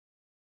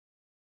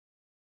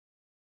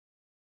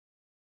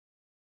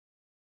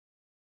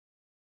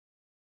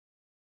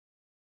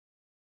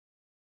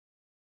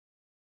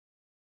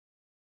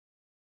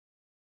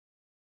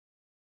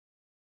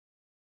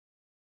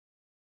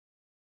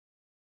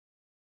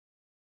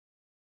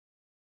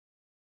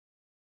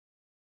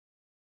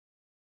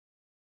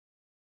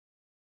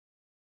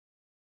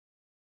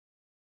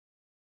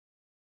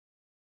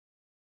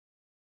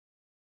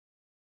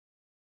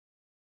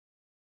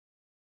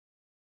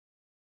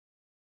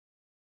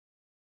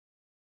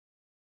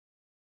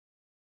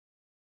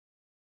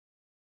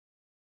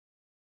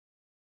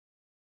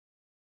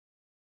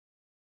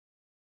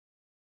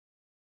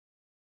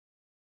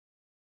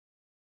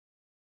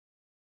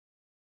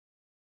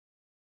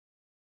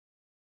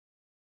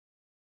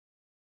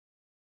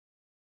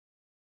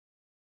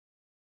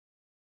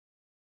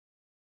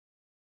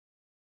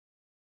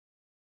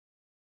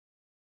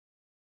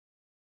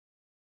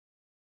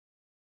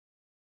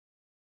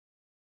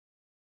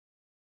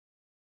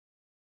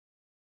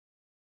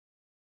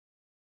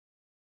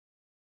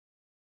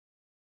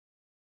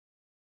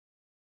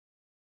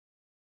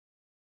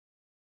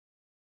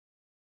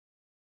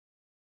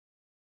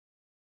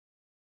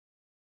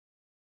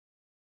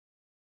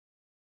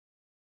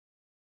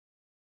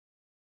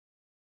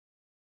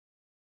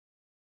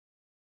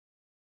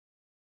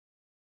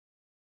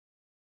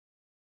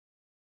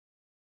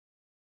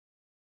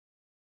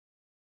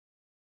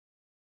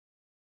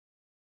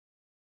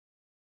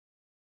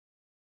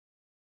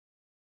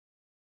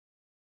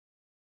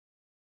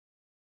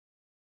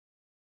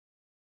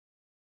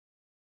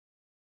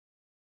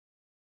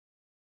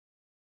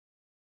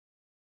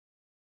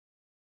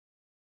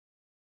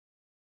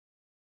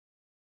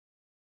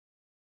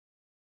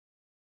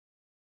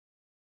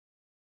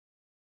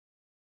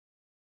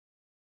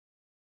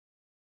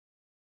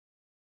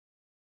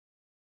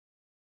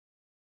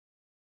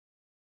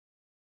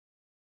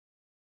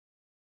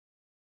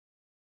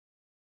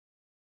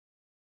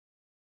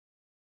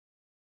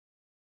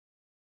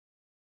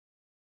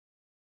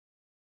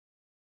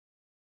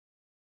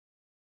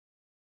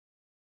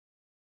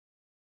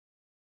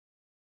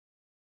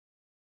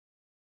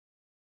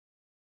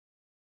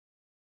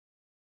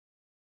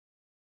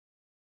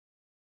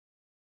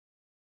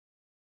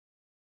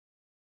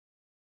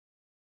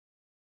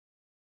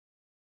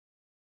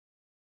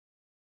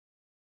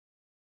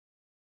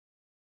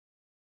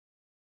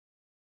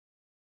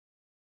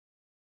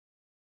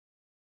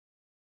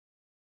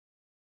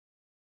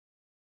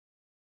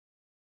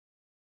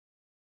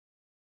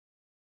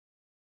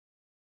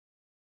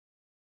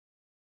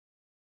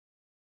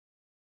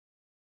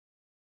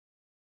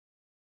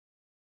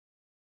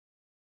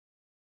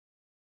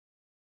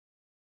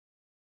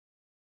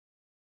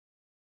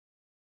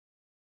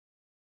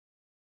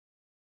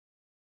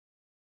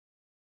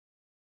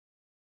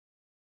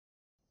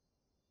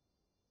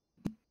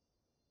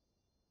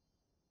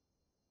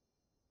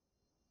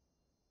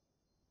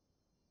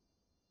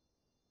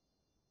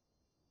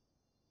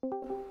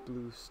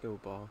Blue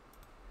snowball.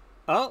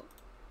 Oh!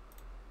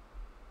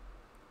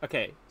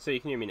 Okay, so you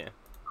can hear me now.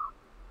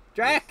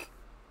 Drac!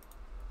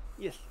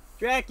 Yes.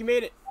 Drac, you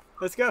made it!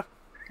 Let's go!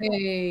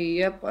 Hey,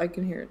 yep, I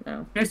can hear it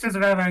now. This is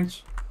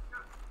revenge.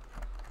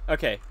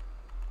 Okay.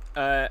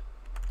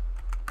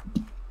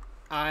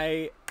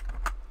 I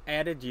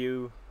added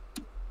you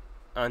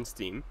on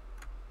Steam.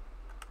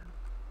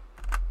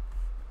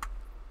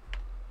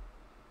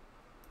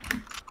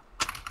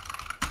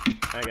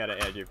 I gotta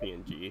add your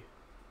PNG.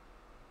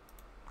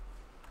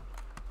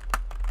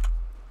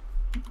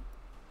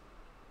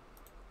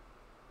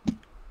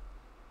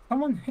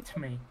 Someone hit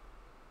me.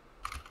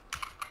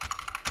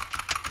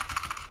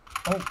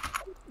 Oh.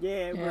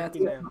 Yeah, Yeah,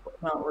 working it's now.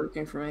 not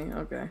working for me.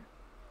 Okay.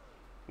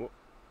 Well,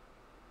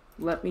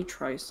 let me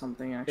try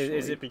something, actually.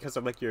 is it because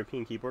of like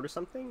European keyboard or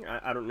something?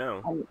 I don't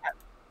know.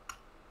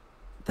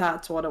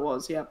 That's what it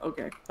was, yep,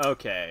 okay.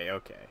 Okay.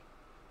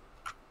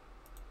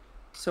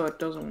 So it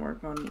doesn't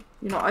work on...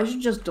 You know, I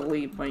should just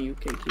delete my UK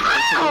keyboard.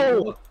 I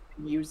don't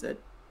use it.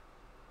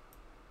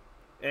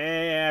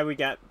 Yeah, we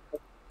got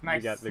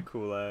the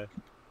cool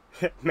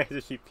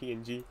Master Chief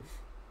PNG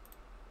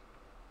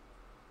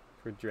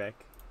for Drek.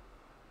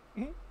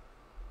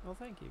 Well,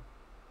 thank you.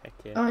 Heck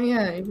yeah. Oh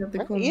yeah, you got the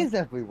cool... Where is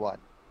everyone?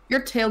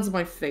 Your tail's in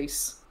my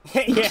face.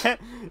 Yeah,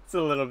 it's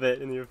a little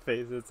bit in your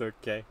face. It's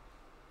okay.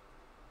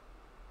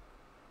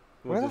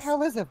 Where the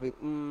hell is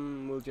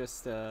everyone? We'll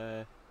just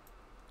You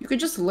could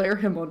just layer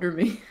him under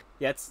me.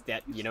 Yeah,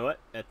 you know what?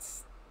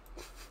 That's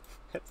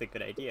a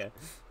good idea.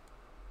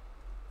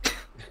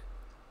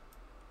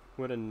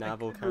 What a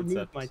novel I could remove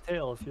concept. my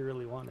tail if you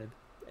really wanted.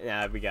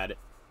 Yeah, we got it.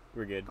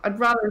 We're good. I'd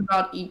rather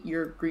not eat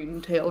your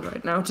green tail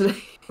right now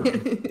today.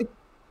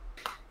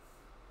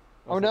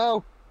 Oh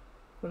no!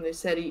 When they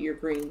said eat your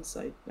greens,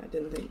 I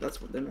didn't think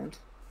that's what they meant.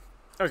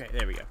 Okay,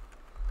 there we go.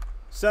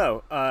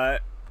 So,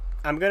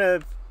 I'm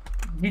gonna...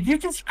 Did you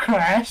just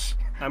crash?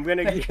 I'm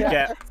gonna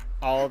get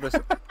all this...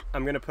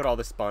 I'm gonna put all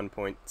the spawn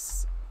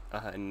points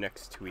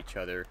next to each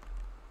other.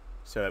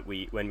 So that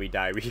when we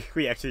die,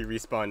 we actually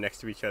respawn next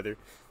to each other.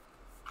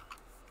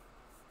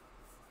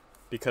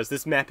 Because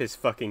this map is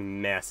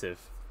fucking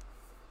massive.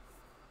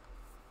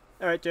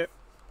 Alright, Joe.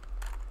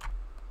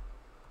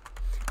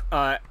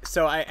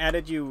 So I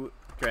added you,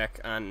 Drek,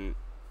 on...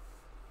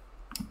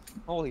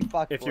 Holy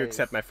fuck, if you boys.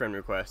 accept my friend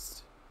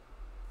request.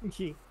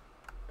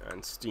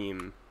 On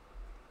Steam.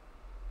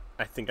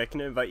 I think I can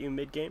invite you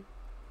mid-game.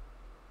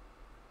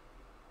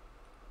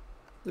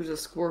 There's a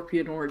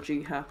scorpion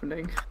orgy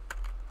happening.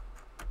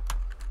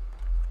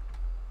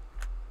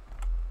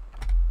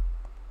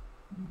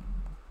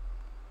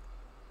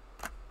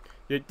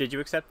 Did you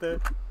accept the...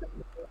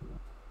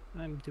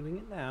 I'm doing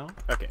it now.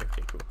 Okay,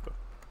 cool.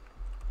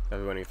 I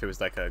was wondering if it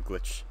was like a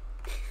glitch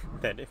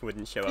that it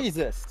wouldn't show up.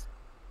 Jesus!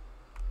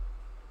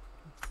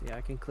 Let's see, I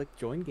can click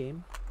join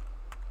game.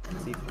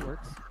 See if it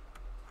works.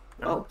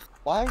 Oh,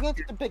 Why are we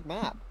such a big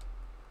map?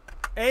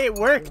 Hey, it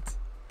worked!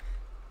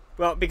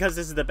 Well, because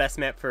this is the best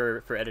map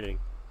for editing.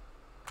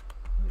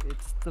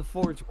 It's the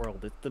Forge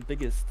world. It's the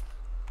biggest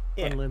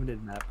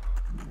unlimited map.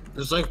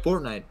 It's like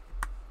Fortnite.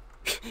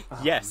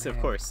 Yes, man.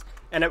 of course.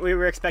 And we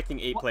were expecting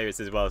 8 players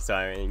as well,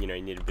 so you know,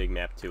 you need a big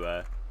map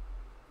to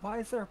Why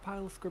is there a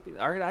pile of scorpions?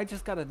 Alright, I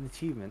just got an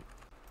achievement.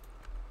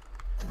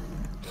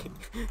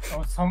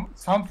 Oh,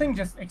 something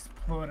just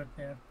exploded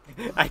there.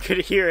 I could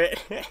hear it.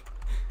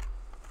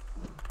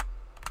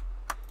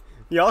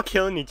 Y'all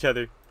killing each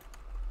other.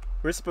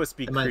 We're supposed to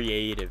be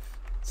creative.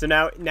 So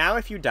now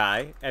if you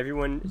die,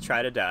 everyone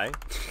try to die.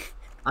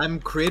 I'm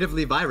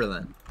creatively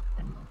virulent.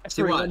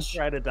 See, Everyone watch.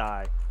 try to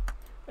die.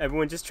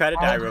 Everyone just try to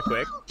die real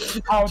quick.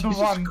 How do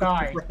one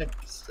die?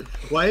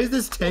 Why is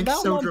this tank Well,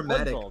 that so one's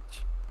dramatic? Bulge.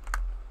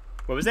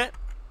 What was that?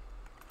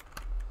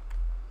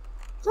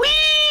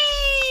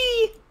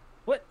 whee!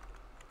 What?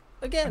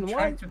 Again, I'm why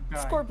trying to die.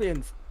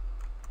 scorpions?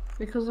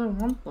 Because I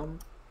want them.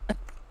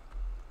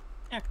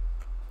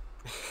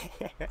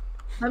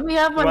 Let me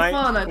have my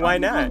fun. I why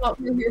don't know not? what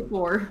we're here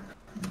for.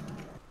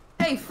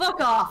 Hey, fuck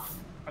off!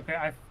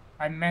 Okay,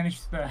 I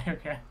managed to.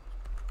 Okay.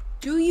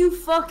 Do you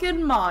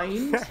fucking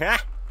mind?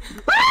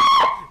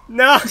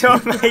 No,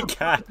 oh my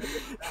god.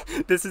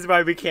 This is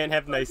why we can't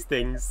have nice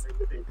things.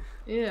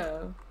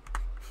 Yeah.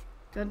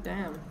 God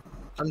damn.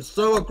 I'm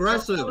so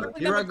aggressive.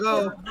 Here I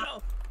go.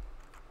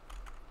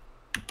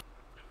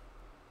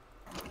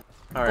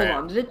 Alright. Hold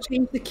on, did it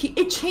change the key?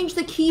 It changed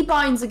the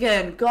keybinds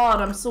again! God,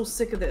 I'm so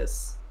sick of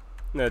this.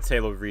 No, it's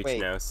Halo Reach Wait.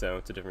 now, so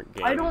it's a different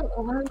game. I don't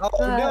like Oh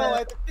that. no, I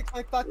have to fix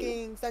my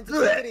fucking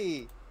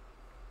sensitivity!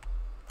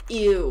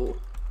 Ew.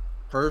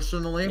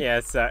 Personally, Yeah,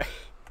 it's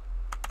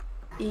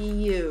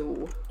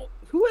Ew.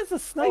 Who has a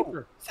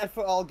sniper? Set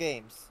for all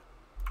games.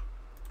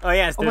 Oh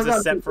yes, Oh my there's a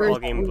God, set for where's all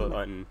game that?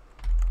 button.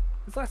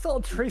 Because I saw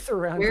a tracer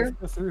around Where? just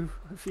go through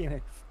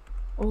Phoenix.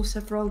 Oh,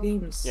 set for all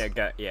games.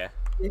 Yeah.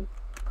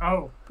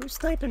 Oh. Who's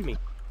sniping me?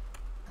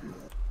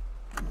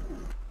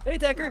 Hey,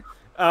 Decker!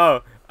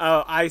 Oh,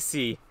 I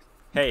see.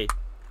 Hey,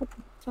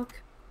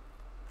 Fuck.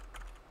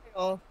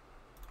 Oh,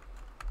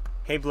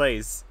 hey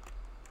Blaze.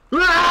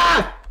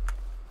 Ah!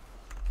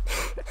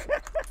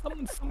 Someone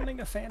someone summoning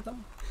a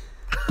phantom?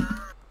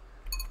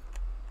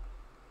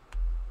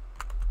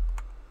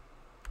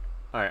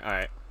 Alright,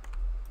 alright.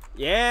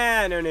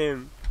 Yeah, no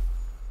name.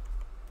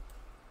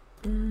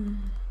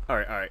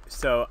 Alright, alright.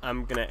 So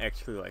I'm gonna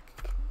actually like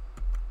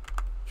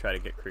try to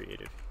get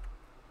creative.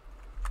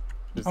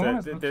 Someone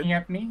is looking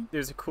at me.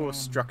 There's a cool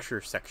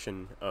structure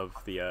section of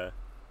the You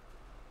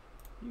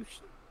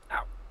should.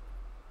 Ow.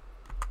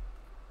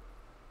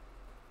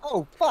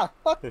 Oh fuck!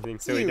 Fuck the thing,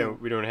 so you.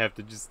 we don't have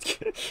to just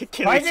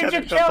kill Why each did other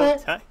you the kill whole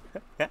it?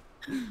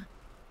 time.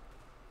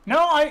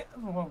 No,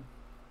 well,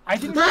 I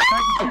didn't try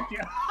to shoot you.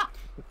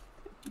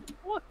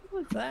 What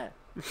was that?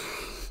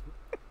 That's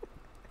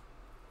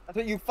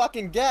what you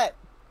fucking get.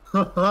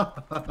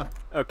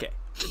 Okay.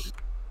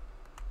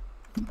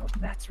 Oh,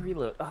 that's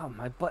reload. Oh,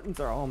 my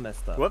buttons are all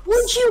messed up. Whoops.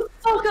 Would you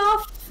fuck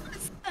off?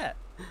 What's that?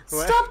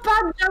 What? Stop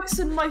bad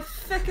Jackson, my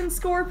feckin'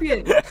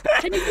 scorpion.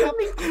 Can you give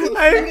me?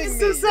 I'm kidding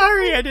so me.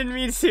 sorry. I didn't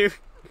mean to.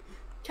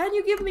 Can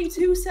you give me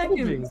 2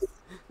 seconds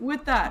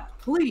with that,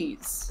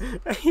 please?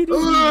 I didn't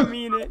even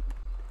mean it.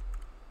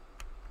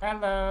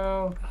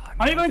 Hello. Oh,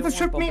 Are you no, I going to don't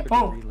shoot want me? Bumper to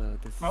Oh.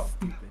 reload. This is Well.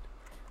 stupid.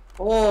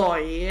 Oh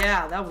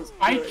yeah, that was. Good.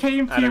 I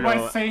came I to you don't by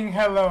know. saying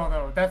hello,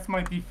 though. That's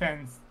my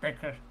defense,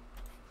 Decker.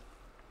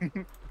 I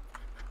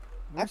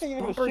Where's think you're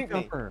gonna Bumper shoot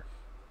me. Jumper?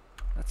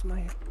 That's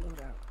my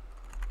loadout.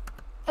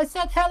 I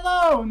said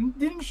hello,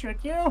 didn't shoot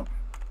you.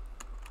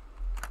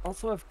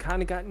 Also, I've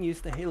kind of gotten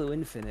used to Halo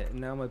Infinite,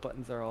 and now my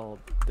buttons are all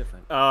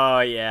different. Oh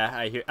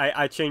yeah,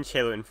 I changed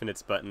Halo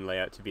Infinite's button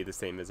layout to be the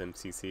same as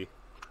MCC.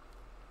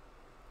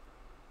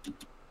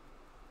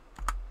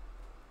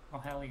 Oh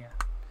hell yeah.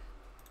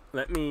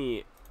 Let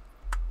me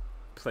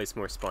place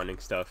more spawning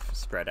stuff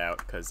spread out,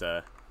 because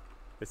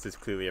this is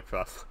clearly a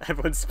problem.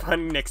 Everyone's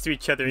spawning next to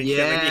each other and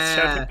killing each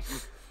Yeah. other.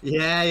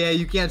 Yeah, yeah,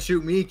 you can't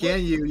shoot me,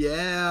 can you?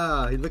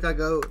 Yeah. Look, I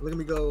go. Look at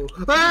me go.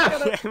 Ah!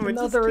 Everyone's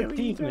just Another killing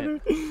each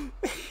achievement.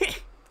 other.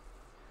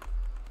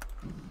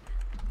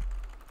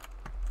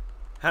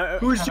 How,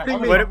 Who's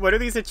shooting me? what are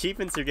these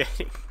achievements you're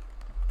getting?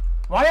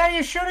 Why are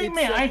you shooting It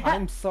me? said,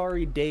 I'm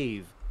sorry,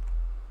 Dave.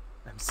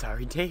 I'm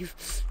sorry, Dave.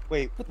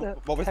 Wait, What the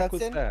what was heck that,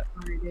 Sin? that?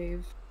 Sorry,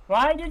 Dave.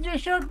 Why did you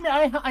shoot me?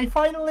 I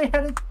finally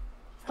had a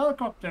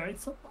helicopter.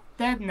 It's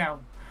dead now.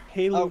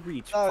 Halo Oh,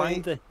 Reach. sorry.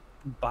 Find the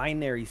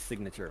binary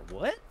signature.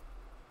 What?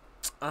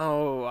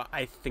 Oh,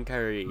 I think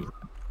I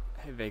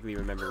vaguely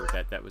remember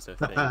that was a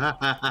thing.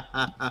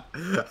 I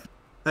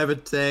have a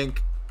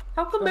tank.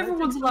 How come But I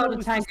everyone's think allowed someone a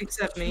was tank just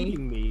except me?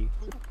 shooting me.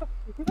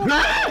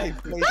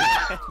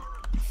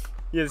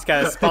 You just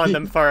gotta spawn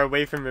them far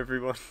away from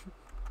everyone.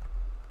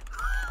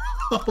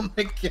 Oh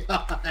my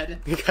god.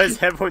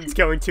 Because everyone's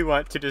going to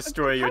want to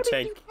destroy your How did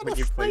tank you get when a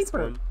you place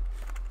sniper? one.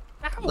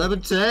 Ow. I have a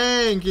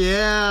tank,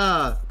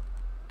 yeah.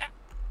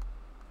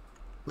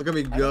 Look at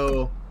me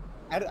go.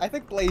 I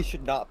think Blaze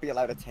should not be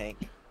allowed a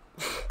tank.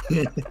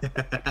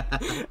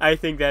 I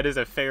think that is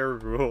a fair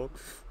rule.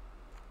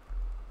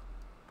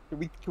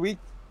 Can we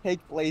take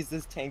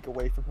Blaze's tank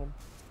away from him?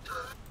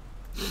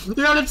 You're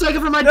gonna take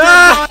it from my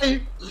Ah!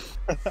 dead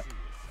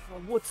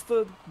What's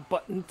the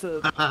button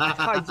to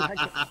hijack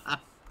it?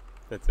 body.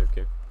 That's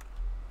okay.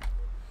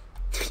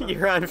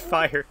 You're on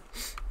fire.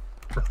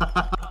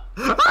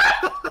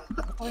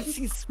 I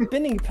see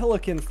spinning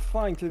pelicans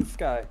flying through the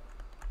sky.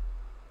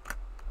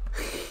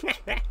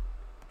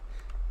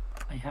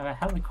 I have a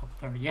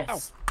helicopter.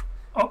 Yes.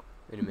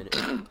 Wait a minute.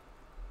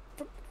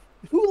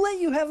 Who let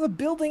you have a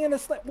building and a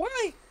sniper?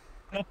 Why?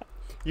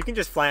 You can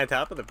just fly on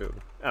top of the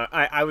building.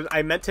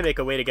 I meant to make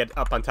a way to get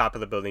up on top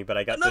of the building, but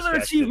I got Another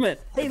distracted. achievement.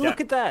 Hey, I look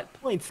got- at that.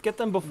 Points. Get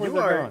them before You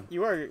they're are gone.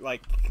 you are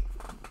like.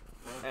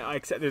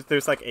 Except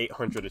there's like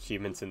 800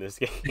 achievements in this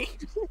game.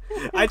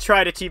 I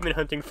tried achievement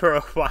hunting for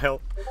a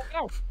while,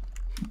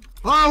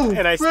 Oh,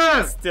 and I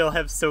crap! still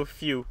have so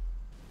few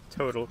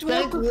total.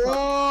 Tank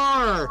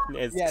war!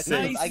 As Yeah, since-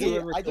 nice. I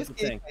Whoever just took the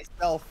gave tank.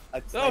 myself a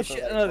Oh sniper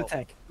shit! rifle. Another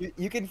tank.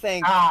 You can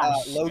thank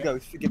Shit.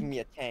 Logos for giving me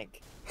a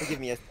tank. For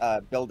giving me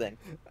a building.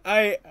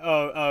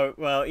 oh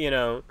well, you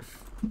know.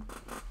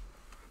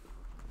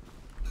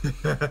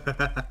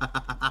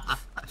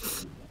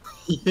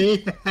 Yeah.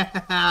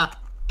 I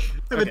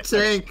have a Okay,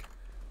 tank.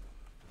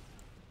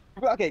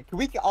 Okay, can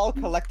we all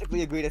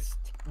collectively agree to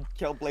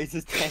kill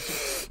Blaze's tank?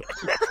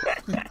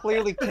 He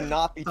clearly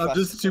cannot be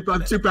trusted.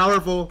 I'm too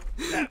powerful.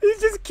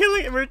 He's just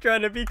killing it. We're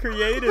trying to be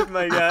creative,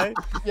 my guy.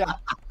 Yeah.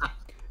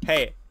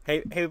 Hey,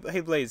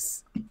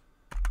 Blaze.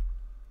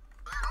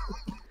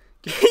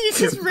 You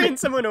just ran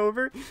someone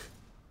over.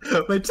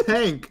 My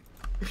tank.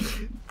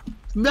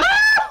 No!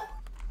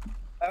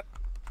 There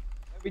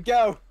we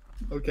go.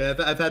 Okay,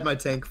 I've had my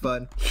tank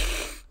fun.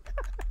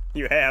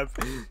 You have.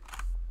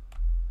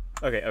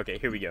 Okay,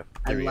 here we go.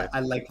 Here we go. I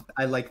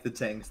like the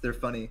tanks. They're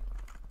funny.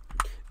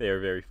 They are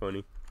very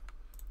funny.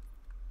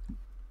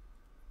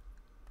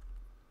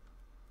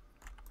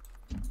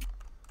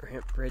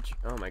 Ramp bridge.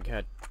 Oh my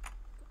god.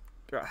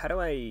 Bro, how do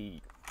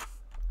I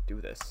do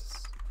this?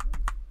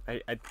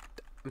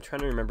 I'm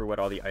trying to remember what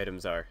all the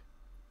items are.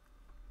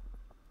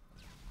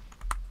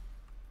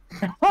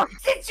 Why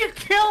did you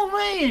kill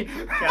me?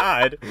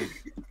 God.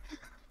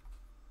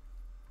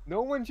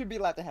 No one should be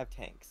allowed to have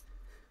tanks.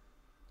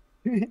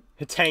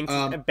 Tanks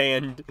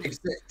banned.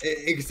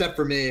 Except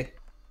for me.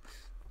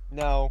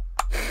 No.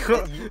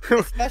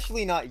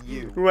 Especially not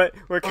you.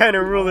 What kind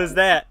of rule is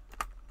that?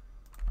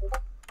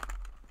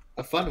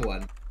 A fun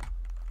one.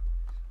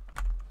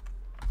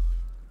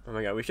 Oh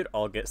my god, we should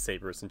all get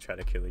sabers and try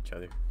to kill each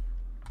other.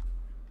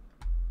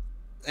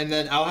 And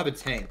then I'll have a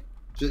tank.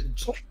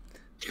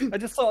 I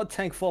just saw a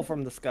tank fall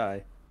from the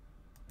sky.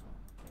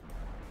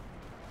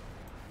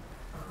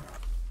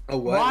 Oh,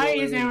 what? Why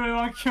is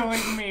everyone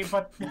killing me?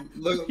 But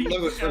Look,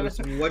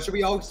 what should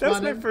we all spawn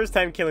That's my in? first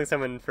time killing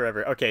someone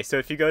forever. Okay, so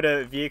if you go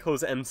to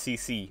Vehicles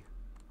MCC,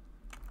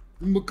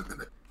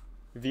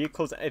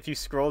 Vehicles, if you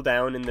scroll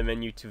down in the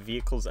menu to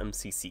Vehicles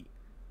MCC,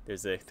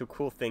 there's a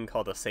cool thing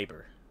called a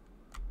saber.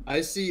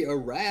 I see a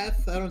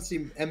Wrath. I don't see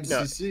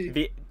MCC.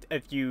 No,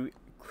 if you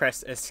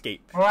press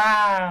escape,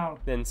 wow.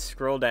 then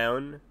scroll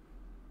down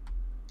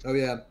Oh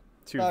yeah.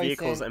 to Sorry,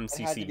 Vehicles Sam, it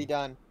had to be MCC.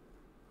 done.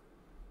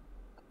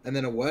 And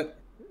then a what?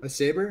 A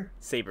saber?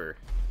 Saber,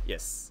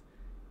 yes.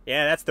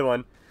 Yeah, that's the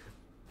one.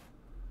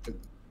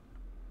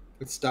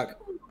 It's stuck.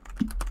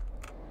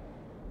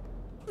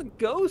 A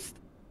ghost?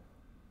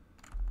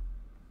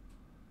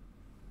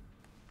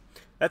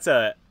 That's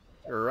a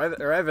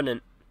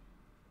Revenant.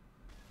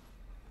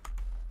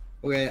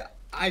 Okay,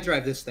 I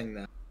drive this thing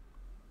now.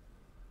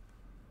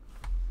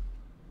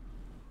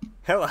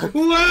 Hello.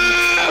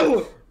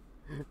 Whoa!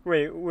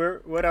 Wait,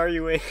 what are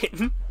you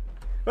waiting?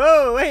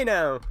 Whoa, wait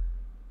now.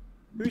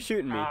 Who's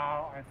shooting me?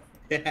 Oh,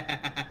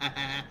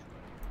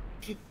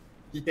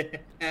 Yeah.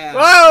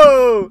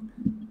 Whoa!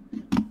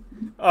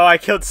 Oh, I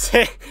killed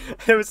Sam.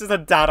 It was just a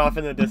dot off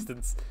in the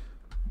distance.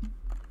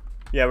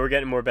 Yeah, we're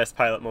getting more best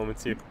pilot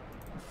moments here.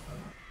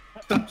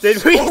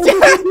 Did we?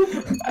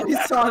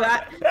 I saw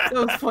that. That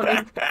was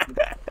funny.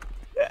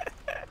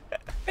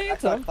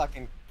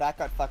 That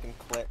got fucking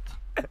clipped.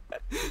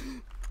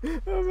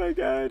 Oh my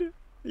god.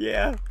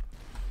 Yeah.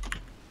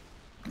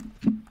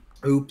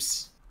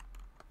 Oops.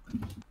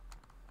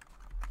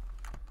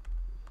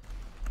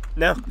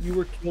 No. You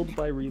were killed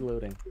by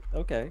reloading.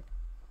 Okay.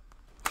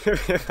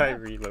 By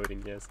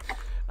reloading, yes.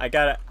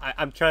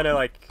 I'm trying to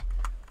like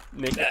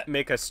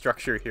make a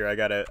structure here. I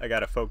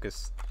gotta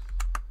focus.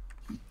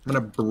 I'm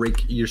gonna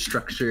break your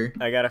structure.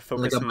 I gotta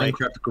focus. Like a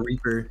Minecraft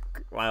creeper.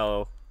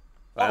 Wow.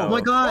 Oh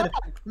my god!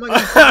 Oh my god!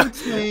 Hi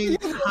tank!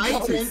 Hi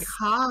tank!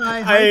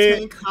 Hi! Hi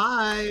tank!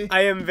 Hi!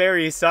 I am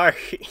very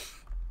sorry.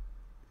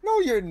 No,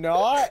 you're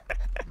not.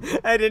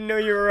 I didn't know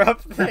you were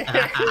up there.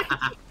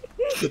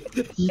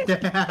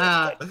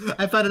 Yeah!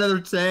 I found another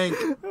tank.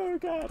 Oh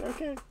god.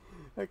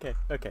 Okay.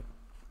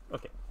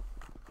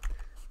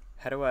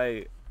 How do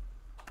I?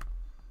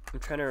 I'm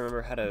trying to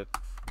remember how do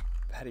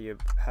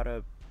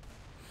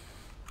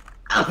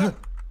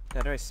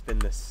I spin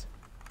this?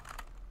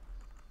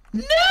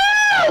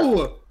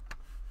 No!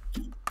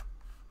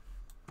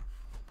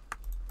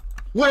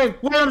 Wait,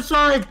 I'm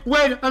sorry.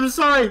 Wait, I'm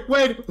sorry.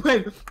 Wait,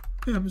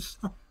 I'm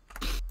sorry.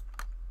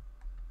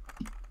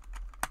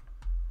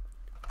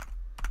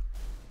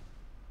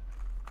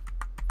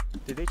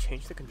 Did they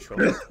change the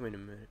controls? Wait a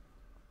minute.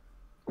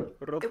 It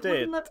Rotate.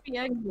 wouldn't let me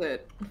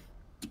exit.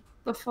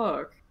 The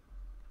fuck?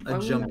 Why I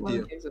wouldn't it jumped let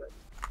you. me exit?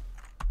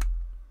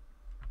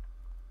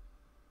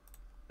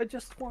 I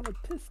just want a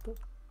pistol.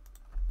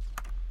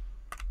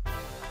 You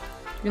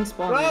can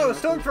spawn. Whoa, in,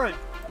 Stormfront!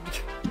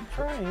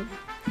 Trying.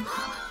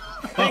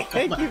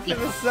 Thank you for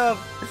the sub.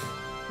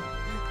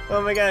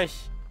 Oh my gosh,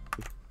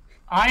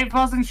 I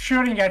wasn't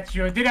shooting at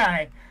you, did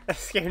I? that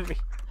scared me.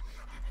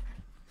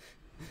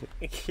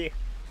 Thank you.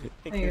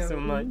 Thank you so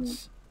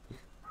much.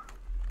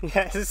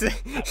 Yes,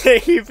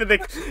 thank you for the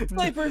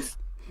Snipers!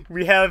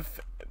 We have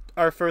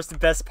our first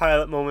best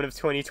pilot moment of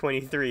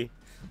 2023.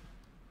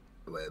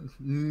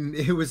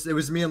 It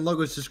was me and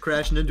Logos just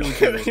crashing into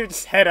each other.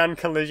 Just head-on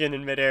collision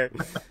in midair.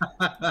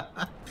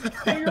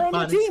 Hey, you're on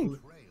the team!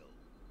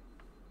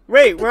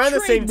 Wait, we're on the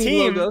same Betrayed me,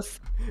 team. Logos.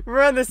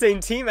 We're on the same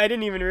team. I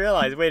didn't even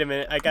realize. Wait a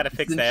minute, I gotta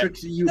fix that.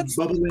 Tricks you,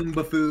 bubbling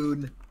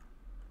buffoon.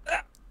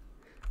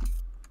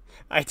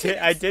 I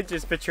did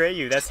just betray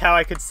you. That's how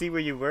I could see where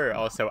you were.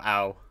 Also,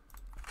 ow.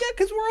 Yeah,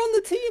 because we're on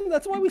the team.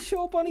 That's why we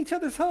show up on each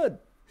other's HUD.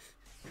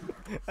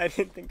 I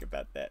didn't think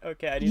about that.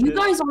 Okay, I need You to...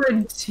 guys are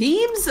in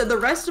teams, and the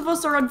rest of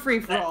us are on free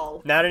for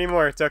all. Not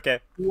anymore. It's okay.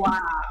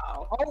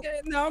 Wow. Okay,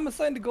 now I'm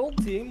assigned to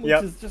gold team, which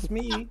Yep. is just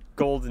me.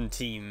 Golden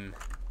team.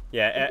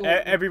 Yeah,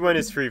 everyone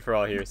is free for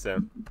all here,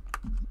 so.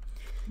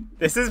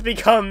 This has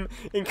become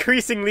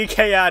increasingly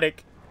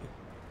chaotic.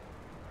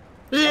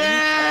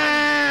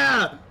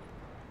 Yeah!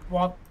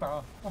 What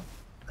the?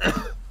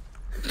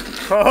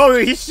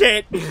 Holy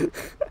shit!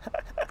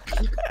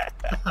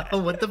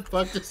 What the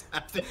fuck just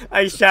happened?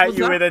 I shot Was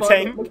you that with a fun?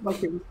 tank. It looked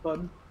like it was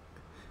fun.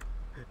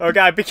 Oh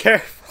god, be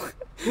careful.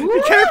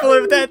 Be careful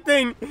of that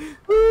thing.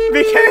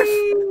 Be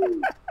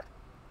careful.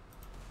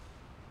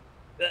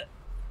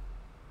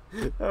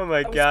 Oh my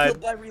I was god.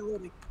 killed by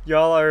reloading.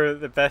 Y'all are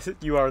the best.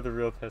 You are the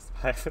real best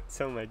pilots.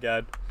 Oh my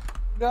god.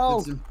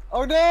 No.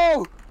 Oh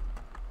no.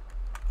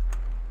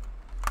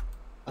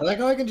 I like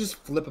how I can just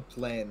flip a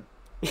plane.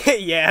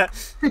 Yeah.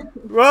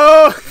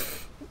 Whoa!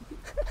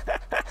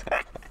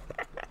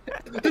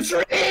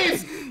 The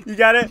trees! You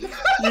got it?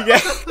 You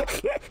got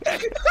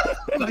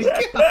Oh my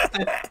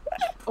god.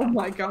 Oh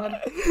my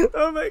god.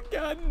 Oh my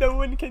god, no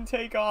one can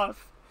take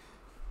off.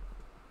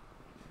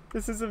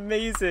 This is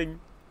amazing.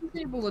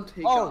 He's able to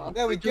take Oh, off.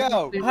 there we Like, just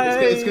go. able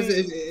Hey. to-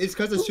 It's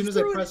because as soon as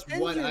I throwing press an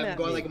 1, engine I'm at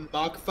going me? like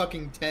Mach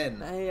fucking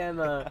 10. I am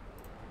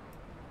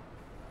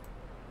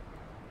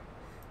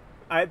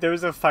there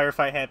was a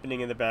firefight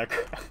happening in the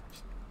background.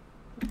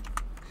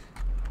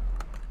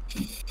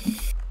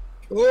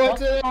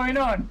 What's going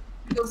on?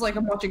 Feels like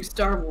I'm watching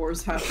Star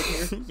Wars happen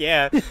here.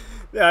 Yeah.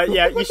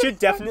 Yeah, you should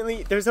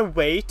definitely. There's a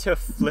way to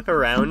flip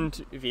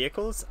around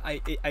vehicles. I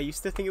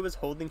used to think it was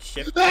holding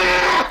shift.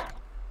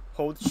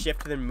 Hold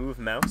shift then move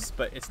mouse,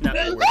 but it's not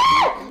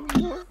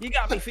working. You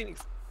got me,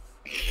 Phoenix.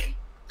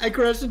 I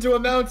crashed into a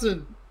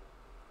mountain.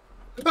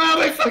 Oh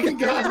my fucking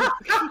god!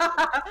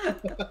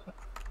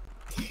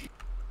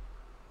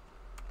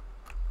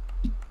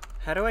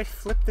 How do I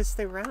flip this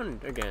thing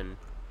around again?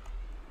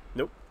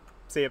 Nope.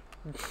 See ya.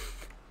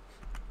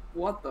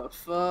 What the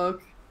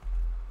fuck?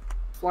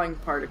 Flying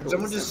particles.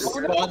 Someone just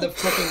spawned the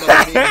fucking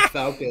Millennium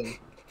Falcon.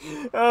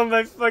 Oh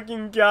my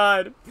fucking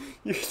god.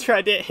 You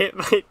tried to hit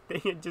my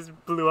thing and just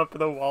blew up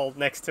the wall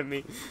next to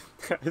me.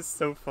 That was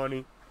so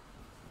funny.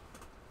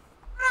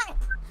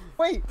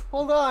 Wait,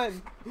 hold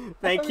on.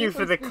 Thank you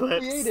for the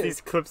clips.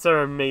 These clips are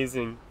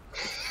amazing.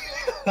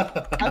 I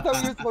thought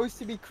we were supposed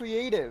to be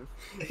creative.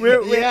 We I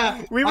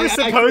were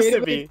supposed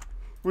to be. creatively-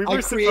 We I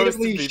were supposed to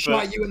creatively be,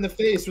 shot but you in the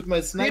face with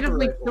my sniper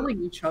Creatively rifle.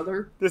 killing each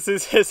other. this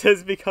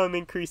has become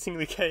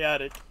increasingly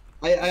chaotic.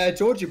 I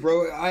told you,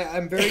 bro.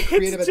 I'm very It's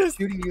creative at just-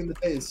 shooting you in the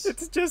face.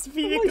 It's just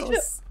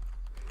vehicles.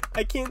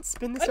 I can't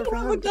spin this I don't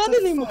around. have a gun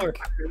What the anymore.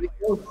 fuck?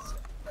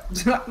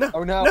 No,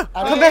 Oh no. no.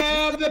 I I don't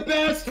am the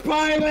best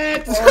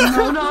pilot!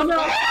 Oh, no, no, no!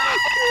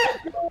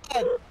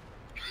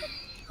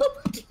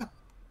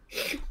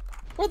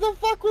 What the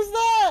fuck was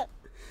that?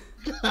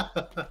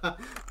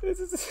 This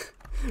is.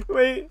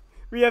 Wait,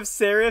 we have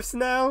serifs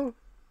now.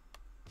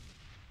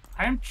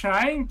 I'm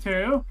trying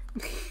to.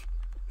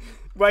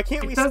 Why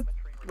can't we? Because-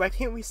 Why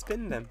can't we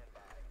spin them?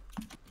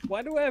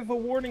 Why do I have a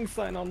warning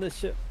sign on this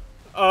ship?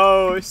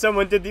 Oh,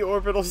 someone did the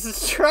orbital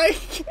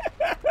strike.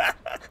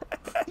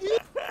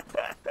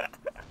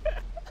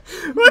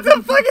 What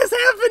the fuck is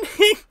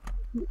happening?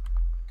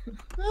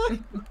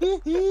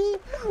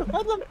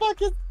 What the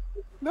fuck is?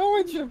 No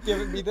one should have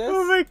given me this.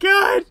 Oh my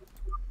god!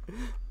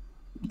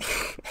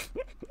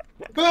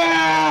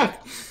 Ah!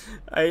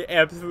 I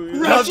absolutely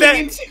love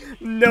that.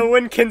 No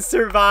one can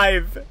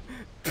survive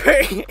for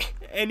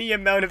any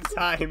amount of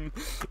time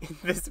in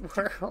this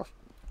world.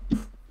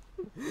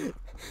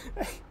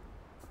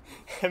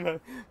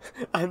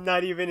 I'm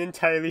not even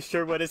entirely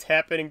sure what is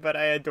happening, but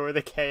I adore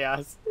the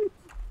chaos.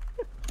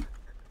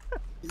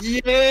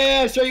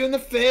 Yeah, show you in the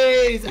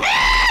face.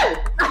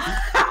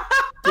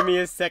 Give me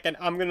a second.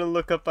 I'm gonna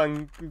look up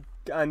on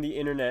the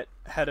internet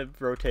how to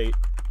rotate.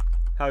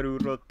 How to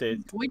rotate.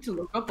 I'm going to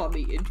look up on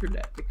the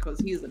internet because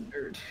he's a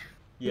nerd.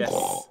 Yes.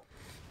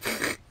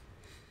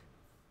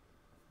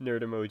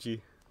 Nerd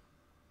emoji.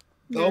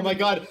 Oh my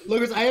god,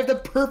 Lucas, I have the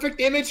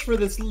perfect image for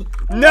this.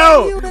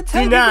 No!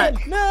 Do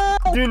not! No!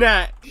 Do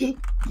not!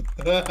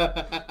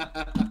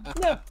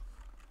 No!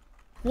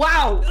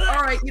 Wow!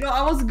 Alright, you know,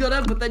 I wasn't good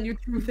at it, but then you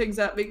threw things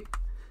at me.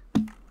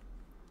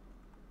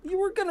 You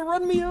were gonna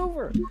run me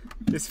over.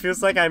 This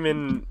feels like I'm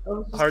in I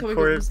was just coming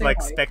over to hardcore say like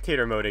hi.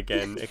 spectator mode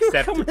again, You were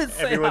except coming to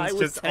say hi everyone's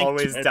with just tank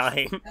always jets.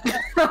 dying.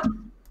 I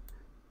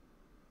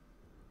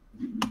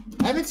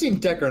haven't seen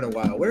Decker in a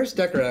while. Where's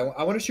Decker?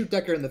 I want to shoot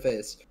Decker in the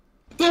face.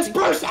 This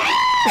person!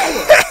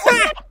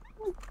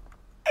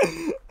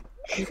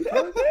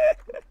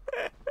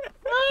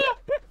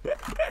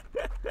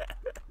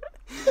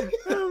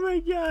 Oh my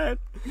god.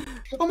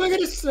 Oh my god,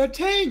 it's a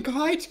tank!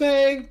 Hi,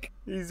 tank!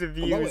 These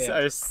views yeah.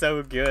 are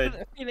so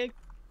good. Phoenix.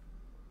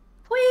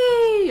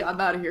 Whee! I'm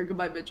out of here.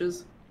 Goodbye,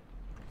 bitches.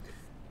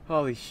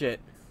 Holy shit.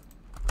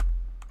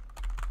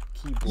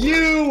 Keyboard.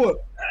 You!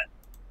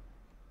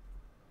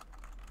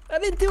 I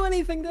didn't do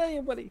anything to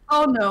anybody.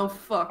 Oh no,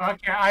 fuck.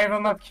 Okay, I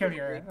will not kill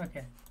you.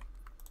 Okay.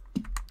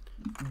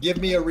 Give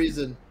me a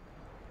reason.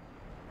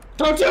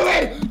 Don't do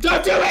it!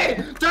 Don't do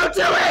it! Don't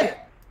do it!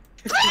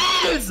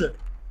 Please!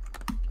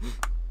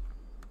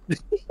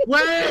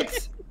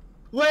 Wait!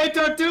 Wait,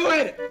 don't do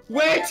it!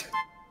 Wait!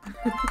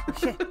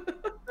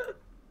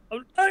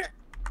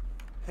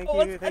 Thank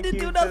Oh, you, I thank didn't you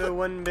do for nothing. the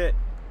 1-bit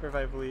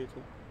revival agent.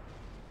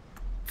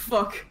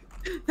 Fuck.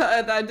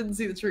 I didn't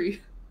see the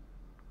tree.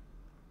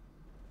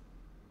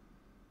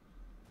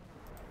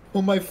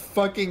 Oh my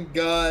fucking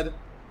god.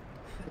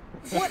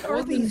 What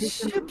are these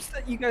ships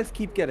that you guys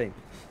keep getting?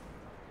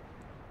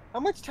 How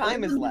much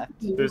time is left?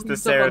 There's the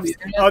Stuff on serifs.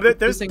 internet, Oh,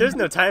 there's using-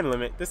 no time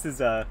limit. This is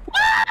What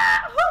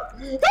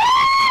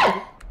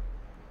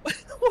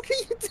are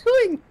you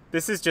doing?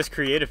 this is just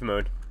creative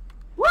mode.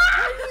 Why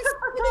are you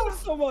spinning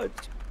so much?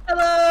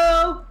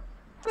 Hello!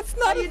 That's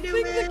not How a you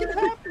thing that doing?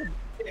 can happen.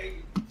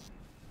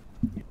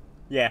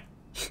 Yeah.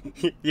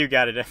 You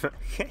got it, Emma.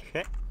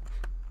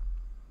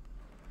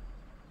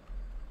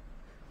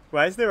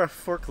 Why is there a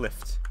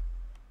forklift?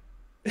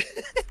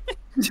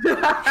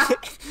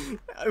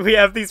 We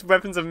have these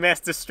weapons of mass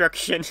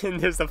destruction, and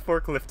there's a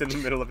forklift in the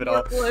middle of it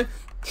all.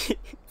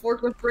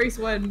 Forklift race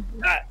when.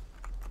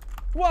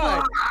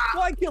 Why?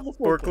 Why kill the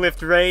forklift?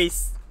 Forklift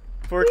race.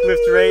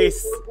 Forklift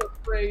race.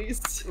 Forklift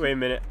race. Wait a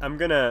minute. I'm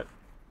gonna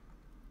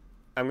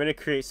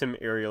create some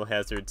aerial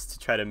hazards to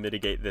try to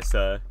mitigate this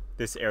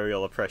this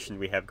aerial oppression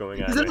we have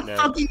going on Is that right a now.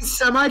 fucking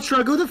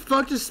semi-truck? Who the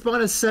fuck just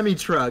spawned a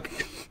semi-truck?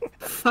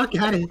 Fuck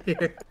out of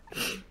here.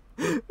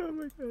 Oh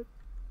my god.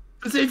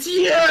 It's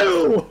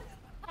you!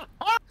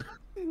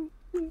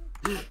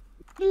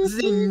 This is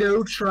a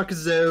no-truck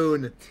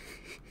zone.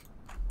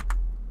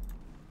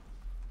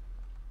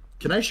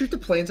 Can I shoot the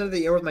planes out of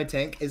the air with my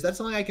tank? Is that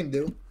something I can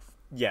do?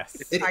 Yes.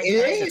 It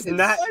is! It's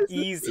not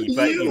easy,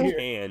 but you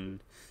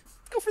can.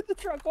 Go for the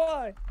truck.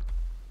 Why?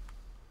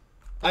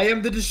 I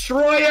am the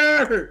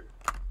destroyer!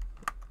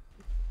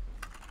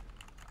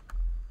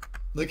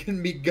 Look at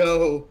me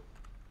go.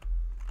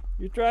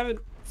 You're driving.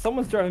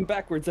 Someone's driving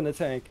backwards in a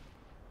tank.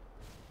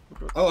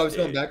 Oh, I was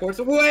going backwards.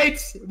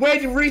 Wait!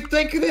 Wait,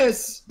 rethink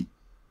this!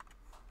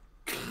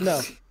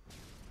 No.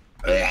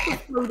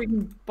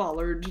 Floating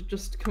bollard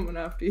just coming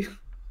after you.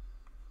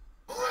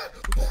 What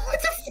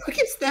the fuck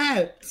is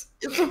that?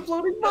 It's a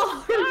floating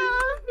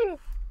bollard!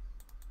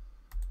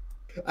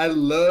 I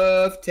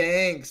love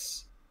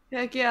tanks.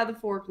 Heck yeah, the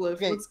forklift.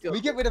 Okay, Let's go. can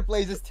we get rid of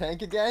Blaze's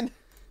tank again?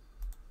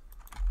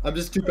 I'm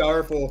just too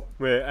powerful.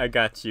 Wait, I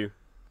got you.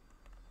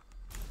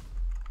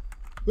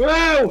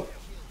 Whoa!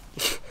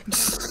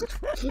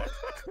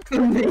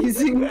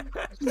 Amazing.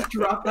 Just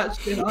drop that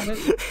shit on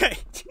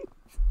it.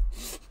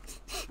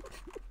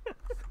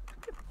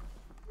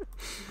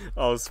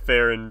 All's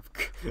fair in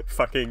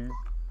fucking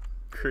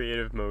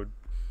creative mode.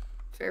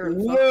 Fair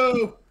enough.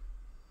 Whoa!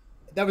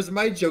 That was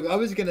my joke. I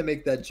was gonna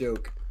make that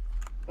joke.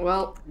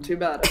 Well, too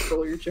bad. I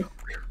stole your joke.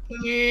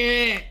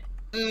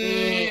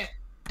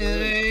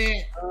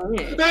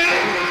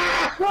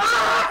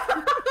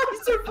 I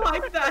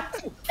survived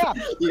that!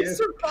 Yeah. I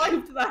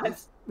survived that!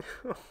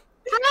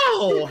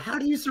 How? How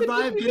do you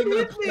survive getting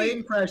a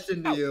plane crashed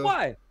into you?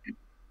 Why?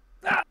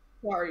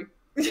 Sorry.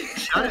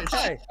 Shout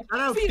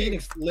out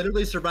Phoenix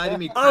literally surviving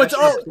me. Oh, it's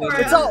crashing all- a plane.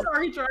 Sorry, It's all-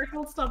 sorry, Jarek.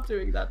 I'll stop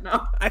doing that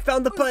now. I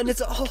found the button.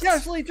 It's all.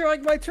 Casually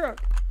driving my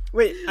truck.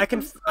 Wait, I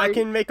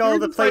can make all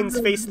the planes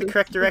face the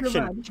correct You're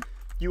direction. bad.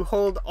 You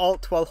hold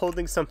Alt while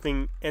holding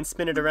something and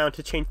spin it around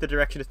to change the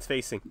direction it's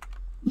facing.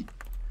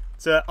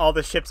 So that all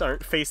the ships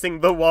aren't facing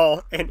the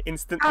wall and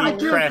instantly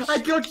crash. I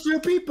killed 2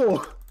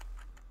 people.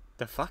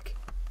 The fuck?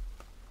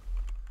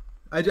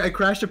 I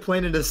crashed a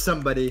plane into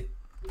somebody,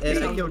 and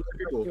I I'm killed 2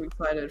 people. too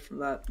excited from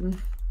that.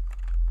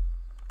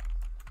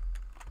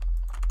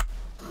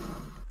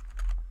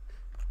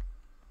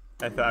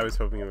 I was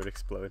hoping it would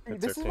explode.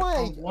 That's This is okay. why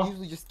I what?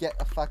 usually just get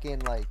a fucking,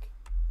 like,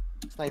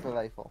 sniper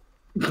rifle.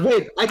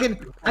 Wait, I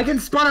can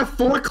spawn a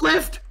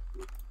forklift?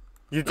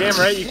 You damn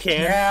right you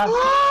can. Yeah.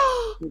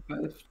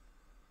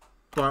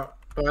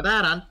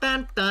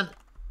 Ba-da-dun-dun-dun.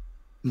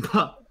 Make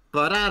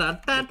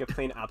Ba-da-dun-dun. a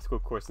plain obstacle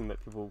course and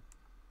let people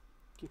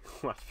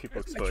watch people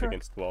Where's my explode truck?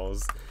 against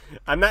walls.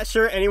 I'm not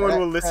sure anyone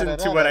will listen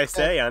to what I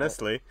say,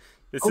 honestly.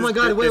 This Oh my is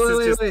god, this wait, is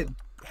wait, just wait.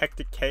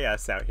 hectic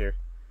chaos out here.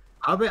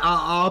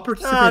 I'll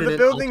participate Ah, in the it.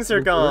 buildings are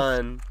I'll-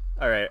 gone.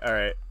 Alright,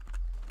 alright.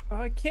 Oh,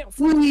 I can't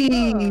fly.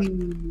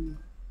 Whee!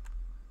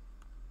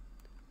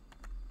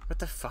 What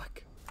the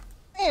fuck?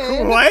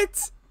 And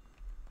What?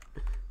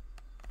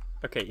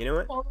 Okay, you know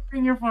what?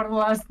 Following you for the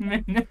last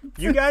minute.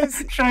 You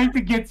guys- trying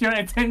to get your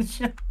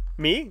attention.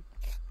 Me?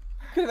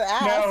 could have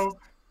asked. No.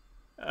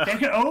 Uh,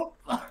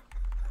 Oh.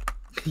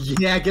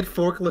 Yeah, get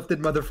forklifted,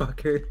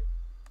 motherfucker.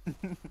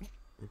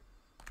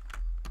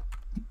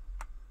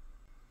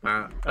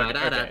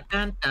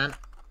 Ba-da-dun-dun-dun.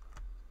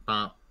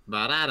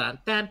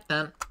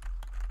 Ba-da-dun-dun-dun.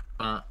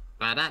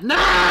 Ba-da.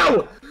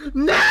 No!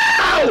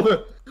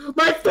 No!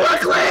 My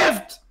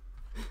forklift!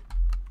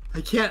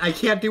 I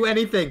can't do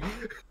anything.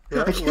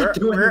 I can't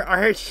do where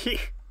anything. are you?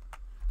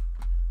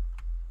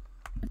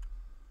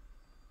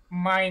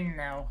 Mine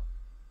now.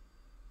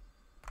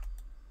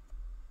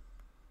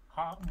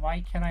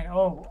 Why can I?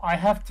 Oh, I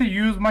have to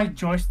use my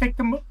joystick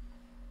to move.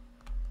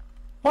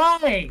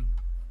 Why?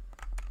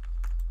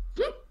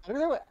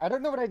 I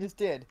don't know what I just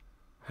did.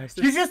 Why is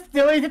You this- just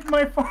deleted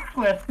my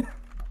forklift.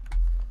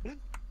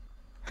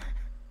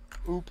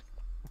 Oops.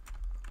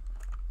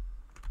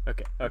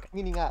 Okay, okay.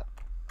 Cleaning up.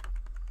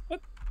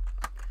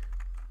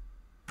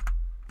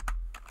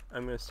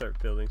 I'm gonna start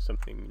building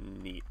something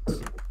neat.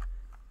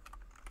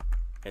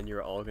 And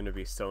you're all gonna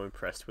be so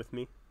impressed with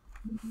me.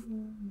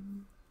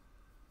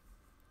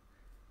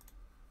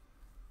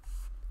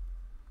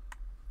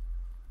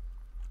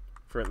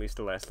 For at least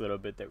the last little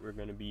bit that we're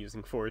gonna be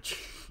using Forge.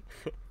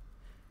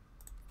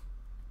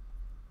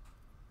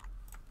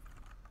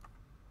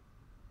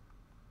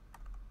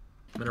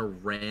 I'm gonna Is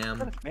that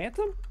ram a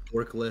phantom?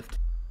 forklift.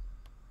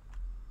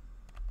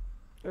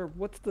 Or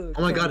what's the?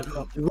 Oh my god,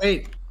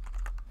 wait!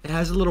 It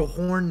has a little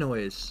horn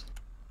noise.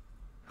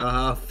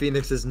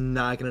 Phoenix is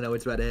not gonna know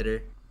it's about to hit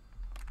her.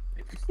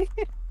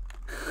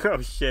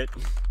 Oh shit.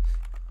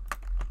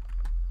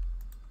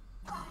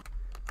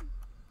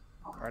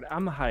 Alright,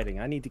 I'm hiding.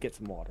 I need to get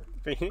some water.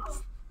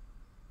 Phoenix?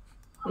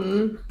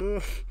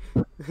 Mm.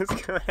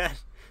 What's going on?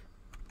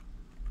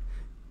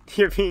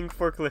 You're being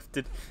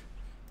forklifted.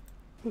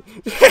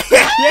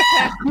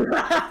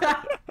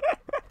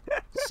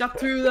 Shot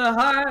through the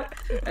heart,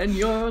 and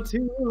you're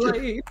too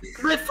late.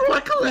 My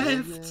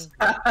forklift!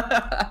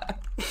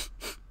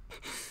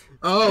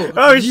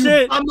 Oh, you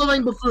shit!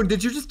 bumbling buffoon,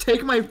 did you just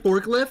take my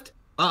forklift?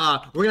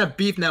 We're gonna have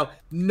beef now.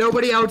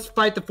 Nobody else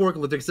fight the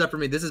forklift except for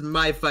me. This is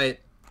my fight.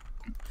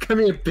 Come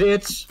here,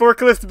 bitch.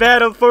 Forklift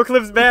battle,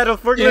 forklift battle,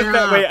 forklift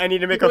battle. Wait, I need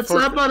to make a What's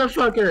up,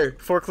 motherfucker?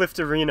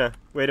 forklift arena.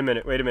 Wait a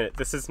minute.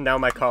 This is now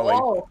my calling.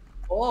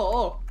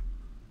 Oh.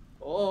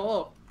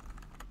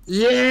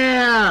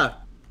 Yeah!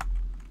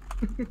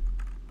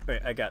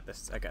 Wait, I got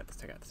this. Okay.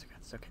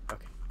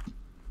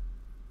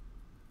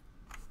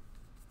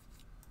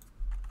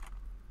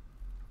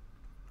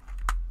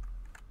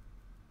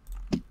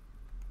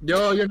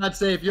 Yo, you're not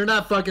safe. You're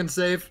not fucking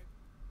safe.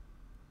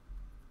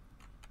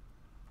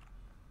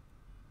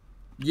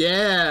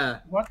 Yeah.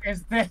 What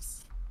is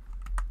this?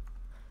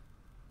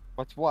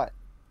 What's what?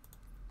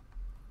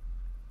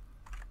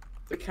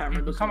 The camera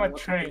doesn't Become know a what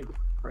to train. do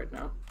right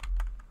now.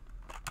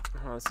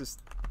 Oh, this is...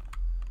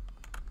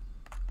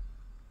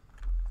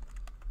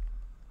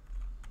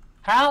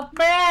 Help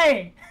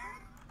me!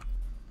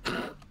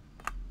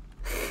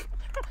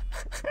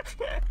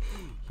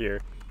 Here.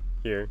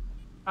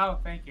 Oh,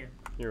 thank you.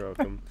 You're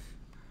welcome.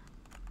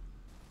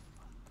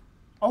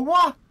 Oh,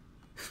 what?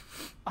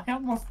 I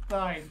almost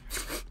died.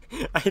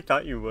 I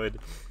thought you would.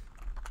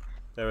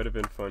 That would have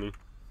been funny.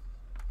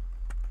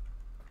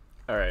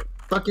 Alright.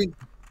 Fucking.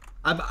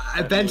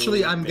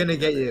 Eventually, I'm gonna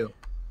get you.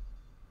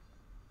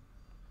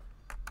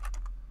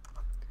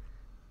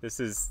 This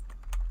is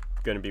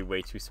gonna be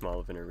way too small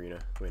of an arena.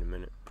 Wait a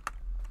minute.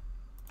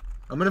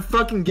 I'm gonna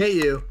fucking get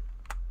you.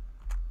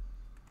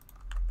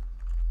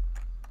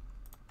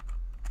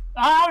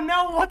 Oh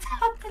no, what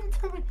happened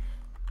to me?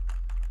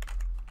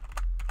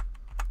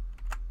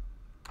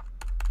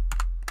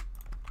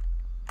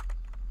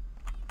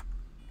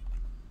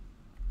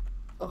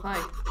 Oh, hi.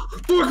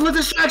 Forklift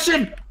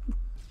distraction!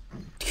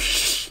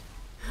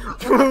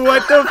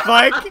 What the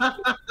fuck?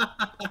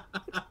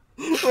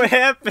 What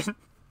happened?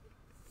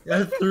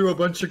 I threw a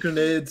bunch of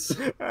grenades.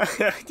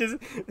 Just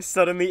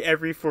suddenly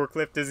every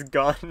forklift is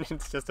gone.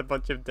 It's just a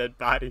bunch of dead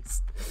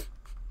bodies.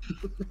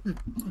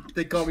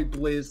 They call me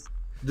Blaze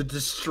the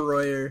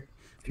Destroyer.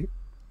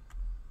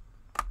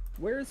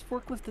 Where is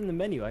forklift in the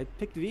menu? I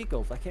picked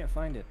vehicles. I can't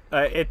find it.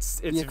 It's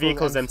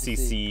vehicles MCC.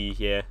 MCC,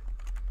 yeah.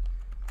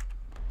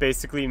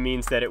 Basically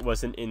means that it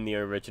wasn't in the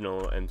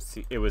original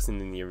It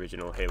wasn't in the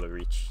original Halo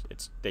Reach.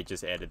 They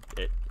just added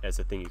it as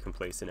a thing you can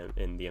place in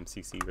the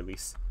MCC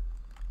release.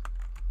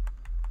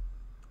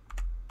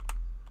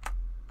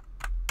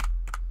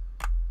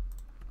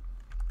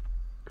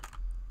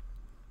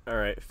 All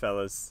right,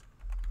 fellas.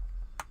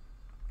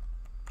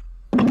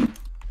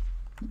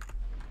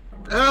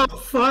 Oh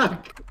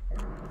fuck!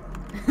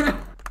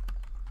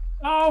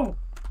 Oh!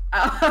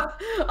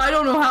 I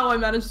don't know how I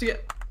managed to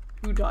get.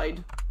 Who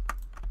died?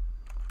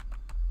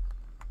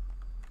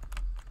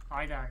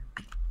 I died.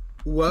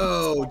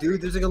 Whoa, dude!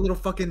 There's like a little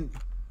fucking,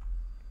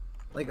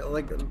 like a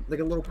little Why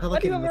do you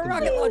pelican. have a looking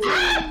rocket thing.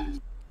 launcher?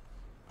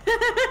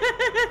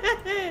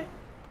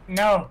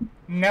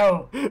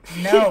 No.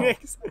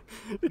 Phoenix,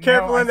 be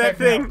careful I on that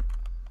said no. thing.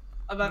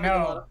 I'm having a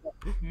lot of fun.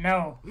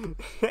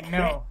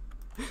 No.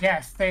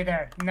 Yeah, stay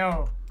there.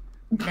 No.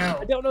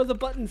 I don't know the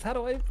buttons. How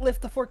do I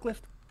lift the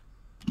forklift?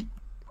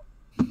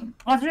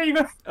 What are you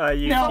gonna...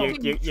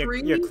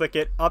 You click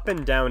it. Up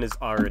and down is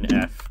R and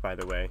F, by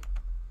the way,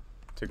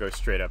 to go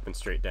straight up and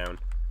straight down.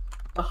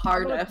 The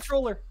hard I'm on a F.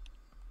 controller.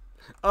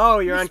 Oh,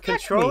 you're on Respect me.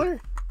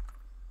 controller?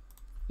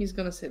 He's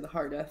gonna say the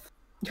hard F.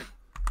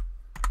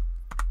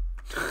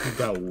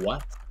 The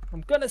what?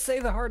 I'm gonna say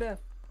the hard F.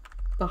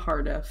 The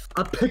hard F.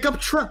 A pickup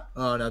truck.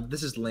 Oh no,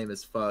 this is lame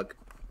as fuck.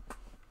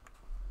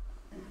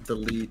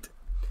 Delete.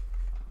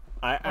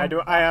 I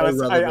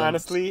Irrelevant.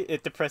 honestly,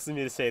 it depresses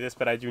me to say this,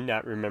 but I do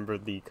not remember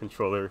the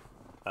controller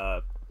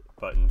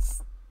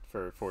buttons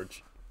for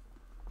Forge.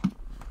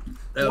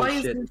 Oh Why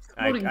is shit. this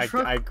floating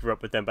truck? I grew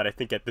up with them, but I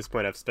think at this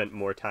point I've spent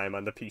more time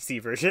on the PC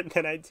version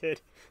than I did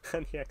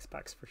on the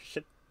Xbox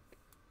version.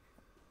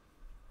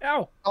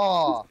 Ow!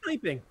 Oh, I'm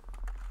sleeping.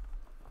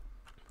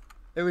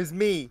 it was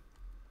me.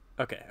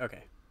 Okay.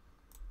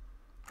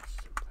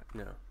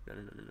 No.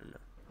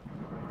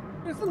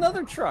 There's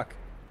another truck.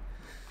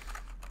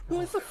 Who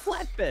is a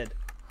flatbed?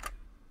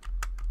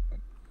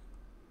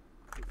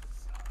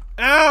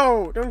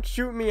 Ow! Don't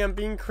shoot me, I'm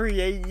being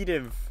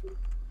creative.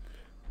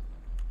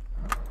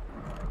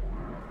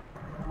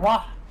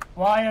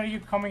 Why are you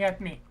coming at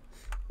me?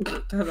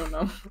 I don't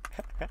know.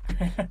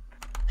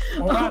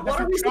 Oh, wow, What that's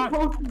are a we truck.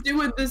 supposed to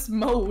do in this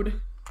mode?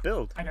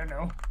 Build. I don't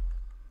know.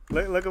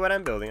 Look at what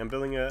I'm building. I'm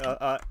building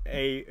a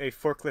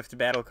forklift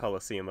battle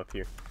coliseum up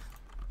here.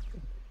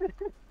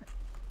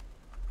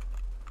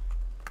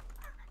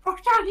 What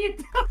are you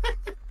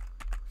doing?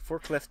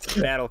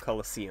 Forklift battle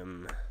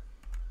coliseum.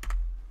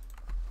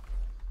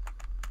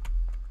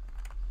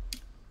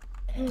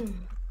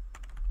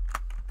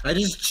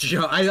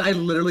 I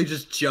literally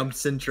just jumped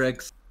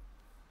Centrix.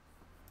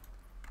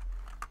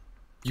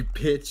 You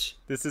bitch.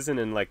 This isn't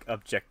in like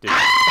objective.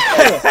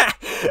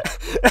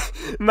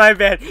 My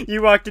bad.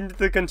 You walked into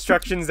the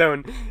construction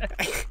zone.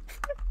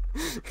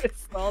 I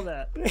saw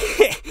that.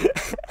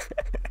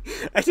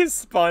 I just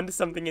spawned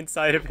something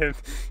inside of him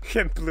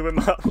and blew him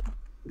up.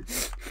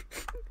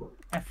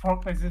 That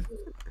forklift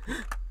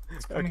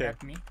is coming Okay.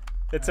 at me.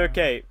 It's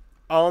okay.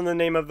 All in the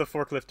name of the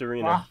forklift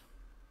arena. Wow.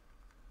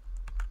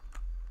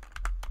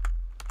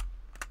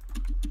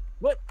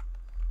 What?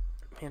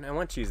 Man, I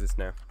want Jesus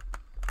now.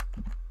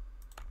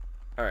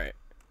 Alright.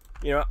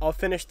 You know what? I'll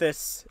finish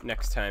this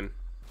next time.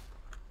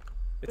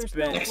 It's There's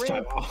been... no Next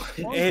time,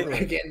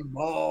 It- again,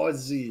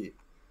 Mozzie.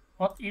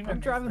 What even I'm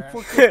is driving that?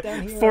 forklift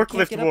down here. I can't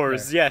Forklift get up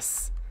Wars, there.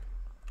 yes.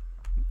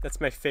 That's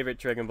my favorite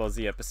Dragon Ball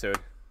Z episode.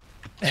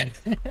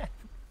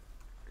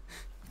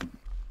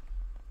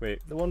 Wait.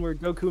 The one where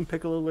Goku and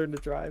Piccolo learn to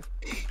drive.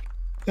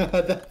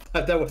 that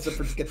was a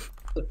pretty good.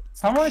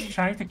 Someone is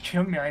trying to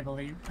kill me, I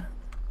believe.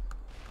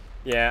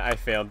 Yeah, I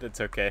failed. It's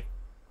okay.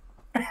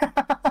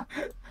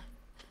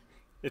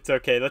 It's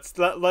okay.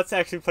 Let's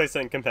actually play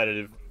something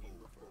competitive.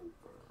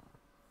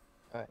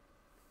 Alright.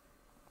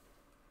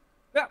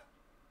 Yeah.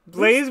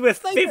 Blaze with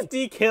Sniping.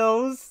 50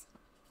 kills.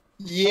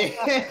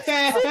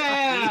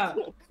 Yeah.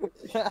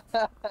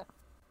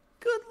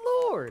 Good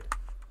lord.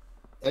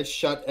 I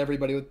shot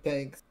everybody with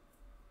tanks.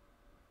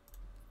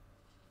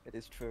 It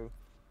is true.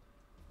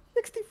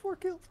 64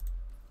 kills.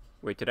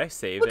 Wait, did I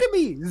save Look it? at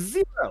me.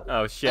 0.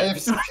 Oh I shit.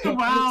 have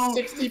Wow.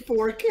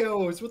 64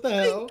 kills. What the I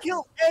hell? didn't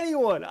kill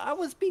anyone. I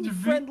was being Mhm.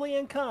 friendly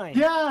and kind.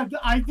 Yeah,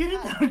 I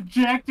didn't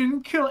object,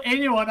 didn't kill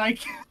anyone. I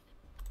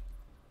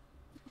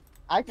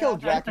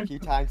killed Yeah, Drac a few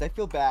times. I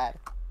feel bad.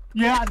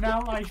 Yeah,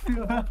 now I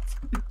feel that.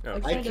 Oh.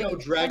 I kill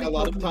Drag a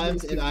lot of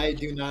times, and I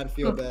do not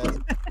feel bad.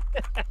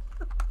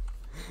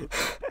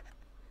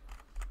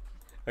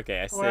 Okay,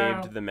 I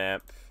Wow. saved the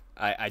map.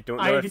 I don't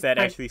I know if that respect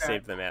actually that.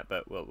 saved the map,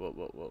 but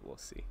we'll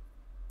see.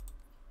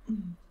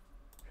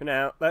 For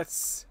now,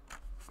 let's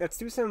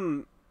do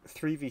some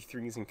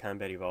 3v3s in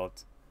Combat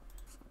Evolved.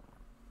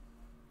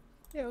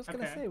 Yeah, I was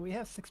gonna Okay. say we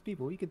have 6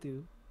 people. We could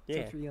do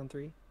Yeah.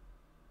 3-on-3.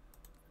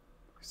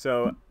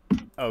 So,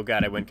 oh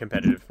god, I went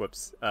competitive.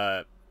 Whoops.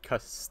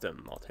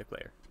 Custom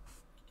multiplayer.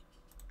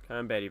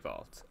 Combat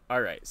Evolved.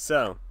 Alright,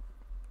 so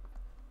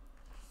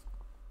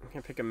I'm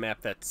gonna pick a map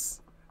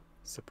that's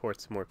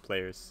supports more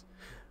players.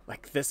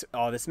 Like this.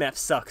 Oh, this map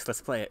sucks.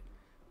 Let's play it.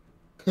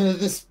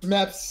 This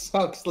map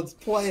sucks. Let's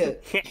play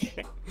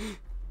it.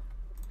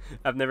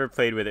 I've never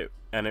played with it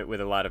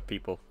with a lot of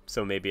people,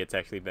 so maybe it's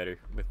actually better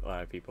with a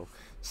lot of people.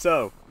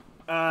 So,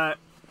 how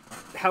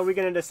are we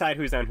gonna decide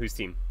who's on whose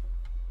team?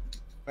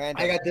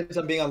 Random. I got dibs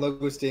on being on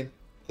Logo's team.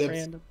 Dibs.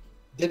 Random.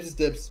 Dibs is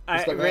dibs.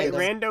 Respect my dibs.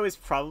 Rando is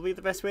probably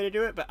the best way to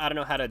do it, but I don't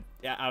know how to.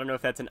 I don't know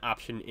if that's an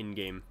option in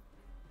game.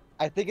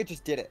 I think it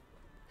just did it.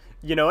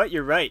 You know what?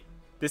 You're right.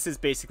 This is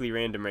basically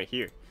random right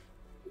here.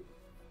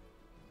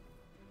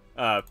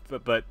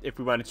 But if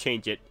we want to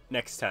change it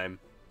next time,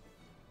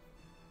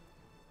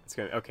 it's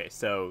gonna. Okay,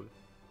 so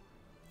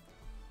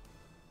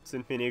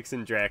Phoenix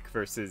and Drac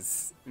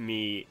versus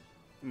me,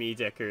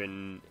 Decker,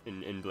 and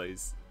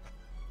Blaze.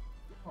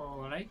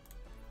 Alright.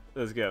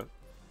 Let's go.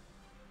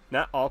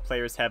 Not all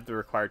players have the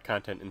required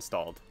content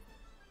installed.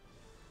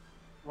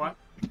 What?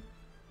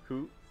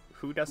 Who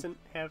doesn't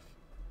have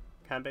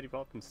Combat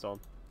Evolved installed?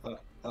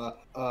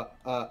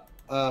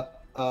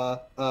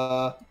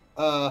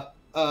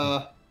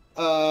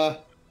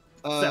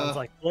 Sounds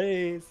like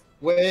Blaze.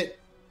 Wait.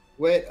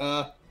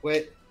 Oh,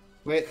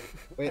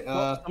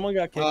 someone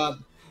got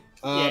kicked.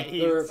 Yeah,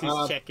 he's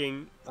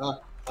checking.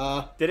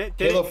 Did it?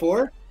 Halo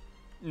 4?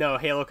 No,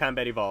 Halo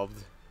Combat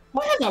Evolved.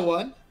 I have that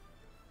one.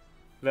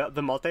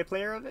 The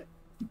multiplayer of it?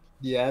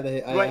 Yeah,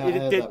 What, I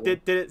have that one.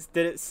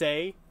 did it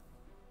say?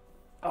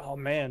 Oh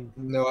man.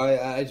 No,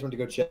 I just want to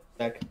go check.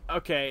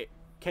 Okay,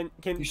 can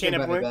You should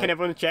invite me back.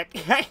 everyone check?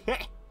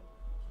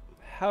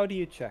 How do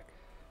you check?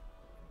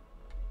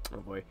 Oh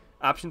boy.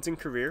 Options in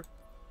career,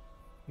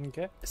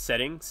 Okay.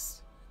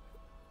 settings,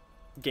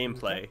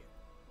 gameplay,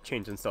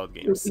 change installed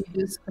If games. we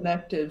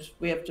disconnected.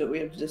 We have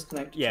to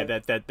disconnect. Yeah,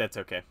 check. that's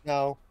okay.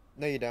 No,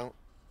 you don't.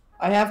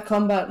 I have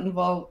combat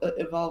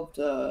evolved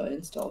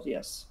installed.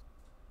 Yes.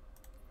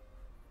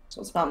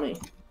 So it's not me.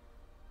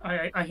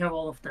 I have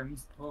all of them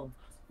installed.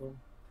 So.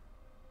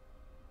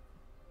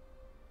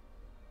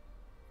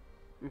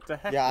 What the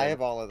heck? Yeah, I then?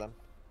 have all of them.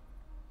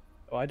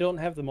 Oh, I don't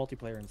have the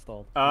multiplayer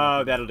installed.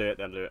 Oh, that'll do it.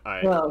 All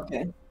right. Oh,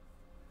 okay.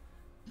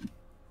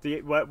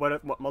 What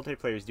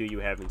multiplayers do you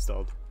have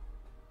installed?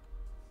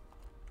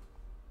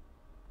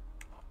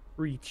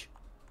 Reach.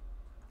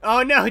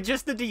 Oh no,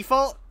 just the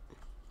default.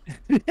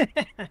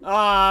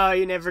 Oh,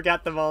 you never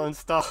got them all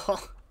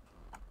installed.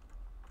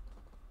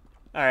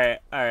 All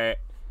right.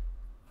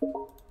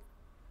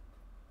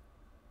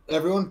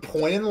 Everyone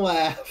point and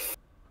laugh.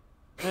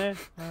 All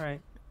right.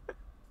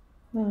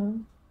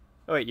 Hmm.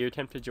 Oh wait, your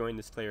attempt to join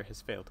this player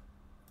has failed.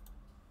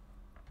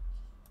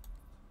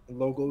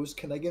 Logos,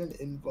 can I get an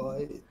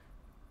invite?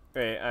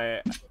 Wait,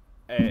 I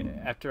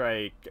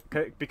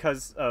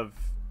because of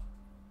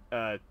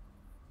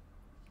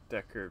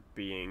Decker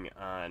being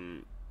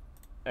on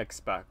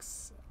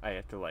Xbox, I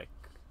had to like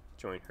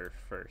join her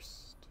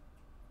first.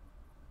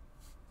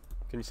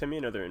 Can you send me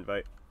another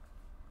invite?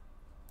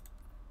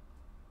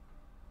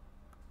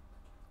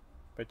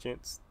 By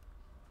chance?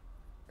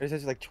 There's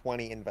just like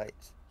 20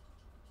 invites.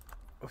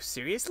 Oh,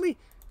 seriously?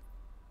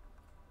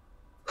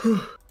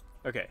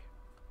 Okay.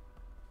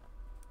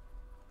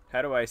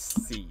 How do I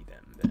see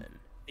them then?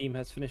 Steam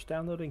has finished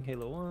downloading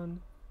Halo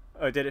 1.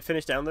 Oh, did it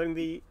finish downloading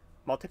the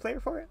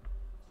multiplayer for it?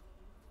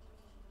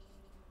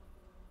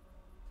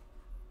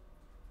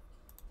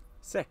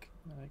 Sick.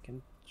 I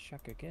can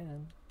check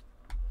again.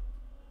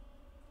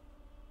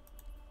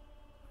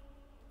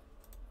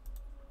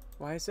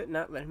 Why is it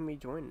not letting me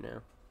join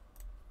now?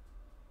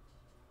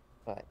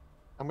 But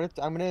I'm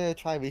gonna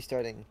try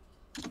restarting.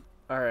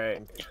 All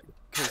right.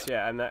 Cause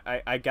yeah,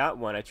 I got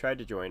one. I tried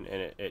to join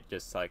and it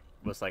just like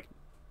was like,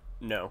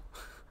 no.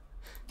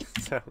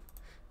 So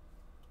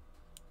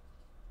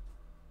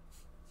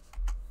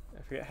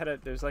I forget how to.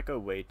 There's like a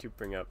way to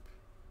bring up.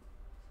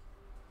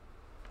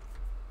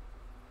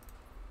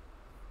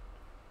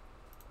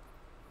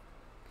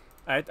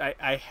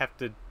 I have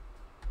to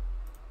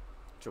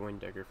join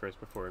Decker first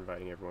before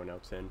inviting everyone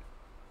else in.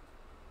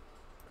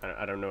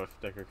 I don't know if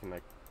Decker can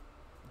like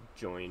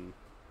join.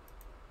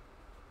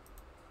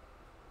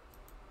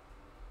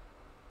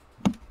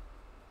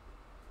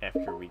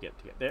 After we get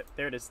together.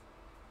 There it is.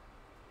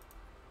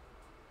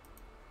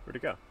 Where'd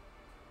it go?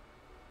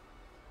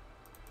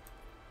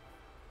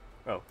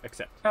 Oh,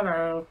 accept.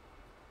 Hello.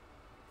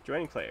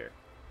 Joining player.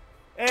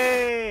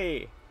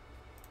 Hey!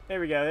 There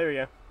we go, there we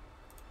go.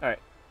 Alright.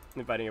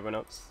 Inviting everyone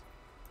else.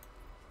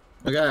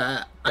 I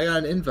got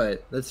an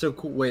invite. That's so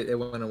cool. Wait, it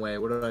went away.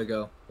 Where did I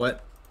go?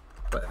 What?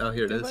 Oh,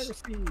 here it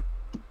is.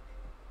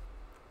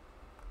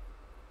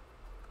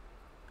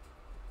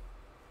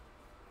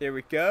 There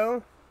we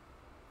go.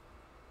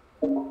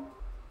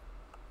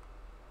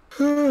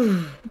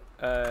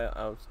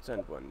 I'll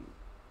send one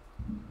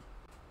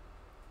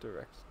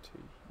direct to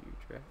you,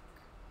 Drac.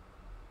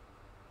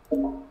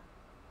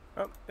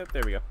 Oh, yep,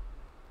 there we go.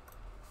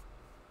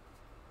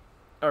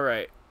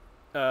 Alright.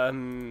 Oh,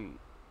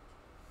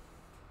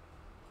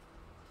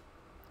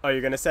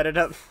 you're gonna set it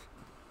up?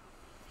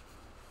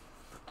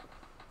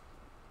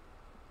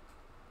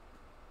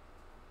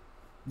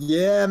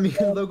 Yeah, me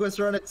and Logos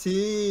are on a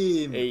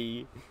team.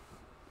 Hey.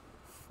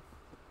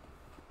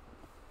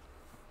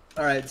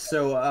 All right,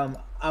 so I'm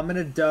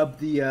gonna dub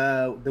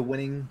the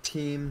winning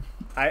team.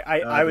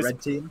 I was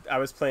red team. I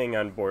was playing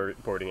on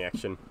boarding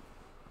action.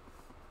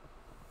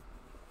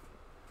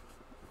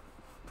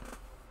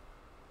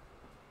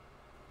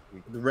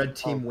 The red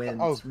team wins.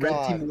 Oh,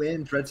 red team God.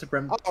 wins. Red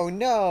supreme. Oh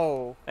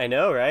no! I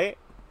know, right?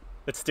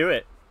 Let's do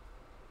it.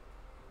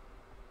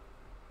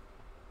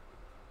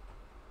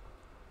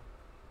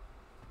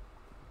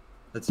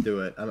 Let's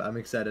do it. I'm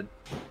excited.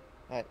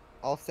 Alright,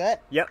 all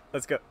set? Yep,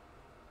 let's go.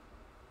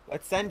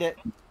 Let's send it.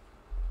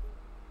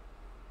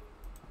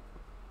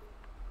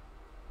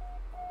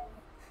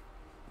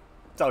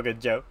 It's all good,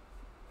 Joe.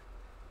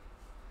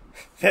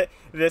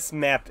 This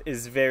map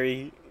is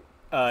very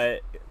Bad?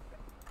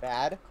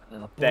 bad.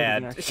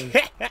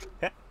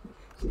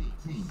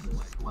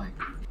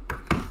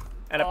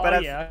 And Oh,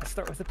 but yeah,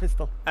 start with a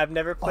pistol. I've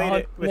never played Oh,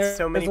 it with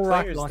so many there's a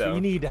rocket players launcher. though.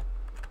 You need to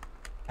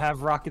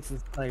have rockets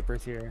and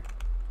snipers here.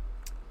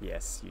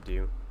 Yes, you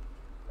do.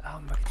 Oh,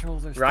 my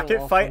controls are still Rocket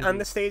all fight on funky.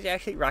 the stage.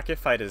 Actually, rocket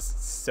fight is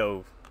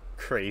so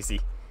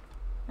crazy.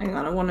 Hang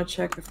on, I want to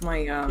check if my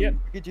Yep. We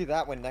could do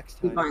that one next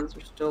time. keybinds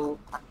are still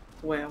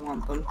the way I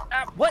want them.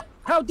 What?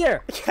 How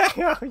dare?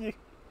 You-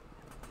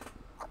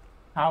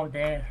 How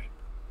dare.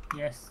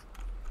 Yes.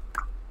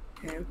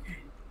 Okay, okay.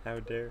 How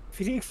dare?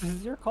 Phoenix,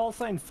 is your call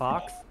sign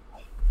Fox?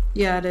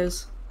 Yeah, it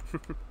is.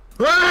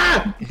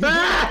 Ah!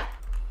 Ah!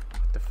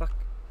 What the fuck?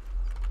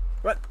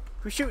 What?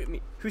 Who shooting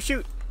me? Who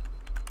shoot?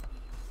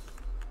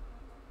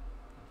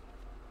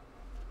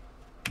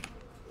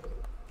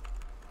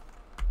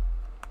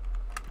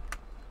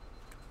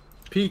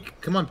 Peek!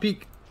 Come on,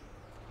 peek!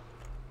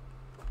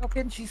 How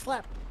can she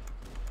slap?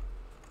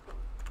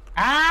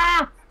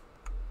 Ah!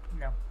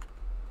 No.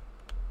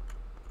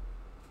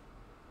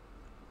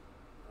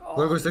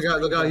 Look, look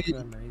out, look out, he-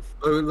 Memories.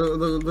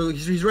 Look,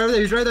 he's right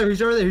there. He's right there.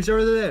 He's over there. He's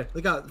over there.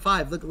 Look out,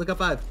 5. Look up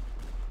 5.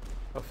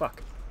 Oh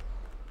fuck.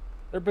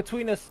 They're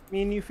between us,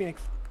 me and you,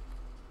 Phoenix.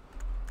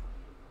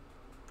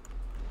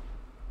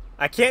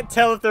 I can't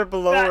tell if they're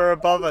below or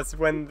above us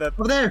when the.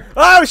 Over there.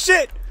 Oh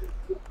shit!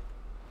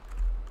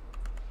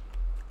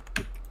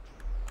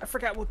 I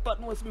forgot what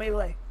button was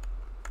melee.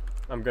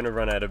 I'm gonna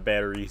run out of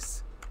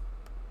batteries.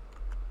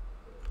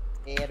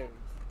 And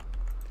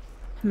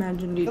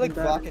Imagine I needing feel like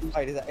that. rocket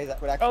fight is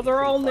that would actually. Oh, they're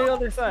be all on pretty the fun.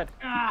 other side.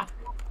 Ah!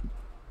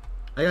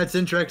 I got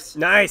Syntrix.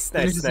 Nice,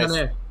 Phoenix nice, is down nice.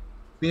 there.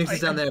 Phoenix is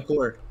down there at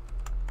 4.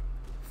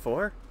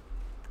 4?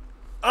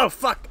 Oh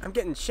fuck! I'm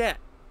getting shot.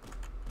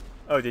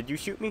 Oh, did you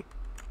shoot me?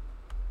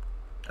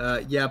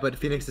 Yeah, but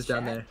Phoenix is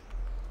down there.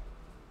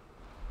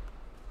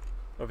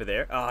 Over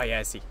there? Oh yeah,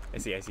 I see. I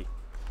see. I see.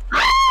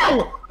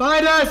 No!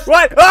 Behind us!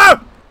 What?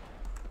 Oh!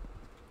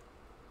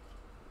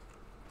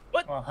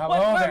 What? Well, What?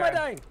 hello Why am I there.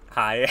 dying?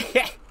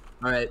 Hi.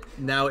 Alright,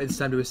 now it's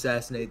time to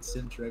assassinate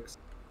Cintrix.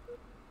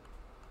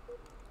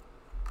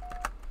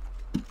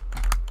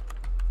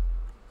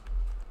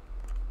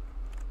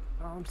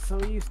 Oh, I'm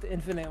so used to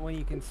infinite when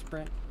you can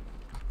sprint.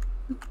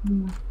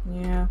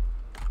 Yeah.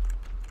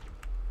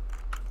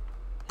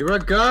 Here we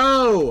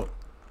go!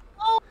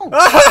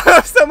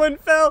 Oh, someone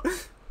fell.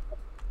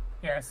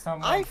 Yeah,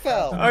 someone. I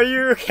fell. Are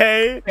you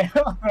okay?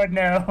 Oh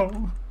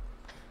no.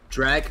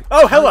 Drag.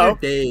 Oh, hello.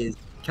 Count your days.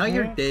 Count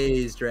your Yeah.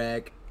 days,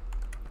 Drag.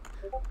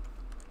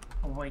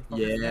 Oh, wait. what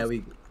Yeah, is this?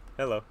 we.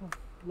 Hello.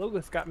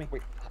 Logos got me.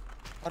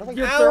 How do I?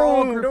 You're, they're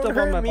all Ow, grouped don't up on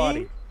hurt my me.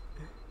 body.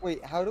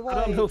 Wait, how do I?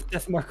 I don't know if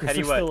death markers How do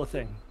are you what? still a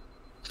thing.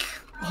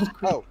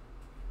 Oh,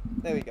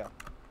 there we go.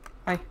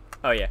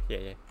 Oh yeah, yeah,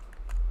 yeah.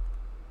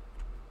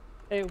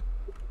 Hey,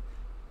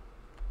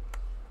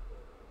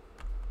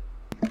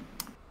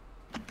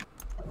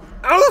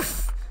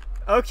 Oof!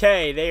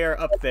 Okay, they are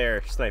up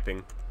there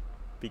sniping.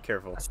 Be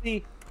careful.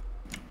 see.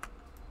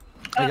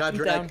 I got I'm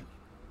Drag. down.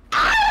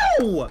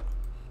 Ow!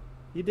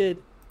 You did.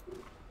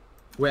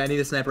 Wait, I need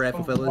a sniper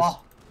rifle, Oh, fellas. wow.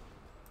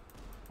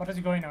 What is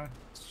going on?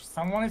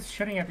 Someone is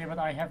shooting at me, but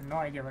I have no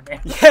idea what they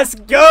are. Yes,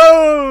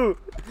 go!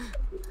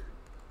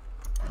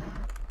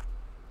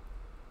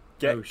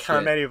 Get Oh, shit,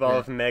 combat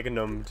evolve yeah.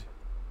 magnumed.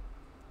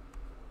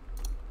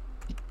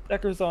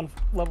 Decker's on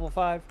level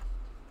 5.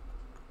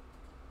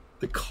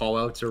 The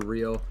callouts are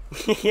real.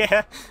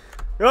 Yeah.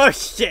 Oh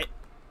shit!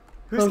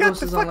 Who's got Logos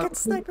the is on fucking level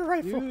sniper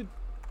rifle? Dude,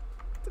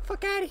 Get the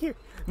fuck out of here!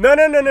 No,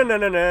 no, no, no, no,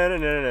 no, no, no,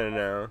 no, no,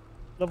 no.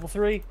 level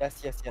 3.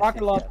 Yes, yes, yes.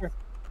 Rocket yes, launcher.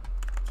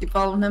 Keep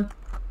following him.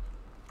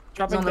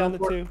 Dropping on down to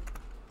level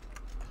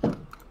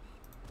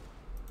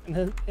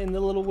 2. In the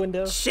little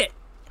window. Shit!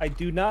 I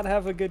do not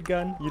have a good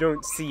gun. You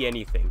don't see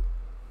anything.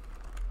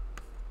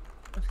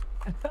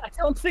 I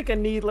don't think a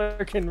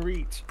needler can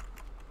reach.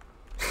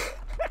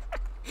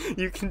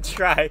 You can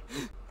try.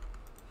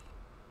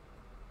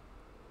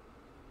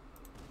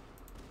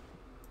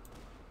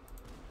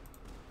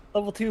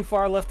 Level 2,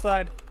 far left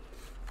side.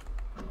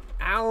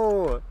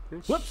 Ow!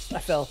 Whoops, I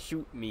fell.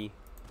 Shoot me.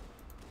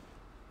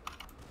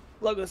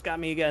 Logos got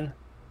me again.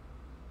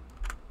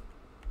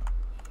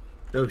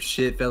 Oh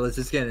shit, fellas,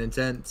 it's getting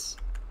intense.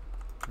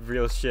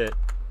 Real shit.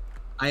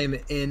 I am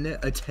in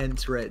a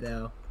tent right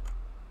now.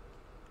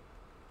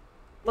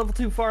 Level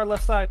 2, far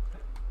left side.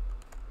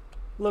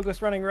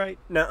 Logos running right.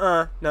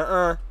 Nuh-uh,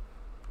 nuh-uh.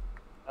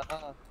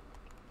 Uh-uh.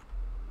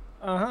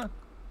 Uh-huh.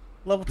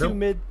 Level 2 Nope.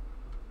 mid.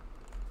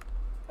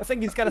 I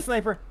think he's got a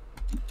sniper.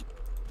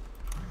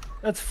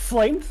 That's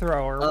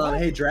flamethrower. What?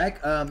 Hey, Drac,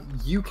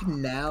 you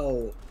can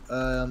now,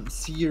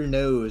 see your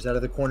nose out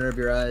of the corner of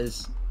your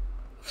eyes.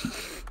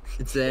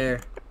 It's there.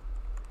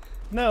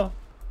 No.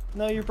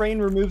 No, your brain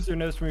removes your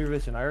nose from your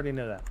vision. I already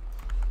know that.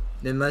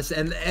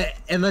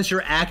 Unless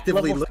you're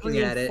actively Level looking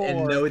 3 at and it and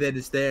 4. know that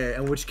it's there,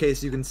 in which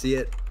case you can see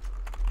it.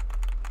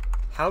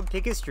 How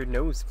big is your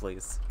nose,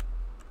 please?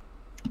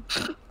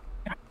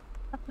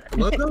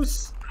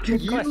 Logos,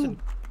 Good you question.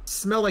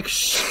 smell like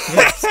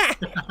shit.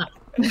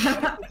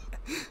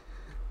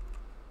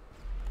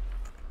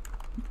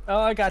 Oh,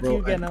 I got Bro,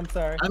 you again. I'm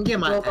sorry. I'm getting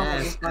my Roll on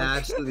ass the back.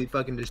 absolutely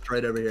fucking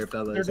destroyed over here,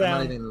 fellas. They're I'm not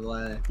down. even gonna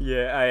lie.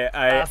 Yeah,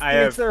 I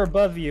Phoenix have. are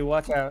above you.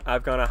 Watch out.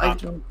 I've gone a I hot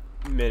don't.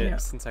 minute yeah.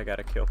 since I got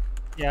a kill.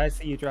 Yeah, I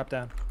see you drop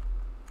down.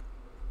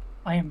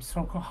 I am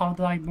so cool. How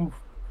do I move?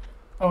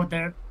 Oh,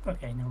 there.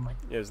 Okay, never mind.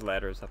 There's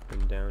ladders up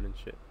and down and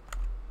shit.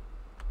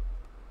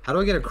 How do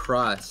I get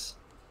across?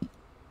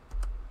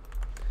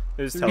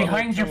 There's Through the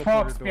Behind you, teleporter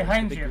Fox, door,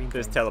 behind the you. green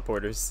There's thing.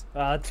 teleporters.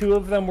 2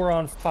 of them were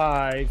on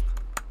 5.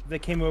 They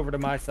came over to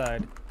my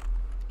side.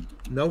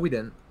 No, we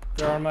didn't.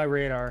 They're on my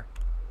radar.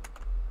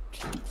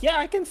 Yeah,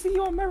 I can see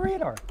you on my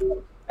radar.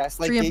 That's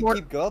like 3 and 4.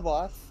 gatekeep go,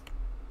 boss.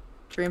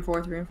 3 and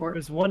 4, 3 and 4.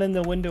 There's one in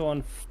the window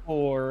on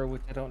 4,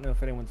 which I don't know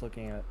if anyone's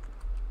looking at.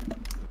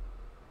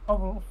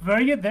 Oh, were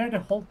you there the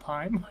whole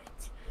time?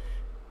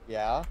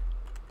 Yeah.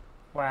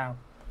 Wow.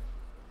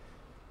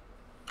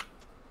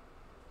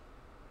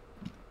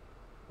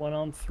 1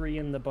 on 3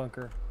 in the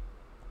bunker.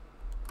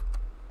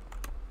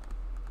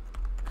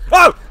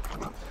 Oh!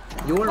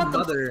 Your What the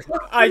mother.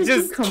 fuck? I Where did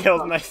you just come killed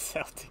from?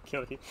 myself to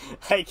kill you.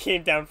 I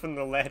came down from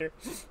the ladder.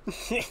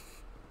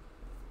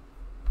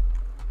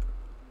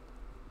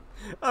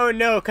 Oh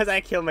no, because I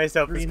killed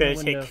myself. It's Three in the gonna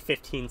take window.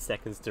 15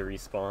 seconds to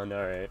respawn.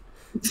 Alright.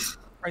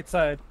 Right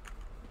side.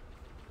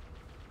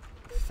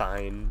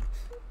 Fine.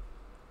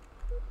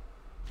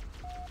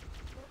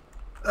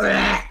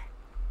 Ugh.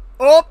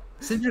 Oh!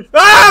 Cinder-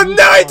 Oh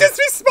no, I just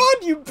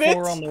respawned, you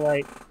 4 on bitch! the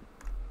right.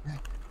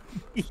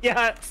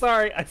 Yeah,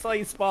 sorry, I saw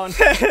you spawn.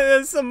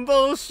 That's some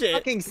bullshit.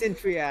 Fucking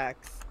Centriax.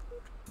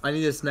 I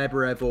need a sniper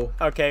rifle.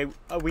 Okay,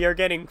 we are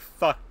getting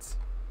fucked.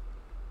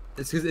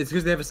 It's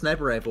because they have a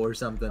sniper rifle or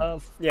something.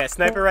 Yeah,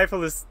 sniper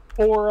rifle is...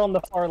 4 on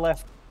the far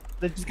left.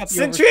 They just got the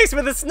Centrix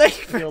with a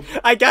sniper! Field.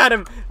 I got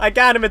him! I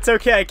got him, it's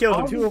okay, I killed Oh,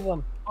 him. 2 of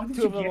them. How did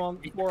 2 you of them get on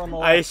me? 4 on the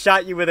I left.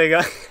 shot you with a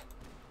gun.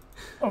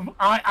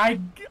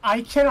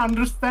 I can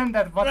understand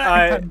that. But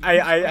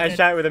I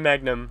shot with a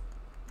magnum.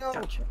 No,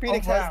 Gotcha.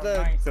 Phoenix Oh, has wow, the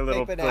nice. The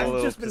little- big the banana. little-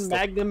 I've just been pistol.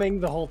 magnuming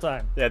the whole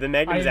time. Yeah, the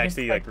magnum is I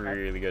actually like respect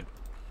that. really good.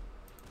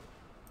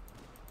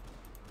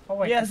 Oh,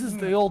 wait, Yeah, this is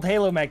the old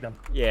Halo Magnum.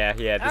 Yeah,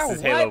 this Ow,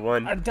 is Halo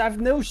what? 1. I have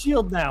no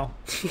shield now.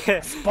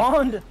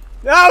 Spawned.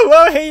 Oh,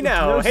 whoa, hey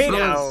now, no hey shields.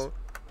 now.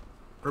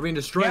 We're being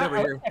destroyed Yeah, over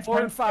here.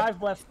 4 and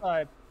 5 left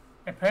side.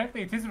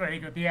 Apparently, it is very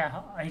good.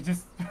 Yeah, I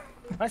just.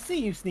 I see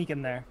you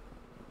sneaking there.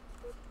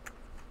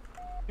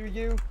 Do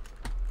you?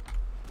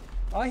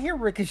 Oh, I hear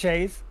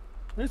ricochets.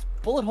 There's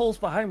bullet holes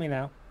behind me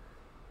now.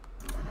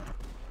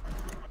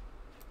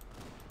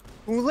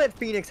 Who let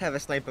Phoenix have a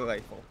sniper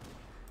rifle?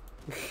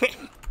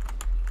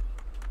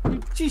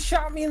 She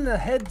shot me in the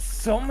head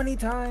so many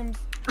times.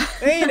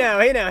 Hey now.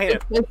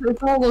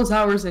 It's all those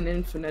hours in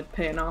Infinite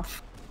paying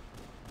off.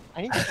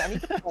 I need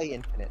to play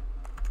Infinite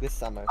this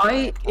summer.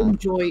 I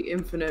enjoy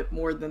Infinite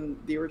more than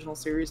the original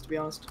series, to be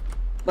honest.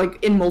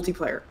 Like, in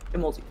multiplayer.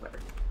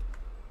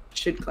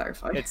 Should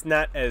clarify. It's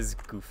not as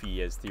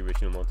goofy as the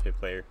original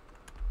multiplayer.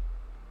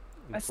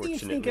 I see you Unfortunately.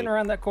 sneaking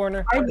around that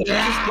corner.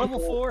 Yeah. Level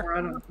 4.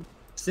 I don't know.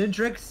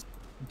 Cintrix,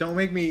 don't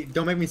make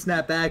me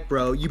snap back,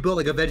 bro. You built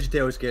like a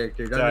VeggieTales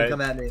character. Don't even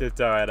come at me. It's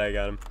alright, I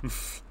got him.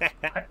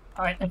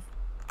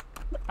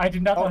 I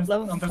did not Oh,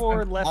 understand. level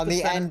 4 left. On to the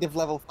center. end of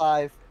level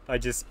 5. I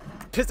just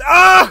pissed.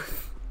 Ah!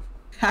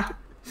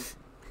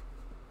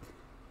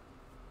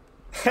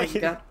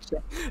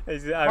 Gotcha.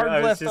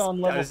 Hard left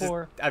on level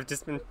 4. I've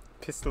just been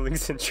pistoling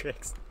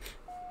Cintrix.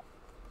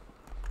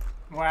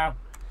 Wow.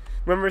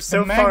 When we're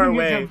so The far Magnums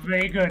away, are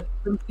very good.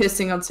 I'm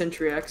pissing on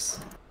Sentry X.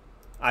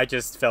 I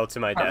just fell to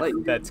my I'll death. let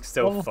you That's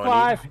so Level funny.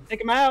 5.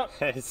 Take him out.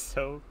 That is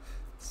so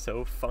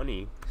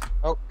funny.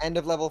 Oh, end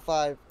of level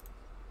 5.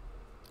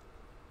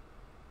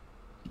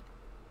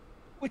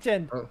 Which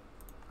end?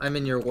 I'm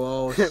in your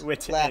walls.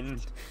 Which Left.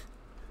 end?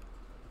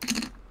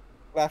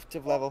 Left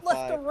of level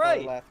Left 5. or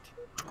right? Left.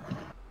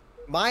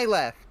 My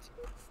left.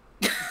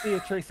 See a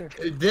tracer.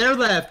 They're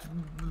left.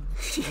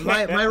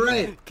 My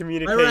right.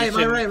 Communication.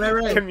 My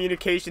right.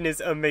 Communication is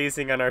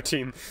amazing on our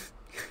team.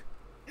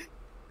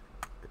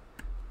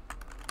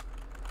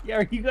 Yeah,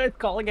 are you guys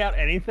calling out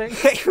anything?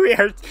 we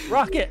are.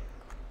 Rocket.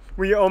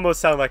 We almost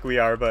sound like we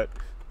are, but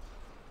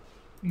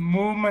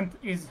Movement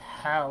is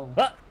hell.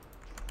 Ah,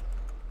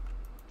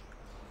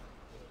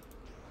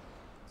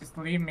 Just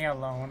leave me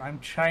alone. I'm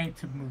trying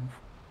to move.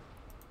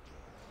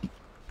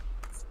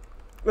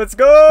 let's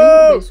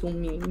go. This will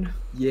mean.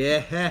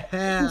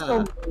 Yeah.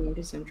 So mean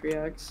to Sentry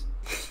X.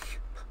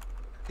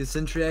 Because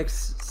Cintrix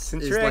is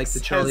Cintrix like the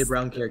Charlie has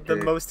Brown character.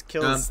 The most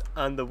kills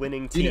on the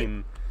winning do you know-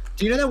 team.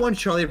 Do you know that one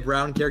Charlie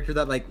Brown character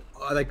that like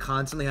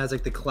constantly has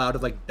like the cloud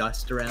of like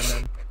dust around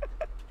them?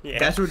 Yeah.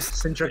 That's what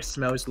Cintrix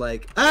smells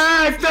like.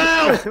 Ah, I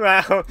fell!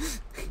 Wow.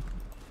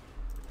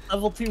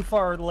 level 2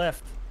 far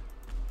left.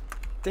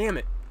 Damn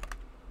it.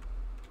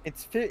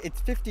 It's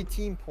 50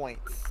 team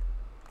points.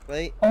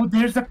 Right? Oh,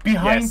 there's a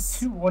behind Yes.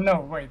 too. Oh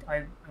no, wait.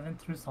 I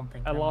went through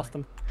something. I Never lost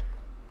mind. him.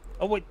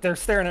 Oh wait, they're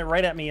staring it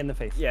right at me in the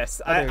face.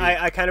 Yes, Oh, there you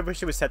I kind of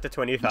wish it was set to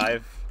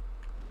 25.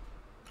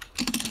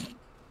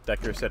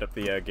 Decker set up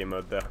the game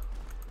mode though.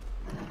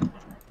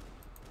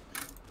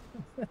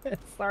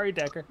 Sorry,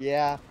 Decker.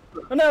 Yeah.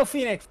 Oh no,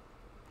 Phoenix.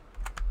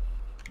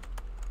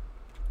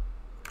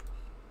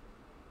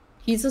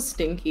 He's a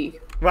stinky.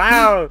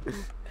 Wow.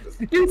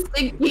 You're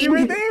stinky. You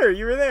were there.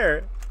 You were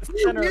there.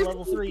 Center You're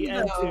level 3 stinky,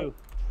 and though. 2.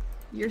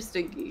 You're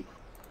stinky.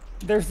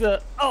 There's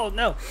a. Oh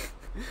no.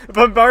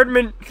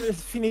 Bombardment.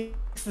 There's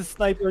Phoenix's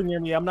sniper near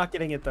me. I'm not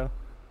getting it though.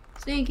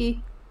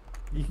 Stinky.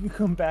 You can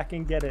come back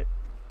and get it.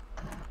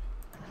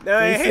 No,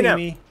 They hey see now.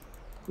 me.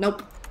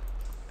 Nope.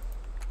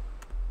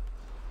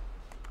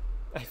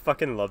 I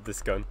fucking love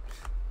this gun.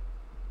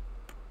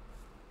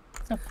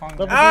 It's a fun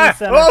Level game. Ah!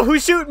 center. Oh, who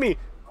shoot me?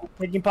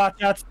 Taking pot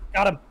shots.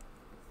 Got him.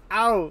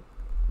 Ow.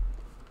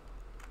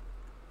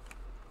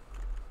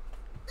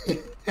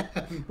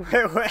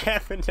 What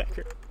happened,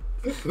 Decker?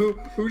 Who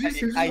just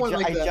who just I went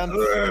like that? jumped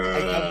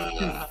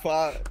too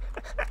far.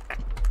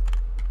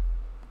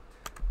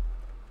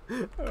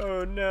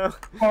 Oh no.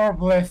 Poor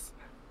Bliss.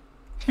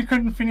 He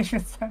couldn't finish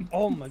his sentence.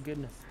 Oh my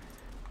goodness.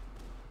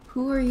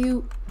 Who are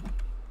you?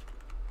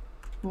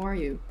 Who are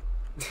you?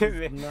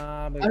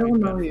 Nah, I don't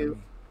know you.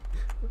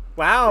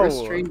 Wow. You're a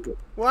stranger.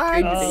 What?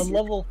 Stranger danger.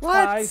 Level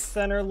What? 5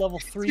 center, level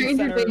 3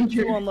 Stranger center,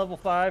 danger. 2 on level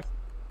 5.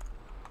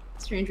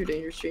 Stranger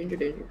danger. Stranger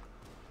danger.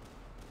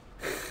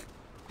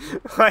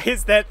 Why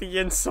is that the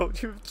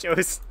insult you've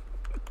chosen?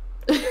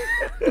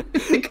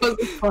 Because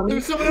it's funny.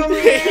 There's someone over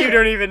here. You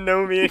don't even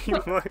know me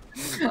anymore.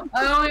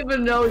 I don't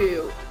even know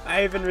you.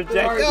 I even are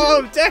reject. you?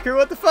 Oh, Decker,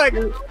 what the fuck?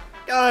 You're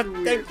God,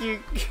 weird. thank you.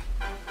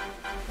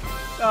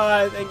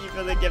 Oh, thank you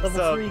for the gift Level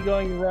sub. 3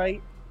 going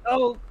right.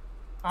 Oh,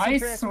 I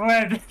Trick.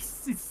 swear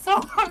this is so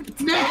hard.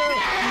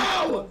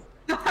 No!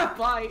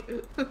 Bye.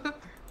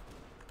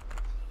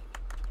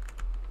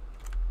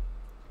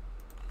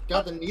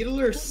 God, the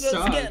needler again.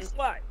 sucks.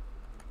 Why?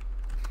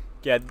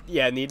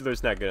 Yeah,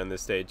 Needler's not good on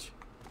this stage.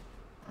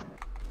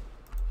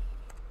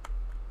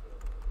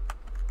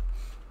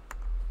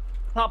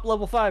 Top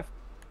level 5.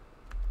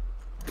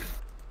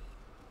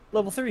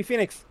 Level 3,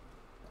 Phoenix.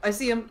 I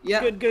see him.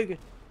 Yeah. Good, good, good.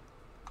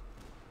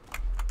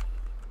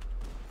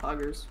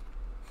 Poggers.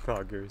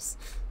 Poggers.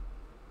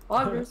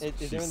 Poggers. Is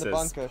She there in the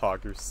says bunker?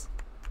 poggers.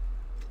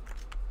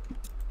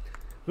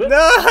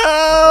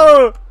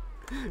 No!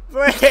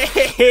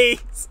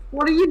 Please!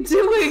 What are you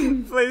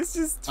doing? Please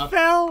just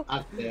fell.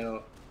 I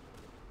fail.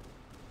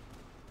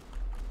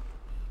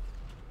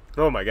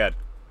 Oh my god.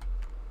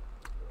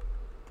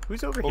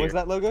 Who's over What here? was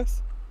that,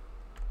 Logos?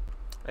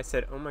 I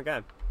said, oh my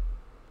god.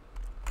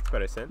 That's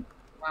what I said.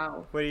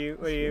 Wow. What are you?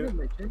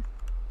 Religious?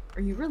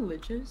 Are you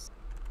religious?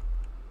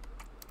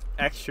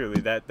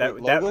 Actually, that Wait,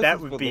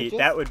 Logos would is be religious?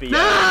 that would be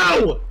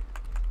No!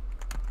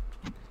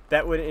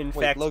 that would in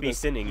Wait, fact be Logos,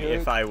 sinning you're-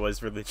 if I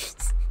was religious.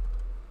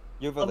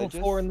 You're Level religious?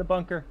 4 in the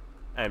bunker.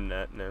 I'm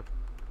not. No.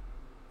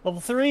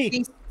 Level 3.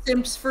 These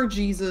simps for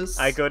Jesus.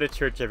 I go to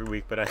church every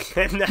week, but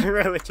I'm not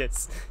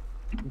religious.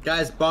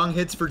 Guys, bong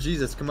hits for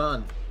Jesus. Come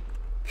on.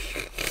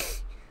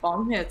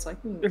 Bomb hits. I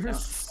can.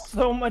 There's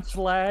so much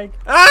lag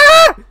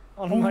Ah!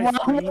 on my What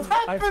screen.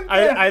 happened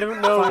there? I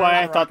don't know Fire why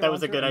I a thought rocket that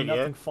was a launcher good and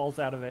idea. Nothing falls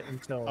out of it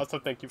until Also,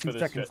 thank you for 2 the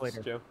seconds stretch,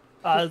 later.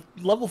 Joe.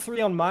 Level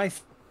 3 on my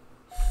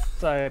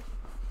side.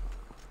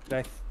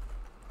 I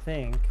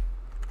think.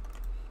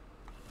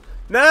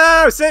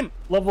 No, Sin!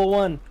 Level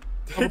 1.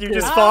 Did you Level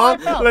just two. fall?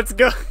 no. Let's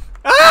go.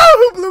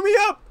 Oh, who blew me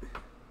up?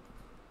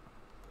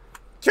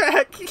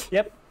 Track.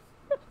 Yep.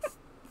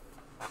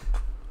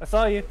 I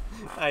saw you.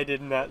 I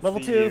did not Level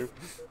see 2. you.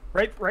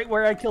 Right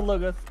where I killed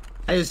Logos.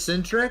 Hey,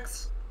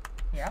 Cintrix?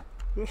 Yeah.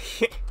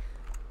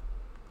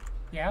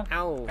 Yeah.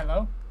 Ow.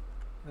 Hello.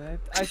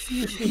 I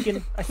see you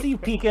peeking. I see you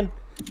peeking.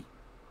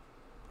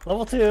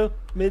 Level 2.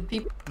 Mid.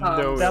 People, No down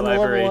to level 1.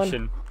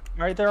 elaboration.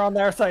 Right there on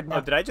their side now.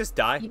 Oh, did I just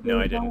die? Keep No,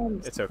 I it didn't.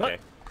 going. It's okay.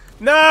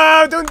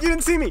 No, you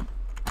didn't see me.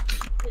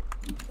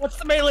 What's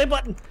the melee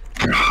button?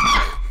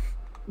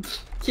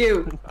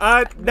 Q.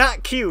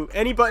 Not Q.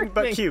 Any button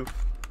but Q.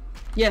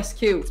 Yes,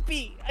 Q.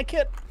 B. I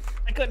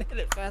couldn't hit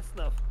it fast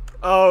enough.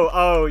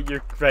 Oh,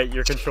 you're right.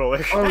 Your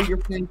controller. Oh, you're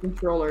playing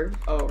controller.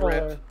 Oh,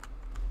 rip.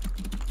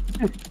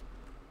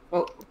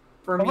 Well,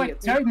 for Oh me, wait,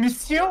 it's. did I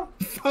miss you?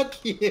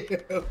 Fuck you.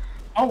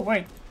 Oh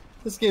wait.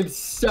 This game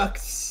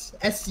sucks.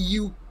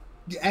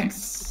 S-U-X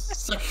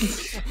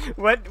sucks.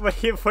 What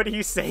are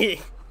you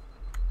saying?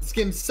 This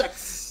game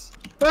sucks.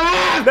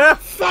 Ah! No. I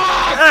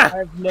Ah!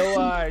 have no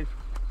eyes.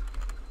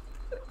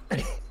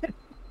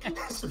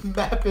 This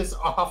map is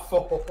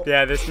awful.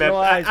 Yeah, this map. No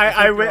eyes, I because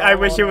they're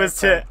wish all it on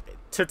was our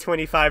to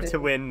 25 to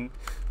win.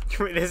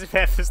 This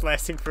map is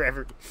lasting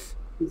forever.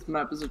 This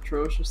map is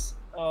atrocious.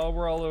 Oh,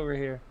 we're all over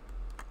here.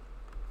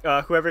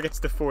 Whoever gets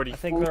to 40. I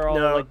think they're all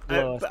no, like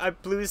below us.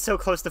 blue is so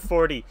close to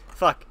 40.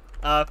 Fuck.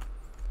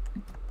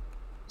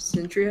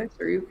 Centrix,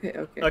 are you okay?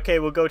 Okay. Okay,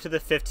 we'll go to the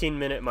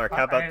 15-minute mark.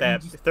 How about I'm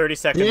that? just- 30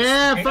 seconds.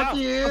 Yeah, Hey, fuck no.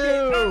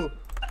 you.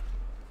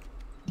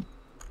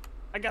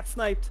 I got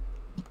sniped.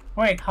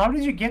 Wait, how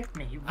did you get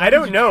me? Where I did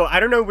don't you- know. I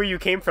don't know where you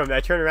came from.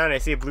 I turn around and I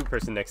see a blue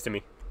person next to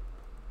me.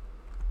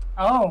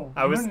 Oh,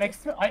 I you was- were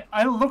next to.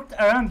 I looked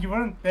around. You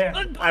weren't there.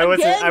 I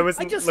Again?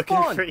 wasn't just looking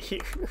spawned. for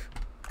you.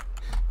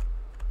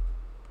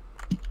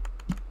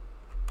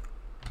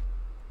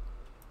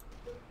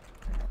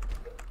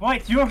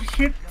 Wait, you're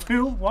shit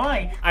too.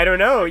 Why? I don't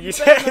know. You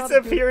better said it's not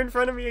up do- here in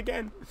front of me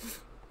again.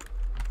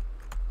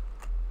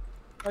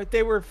 Right,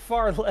 they were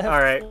far left. All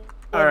right. level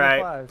All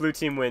right. 5. Blue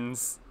team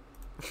wins.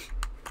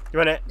 You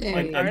wanna? Yeah,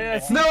 and- yeah. and- Alright, I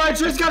see No, I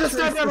just got a Trace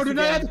sniper rifle. this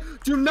again.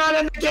 Do not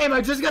end the game. I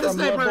just got a from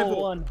sniper level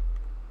rifle. 1.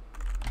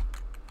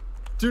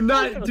 Do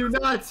not.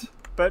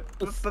 but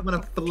I'm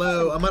gonna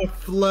flow. I'm gonna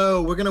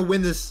flow. We're gonna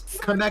win this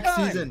comeback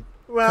time. season.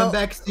 well,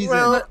 Comeback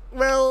season.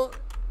 well,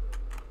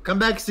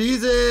 Comeback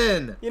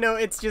season. you know,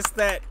 it's just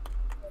that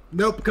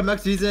Nope. Comeback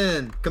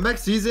season. Comeback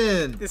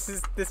season.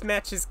 this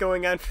match is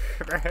going on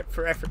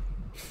forever.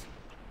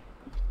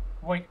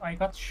 Wait, I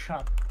got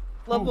shot.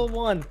 Level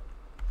 1.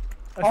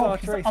 I Oh, saw a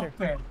he's tracer. up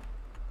there.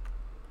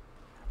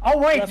 Oh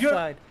wait, Left you're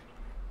side.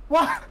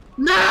 what?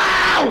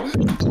 No!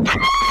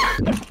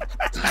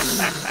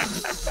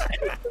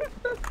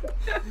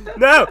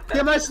 No,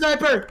 Get my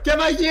sniper. Get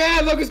my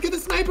Locust. Get the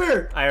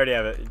sniper. I already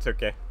have it. It's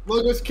okay.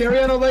 Locust, carry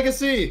on a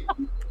legacy.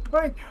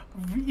 Wait,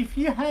 if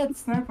you had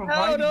sniper,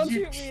 why No, did don't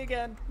you? shoot me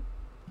again.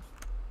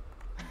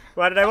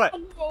 Why did I what?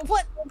 Oh,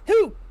 what?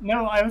 Who?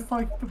 No, I was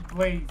like the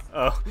blaze.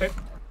 Oh,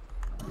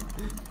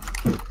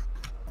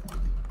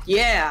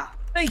 Yeah.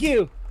 Thank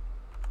you.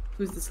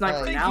 Who's the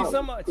sniper Thank now? you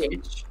so much.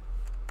 Bitch.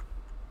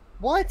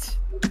 What?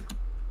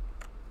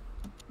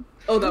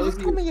 Oh, that Did was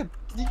you call you. me a?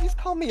 Did you just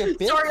call me a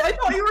bitch? Sorry, I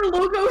thought you were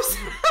Logos.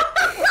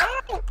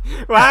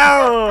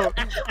 wow!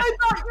 I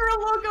thought you were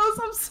Logos.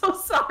 I'm so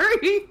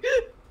sorry.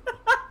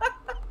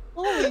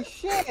 Holy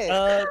shit!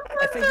 I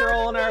think they're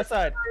all on our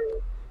side.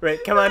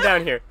 Wait, come on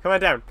down here. Come on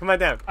down. Come on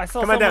down. I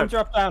saw Come on someone down.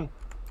 drop down.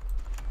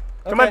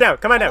 Come on Okay. down.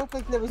 Come on I down. don't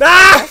think there was.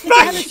 Ah,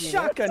 I had a fuck!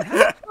 shotgun.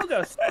 How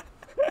Logos?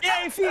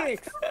 Yay,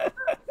 Phoenix!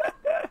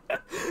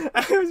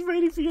 I was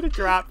waiting for you to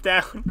drop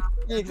down.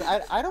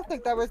 I don't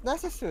think that was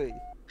necessary.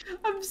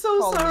 I'm so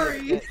Call me a sorry.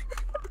 bitch.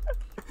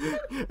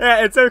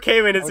 Yeah, it's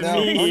okay when it's Oh, no.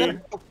 me. Oh, no.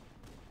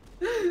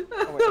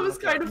 Oh, wait, That was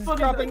kind of He's funny.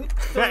 dropping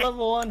to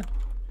level 1.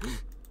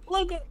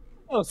 Look at.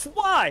 Oh, so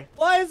why?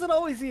 Why is it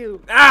always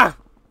you? Ah!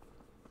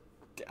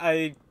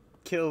 I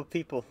kill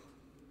people.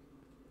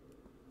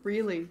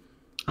 Really?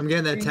 I'm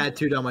getting that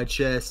tattooed on my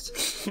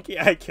chest.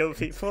 Yeah, I kill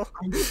people.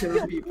 I'm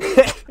killing people.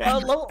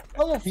 Level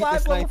 5, level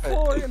sniper.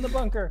 4 in the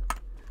bunker.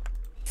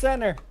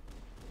 Center.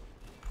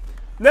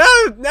 No,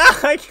 no!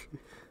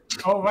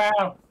 Oh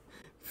wow.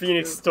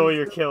 Phoenix stole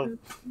your kill.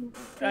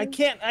 I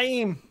can't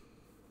aim.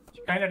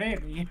 You kind of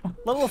did. You-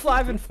 Level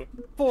 5 and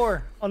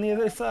 4 on the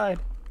other side.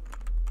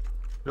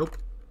 Nope.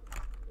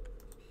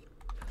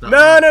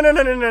 No, no, no,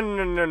 no, no, no, no,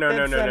 no, no, no, Dead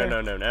no, no, center.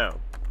 no, no, no.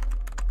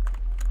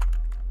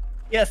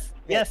 Yes,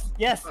 yes,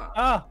 yes.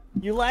 Ah,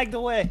 you lagged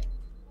away.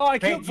 Oh, I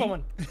killed Wait,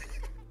 someone.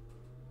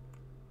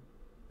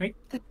 Wait,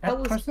 hell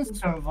that is person this?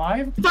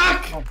 survived?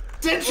 Fuck! Oh. Level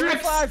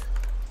Dentrix! 5.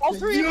 All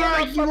three of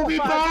them You will be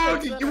level 5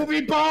 boned! center. You will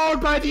be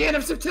boned by the end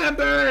of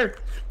September!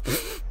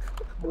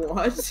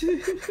 What?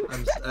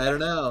 I don't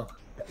know.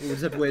 We'll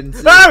just have to wait and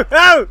see. Oh!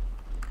 Oh!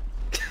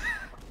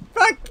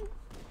 Fuck!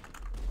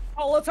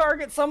 Oh, let's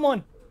target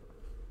someone.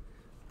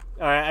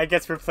 Alright, I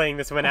guess we're playing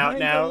this one out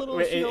Behind the now. little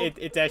It, shield.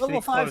 it's actually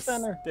Level 5 close.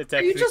 center. It's Are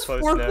actually you just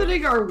close now.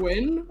 forfeiting our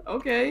win?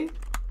 Okay.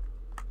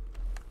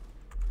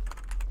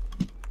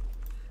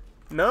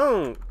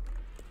 No!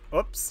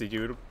 Oopsie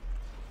doodle.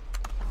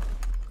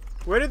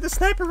 Where did the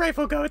sniper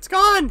rifle go? It's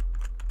gone!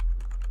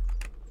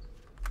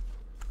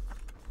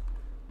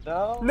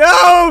 No.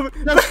 No!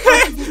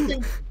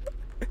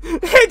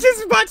 I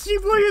just watched you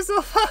blow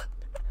yourself up!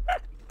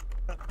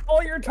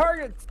 All your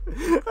targets.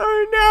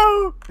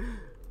 Oh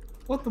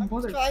What the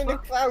mother? Trying to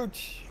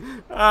crouch.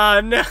 no!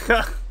 Ah no!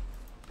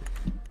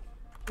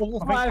 Level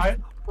Wait,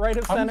 5, right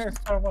of How does center. this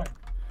start what?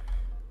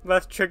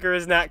 Left trigger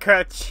is not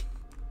crouch.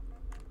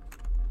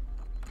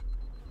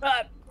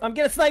 Ah, I'm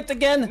getting sniped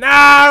again.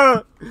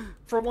 No!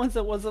 For once,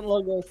 it wasn't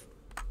logos.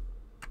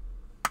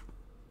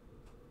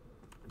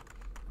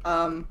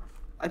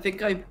 I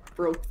think I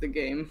broke the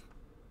game.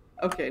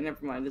 Okay,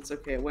 never mind. It's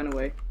okay. It went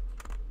away.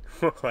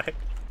 What?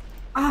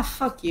 Ah,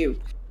 fuck you.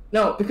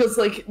 No, because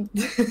like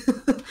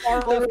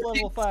Far there left, were level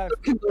things 5.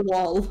 stuck in the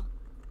wall.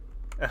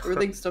 There were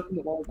things stuck in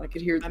the wall. And I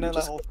could hear And them then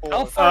just. level Oh,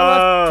 4.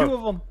 far left, Oh. 2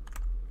 of them.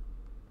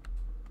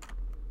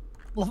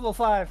 Level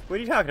 5. What are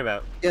you talking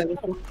about? Yeah.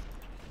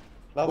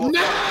 Level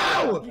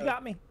No! You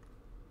got me.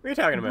 What are you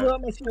talking You blew about?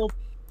 up my shield.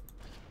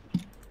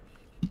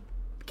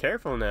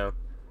 Careful now.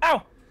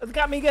 Ow! It's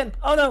got me again.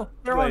 Oh no,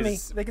 they're on me.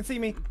 Blaze. They can see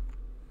me.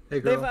 Hey,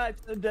 They've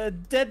girl.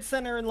 dead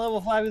center in level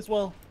 5 as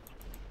well.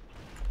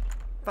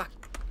 Fuck.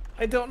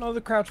 I don't know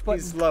the crouch button.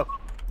 He's low.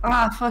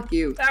 Ah, fuck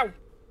you. Ow!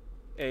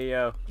 Hey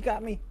yo. You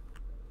got me.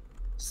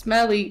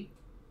 Smelly.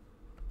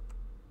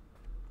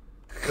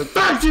 The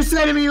fuck you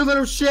say to me, you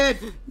little shit!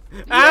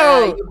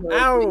 Ow! you heard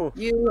Ow!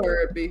 Me. You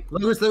heard me.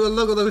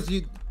 Logos,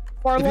 you.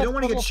 Far If you left, don't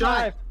want to get level shot,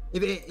 5.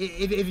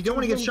 if you don't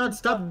want to get shot,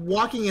 stop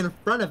walking in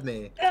front of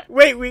me.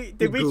 Wait,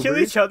 did we You kill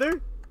goobers. each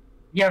other?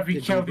 Yeah, we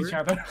Did killed you each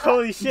work? other.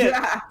 Holy shit!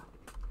 Yeah.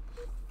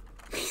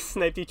 We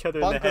sniped each other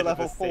in the Bunker head at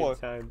the level same 4.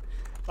 time.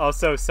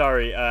 Also,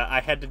 sorry, I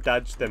had to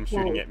dodge them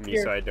shooting Whoa, at me,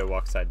 here. so I had to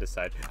walk side to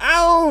side.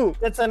 Ow!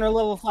 Dead center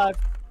level 5.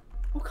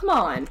 Oh, come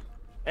on.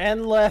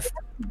 And left.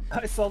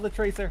 I saw the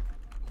tracer.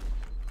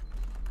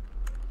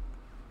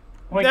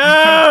 Wait, No! you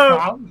killed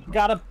Cloud?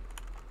 Got him.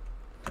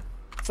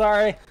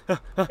 Sorry.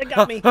 They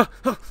got me. Come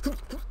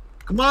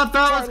on, fellas,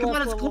 Far come on,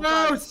 left, it's level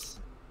 5. close!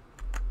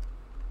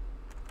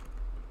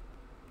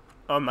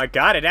 Oh my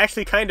god, it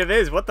actually kind of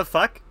is. What the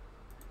fuck?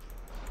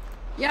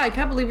 Yeah, I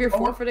can't believe you're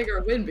forfeiting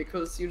our win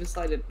because you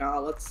decided, nah,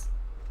 let's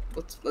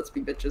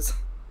be bitches.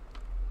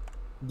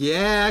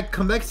 Yeah,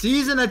 comeback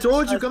season, I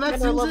told you, comeback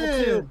Center level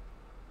season! 2.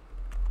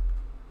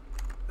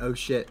 Oh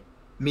shit.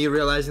 Me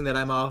realizing that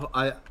I'm off,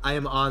 I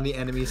am on the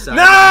enemy side.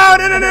 No!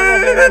 No! No! No! No!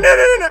 No! No! No!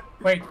 No! No!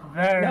 Wait,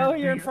 there. No,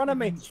 you're in front of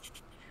me.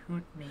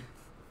 Shoot me.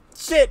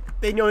 Shit!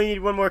 They only need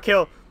one more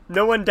kill.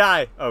 No one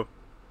die. Oh.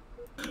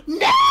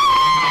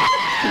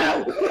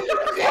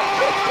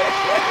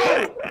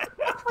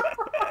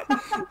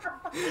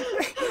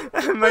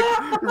 I'm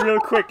like, real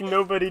quick,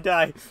 nobody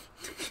die.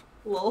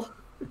 Lol.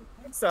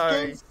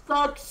 Sorry. Game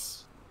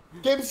sucks!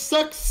 Game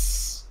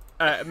sucks!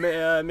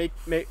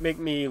 Make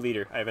me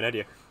leader. I have an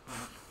idea.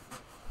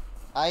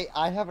 I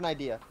have an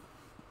idea.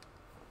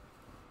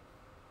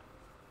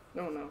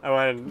 No. I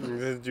want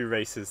to do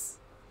races.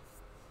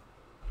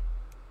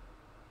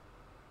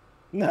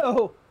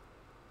 No.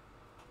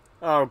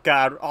 Oh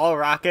god, all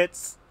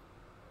rockets?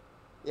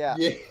 Yeah.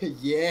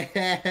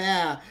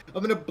 Yeah!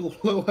 I'm gonna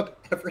blow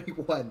up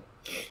everyone.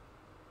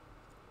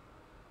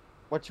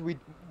 What should we?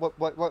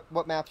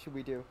 What map should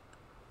we do?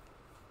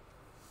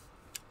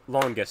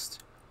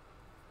 Longest.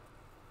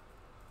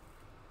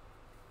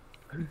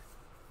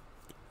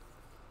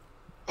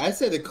 I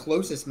say the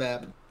closest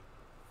map.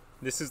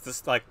 This is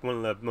just like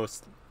one of the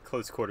most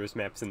close quarters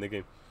maps in the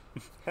game.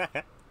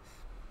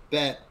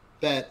 Bet.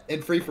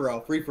 And free for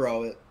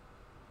all it.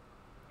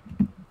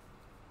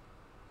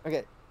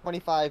 Okay,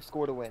 25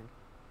 score to win.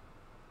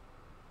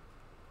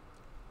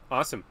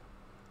 Awesome.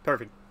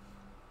 Perfect.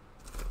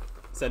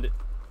 Send it.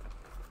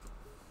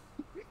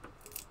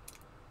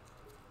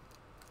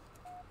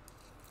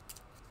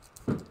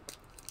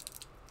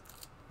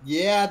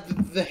 Yeah,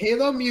 the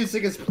Halo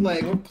music is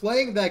playing. We're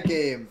playing that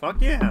game.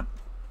 Fuck yeah.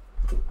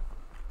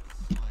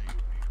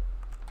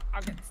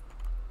 Okay.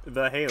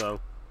 The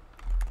Halo.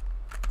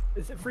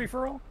 Is it free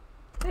for all?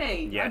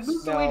 Hey, Yes. I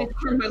moved away to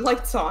turn my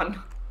lights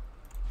on.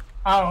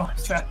 Oh,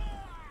 so,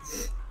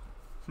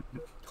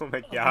 Oh my Oh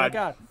my god.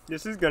 god.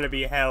 This is gonna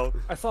be hell.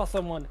 I saw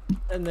someone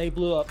and they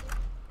blew up.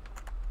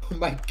 Oh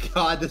my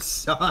god, this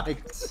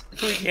sucks.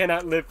 We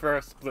cannot live for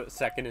a split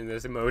second in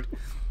this mode.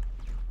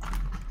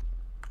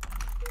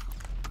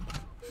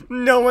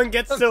 No one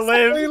gets to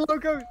live.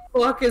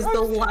 Fuck is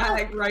the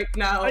lag right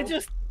now? I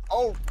just.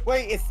 Oh,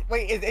 it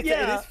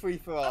Yeah. is free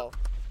for all.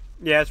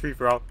 Yeah, it's free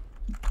for all.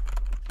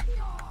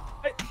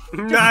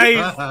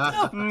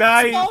 Nice.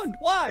 Nice. Spawned.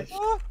 Why?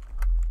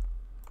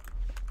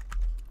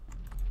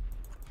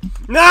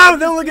 No,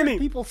 don't look at me.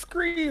 People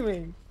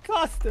screaming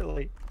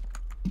constantly.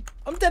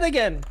 I'm dead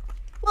again.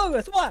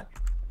 Logus, what?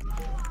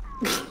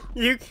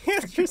 You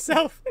killed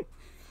yourself.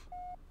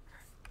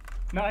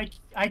 no,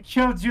 I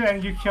killed you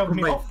and you killed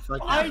me. my Oh,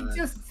 fucking I God.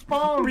 just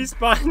spawned.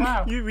 Respawn.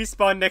 Wow. You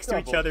respawn next to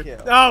each Double other.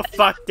 kill. Oh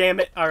fuck! Damn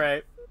it! All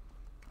right.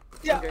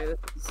 Yeah. Okay,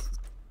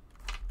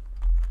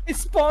 It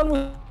spawned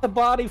with a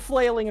body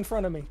flailing in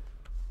front of me.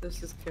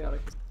 this is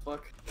chaotic as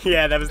fuck.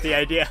 Yeah, that was the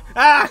idea.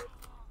 Ah!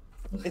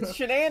 It's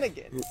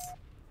shenanigans.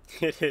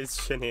 It is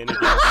shenanigans.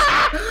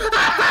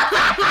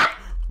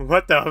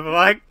 What the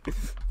fuck?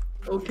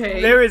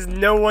 Okay. There is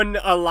no one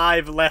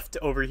alive left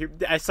over here.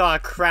 I saw a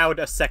crowd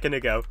a second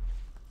ago.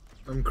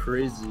 I'm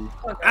crazy.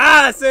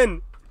 Ah,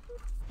 Sin!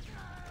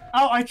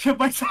 Oh, I killed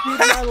myself.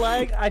 My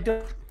leg, I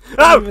don't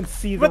Oh! even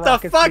see the What the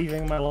rockets fuck?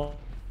 leaving my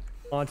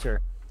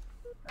launcher.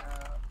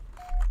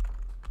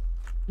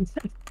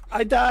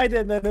 I died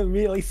and then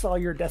immediately saw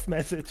your death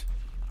message.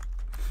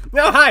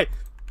 No, hi!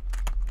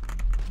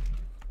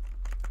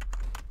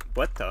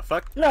 What the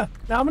fuck? Yeah,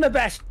 now I'm gonna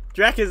bash.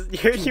 Drac is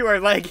you are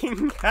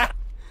lagging.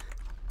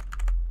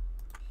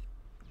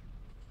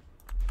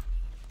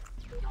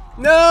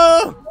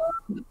 No!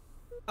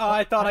 Oh,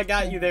 I thought I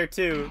got you there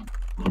too.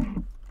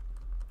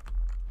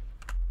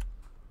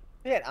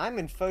 Shit, I'm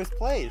in first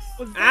place.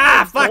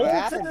 Ah, fuck! What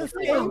happened This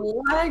before?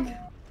 game? Lag?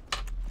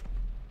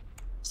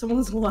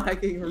 Someone's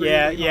lagging really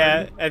Yeah,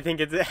 hard. I think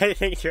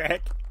it's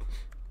Drac.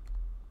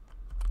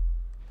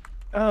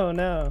 Oh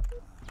no.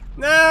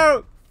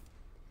 No!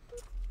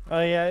 Oh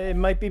yeah, it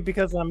might be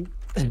because I'm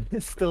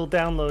still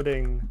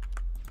downloading.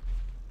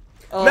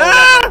 Oh, No!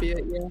 that might be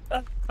it,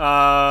 yeah.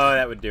 Oh,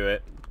 that would do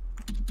it.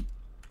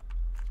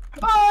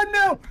 Oh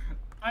no!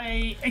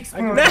 I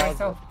exploded No!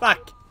 myself.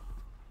 Fuck.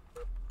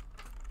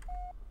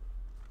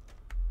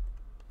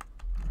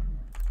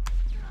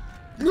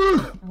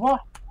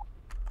 What?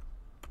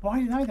 Why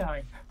did I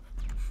die?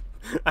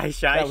 I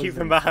shot That you was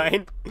from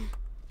behind.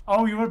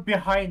 Oh, you were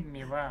behind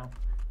me. Wow.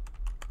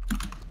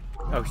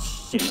 Oh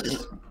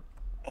shit.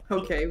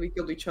 Okay, we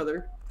killed each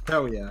other.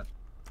 Hell yeah.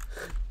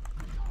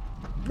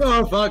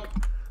 Oh fuck.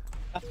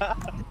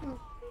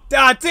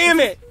 Ah, damn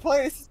it!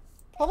 Place,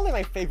 probably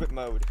my favorite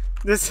mode.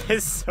 This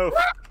is so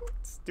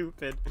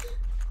stupid.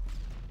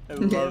 I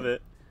love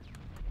it.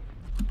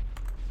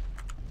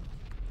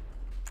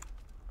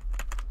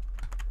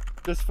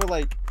 Just for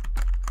like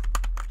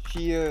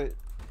sheer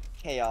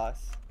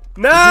chaos.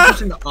 This No! is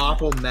such an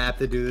awful map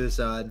to do this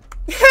on.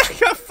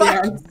 Yeah,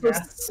 Fuck!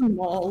 it's so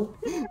small.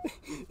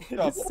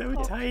 It's so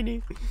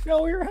tiny.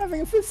 No, we were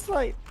having a fist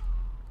fight.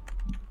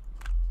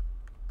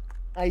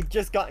 I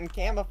just got in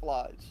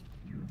camouflage.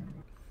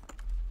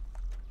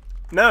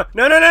 No,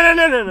 no, no, no,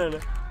 no, no, no, no, no.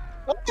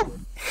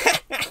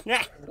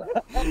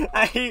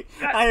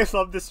 I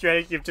love the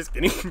strategy of just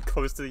getting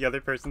close to the other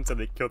person so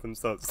they kill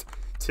themselves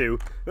too.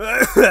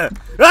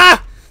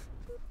 Ah!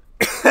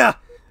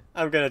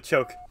 I'm gonna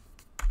choke.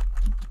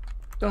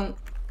 Don't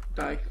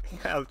die.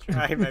 I'll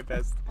try my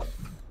best.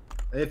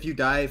 If you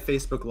die,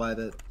 Facebook Live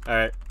it.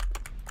 Alright.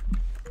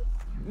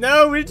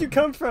 No, where did you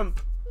come from?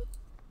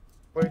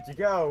 Where'd you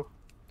go?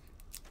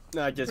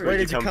 No, just Where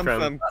did you come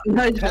from? I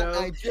Hi,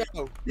 know.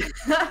 Joe.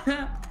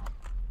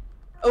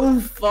 Oh,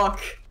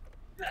 fuck.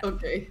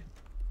 Okay.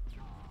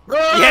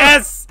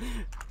 Yes!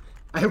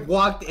 I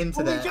walked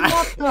into Did you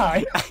that. not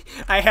die?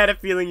 I had a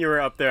feeling you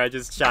were up there. I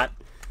just shot.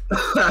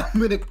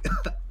 I'm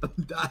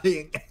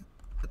dying.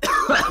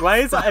 Why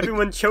is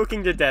everyone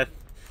choking to death?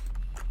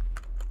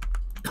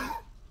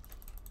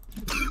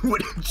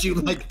 Wouldn't you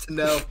like to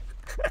know?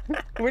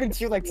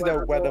 Wouldn't you like to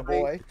know, Weather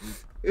Boy?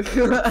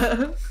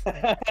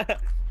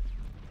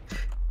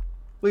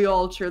 We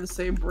all share the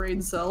same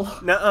brain cell.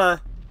 Nuh-uh.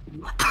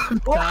 I'm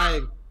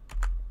dying.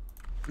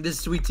 This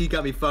sweet tea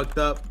got me fucked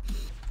up.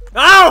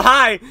 Oh,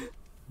 hi!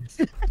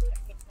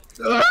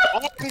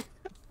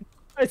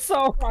 I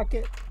saw a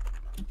rocket.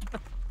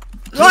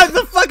 What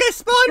the fuck? I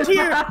spawned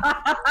here!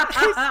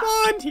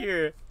 I spawned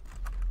here!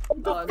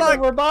 Oh, There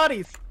were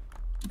bodies.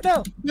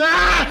 No,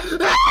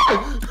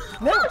 Ah!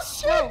 no,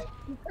 shit.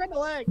 I'm trying to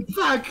lag.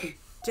 Fuck!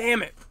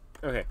 Damn it.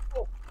 Okay.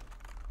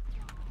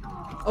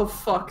 Oh,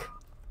 fuck.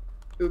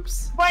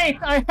 Oops. Wait,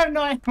 I have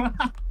no idea.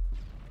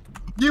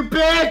 You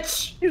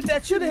bitch! Dude,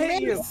 that should have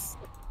hit you. Miss.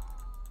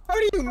 How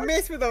do you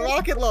miss with a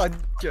rocket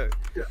launcher?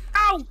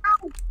 Ow!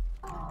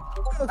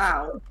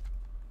 Ow.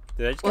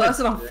 Did I just Well, get that's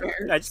not fair.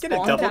 Did I just get a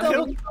Spawn double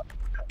kill? kill?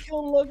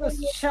 Kill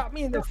Logos shot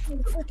me in the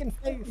freaking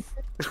face.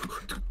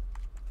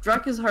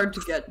 Drake is hard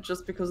to get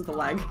just because of the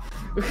lag.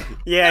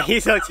 Yeah,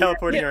 he's like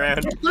teleporting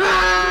around.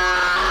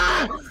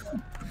 Ah!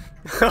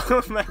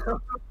 Oh my. Hey,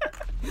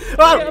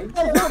 Oh! I'm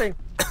teleporting.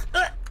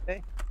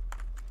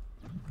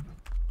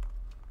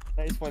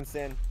 Nice one,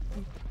 Sin.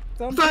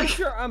 So I'm Fuck. pretty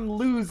sure I'm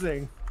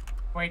losing.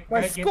 Wait,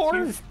 My did I get score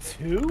you? is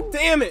 2?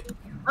 Damn it!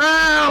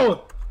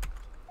 Ow!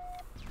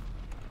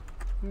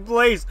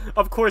 Blaze!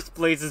 Of course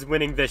Blaze is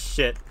winning this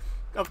shit.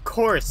 Of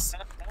course.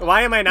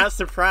 Why am I not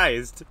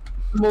surprised?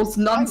 The most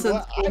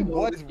nonsense. I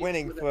was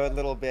winning for a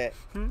little bit.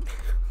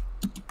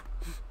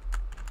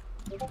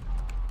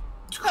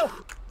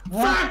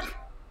 Fuck!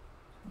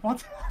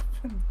 What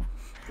happened?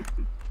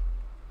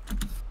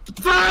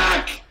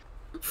 Fuck!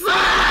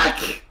 Fuck!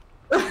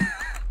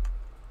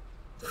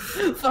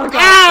 Fuck off.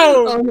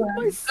 Ow! Oh, no.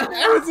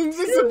 I was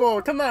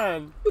invisible! Come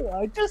on!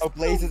 I just Oh,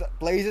 Blaze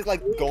is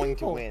like going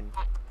to win.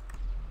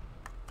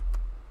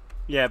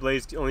 Yeah,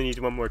 Blaze only needs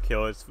one more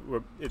kill.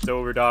 It's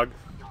over, dog.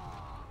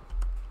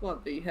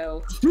 What the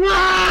hell?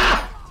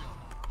 Ah!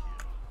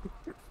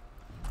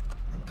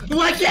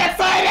 I can't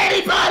find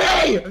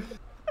anybody!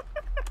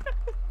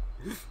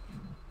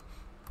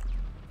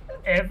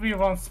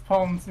 Everyone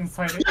spawns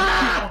inside it.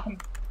 Ah!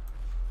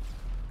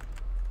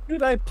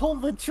 Dude, I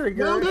pulled the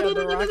trigger No, no, and the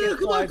no, no, no, rocket no,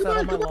 come on, flies come out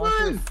on, of my come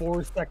launcher on.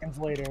 4 seconds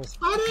later.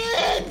 Spot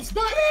in!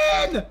 Spot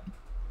in!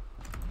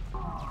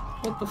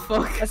 What the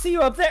fuck? I see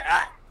you up there.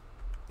 Ah!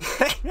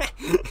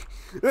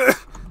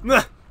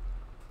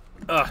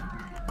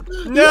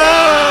 No!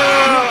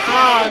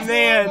 Oh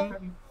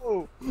man!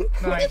 Oh,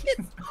 Nice.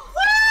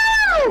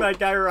 That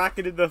guy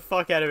rocketed the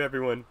fuck out of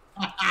everyone.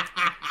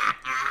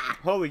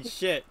 Holy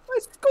shit. My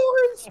score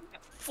is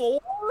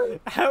 4?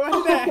 How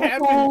did that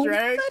happen,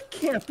 Drag? That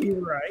can't be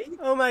right.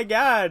 Oh my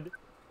god.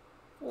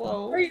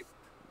 Whoa. Right.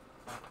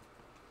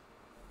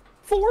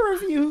 4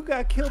 of you who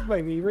got killed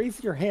by me,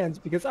 raise your hands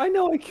because I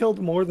know I killed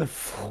more than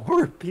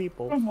 4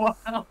 people.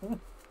 Wow.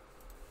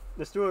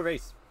 Let's do a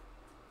race.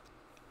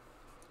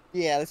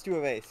 yeah, let's do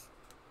a race.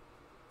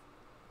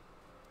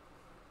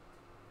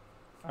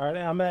 Alright,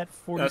 I'm at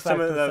 45% some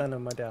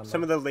of my download.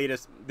 Some of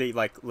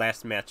the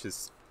last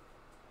matches.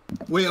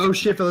 Wait, oh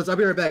shit, fellas, I'll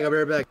be right back,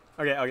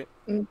 Okay.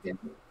 Okay.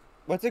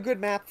 What's a good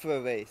map for a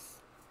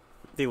race?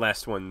 The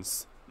last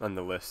ones on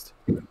the list.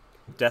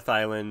 Death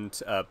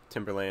Island,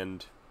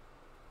 Timberland.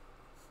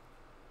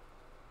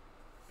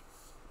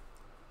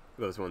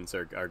 Those ones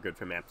are good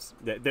for maps.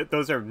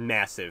 Those are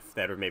massive,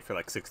 that are made for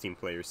like 16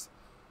 players.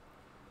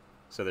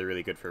 So they're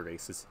really good for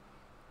races.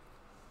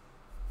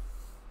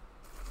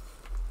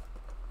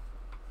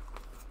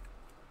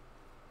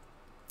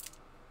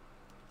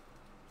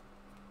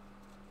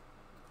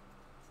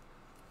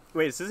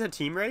 Wait, is this a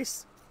team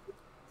race?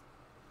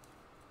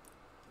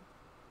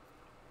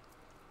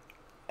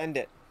 End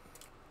it.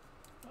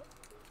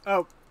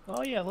 Oh,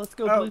 Oh yeah, let's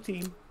go Oh. blue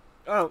team.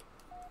 oh.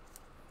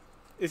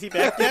 Is he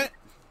back yet?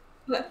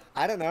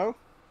 I don't know.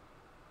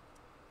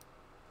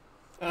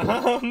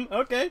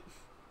 Okay.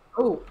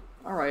 Oh,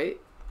 alright.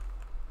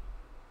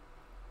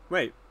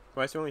 Wait,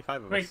 why is there only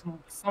 5 of Wait,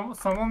 us?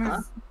 someone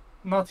is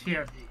not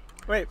here.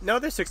 Wait, no,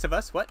 there's 6 of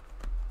us. What?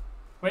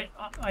 Wait,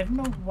 I don't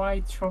know why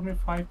it showed me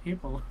 5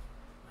 people.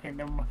 Okay,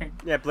 never mind.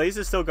 Yeah, Blaze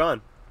is still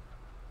gone.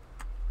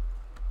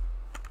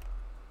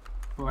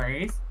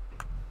 Blaze?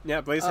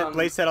 Yeah, Blaze Um,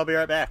 Blaze said I'll be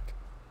right back.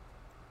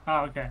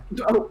 Oh, okay.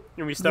 Oh,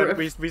 And we started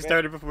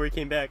before he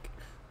came back.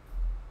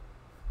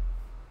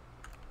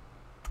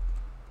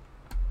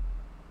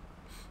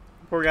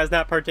 Poor guy's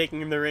not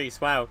partaking in the race.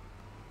 Wow.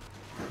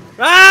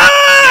 Ah!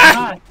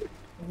 Ah,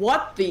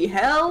 what the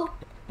hell?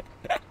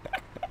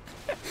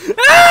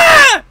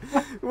 Ah!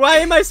 Why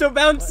am I so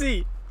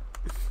bouncy?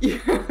 He's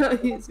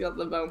got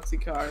the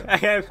bouncy car. I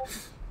have.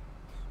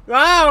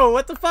 Wow!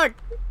 What the fuck?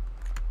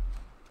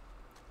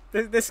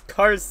 This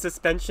car's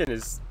suspension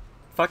is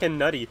fucking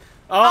nutty.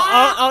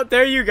 Oh!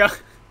 There you go.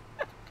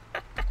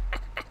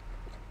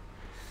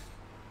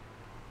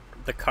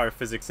 The car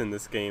physics in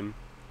this game.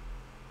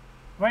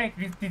 wait,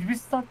 did we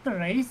start the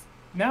race?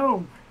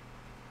 No.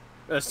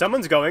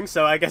 Someone's going,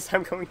 so I guess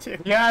I'm going too.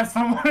 Yeah,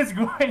 someone is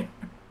going.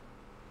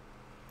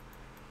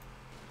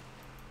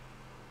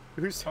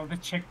 Who's So the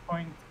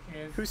checkpoint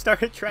is. who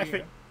started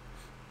traffic?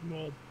 here.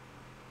 No.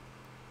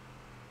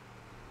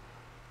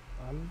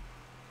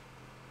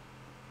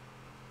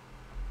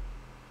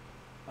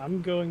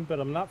 I'm going, but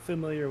I'm not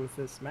familiar with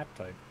this map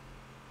type.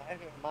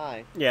 Neither am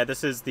I. Yeah,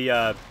 this is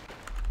the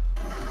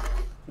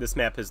this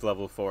map is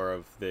level 4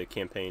 of the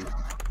campaign.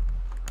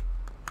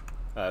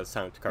 It's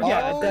time to car.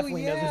 Yeah, Oh, I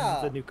definitely know yeah. this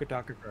is the new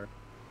Kotaku card.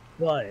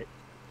 But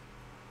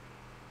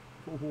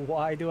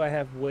why do I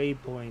have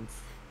waypoints?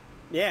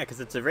 Yeah, because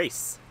it's a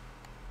race.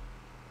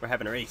 We're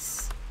having a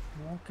race.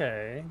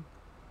 Okay.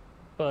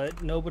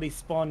 But nobody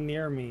spawned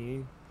near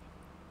me.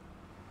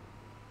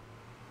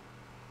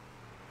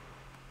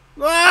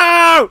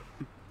 Whoa!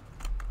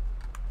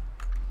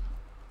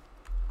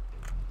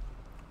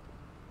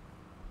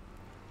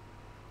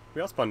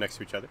 We all spawn next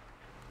to each other.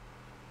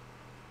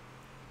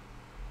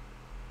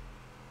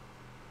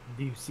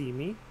 Do you see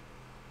me?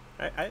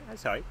 I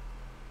saw you.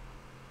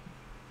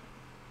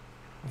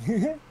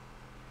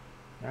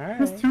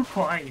 Alright. It's too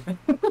quiet.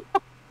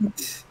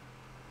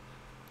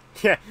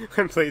 Yeah,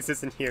 when Blaze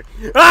isn't here.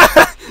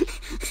 Ah!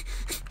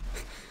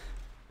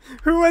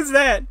 Who was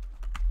that?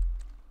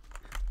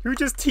 Who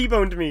just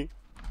T-boned me?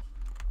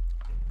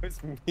 It's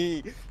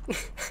me.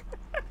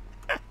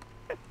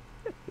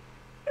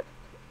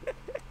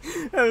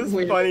 That was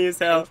Weird. funny as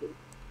hell.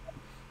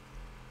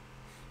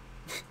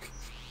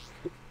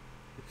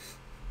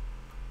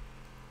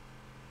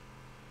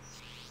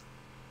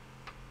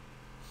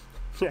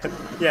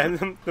 Yeah,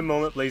 and the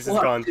moment Blaze is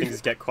What? gone,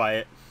 things get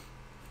quiet.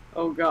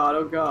 Oh god,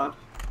 oh god.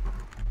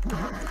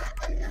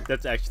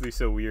 That's actually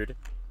so weird.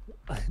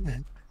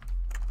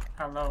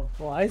 Hello.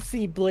 Well, I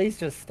see Blaze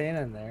just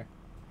standing there.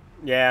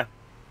 Yeah,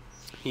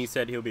 he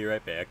said he'll be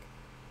right back.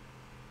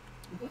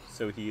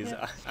 So he is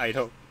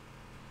idle.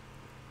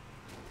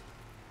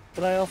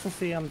 But I also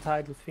see I'm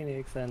tied with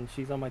Phoenix and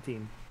she's on my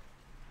team.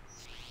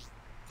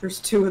 There's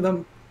two of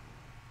them.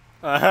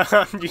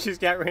 You just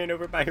got ran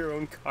over by your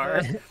own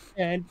car.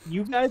 And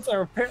you guys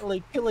are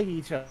apparently killing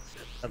each other,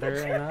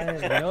 and I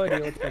have no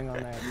idea what's going on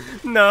there.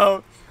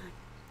 No.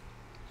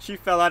 She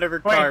fell out of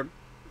her Wait. car,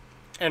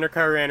 and her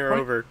car ran her Wait.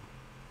 over.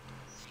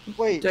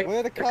 Wait, where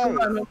are the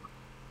cars?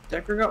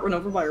 Decker got run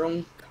over by her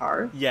own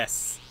car?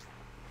 Yes.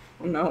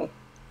 Oh no.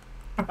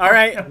 All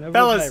right, Run over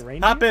fellas, by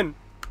reindeer? hop in.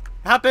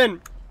 Hop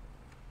in.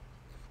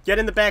 Get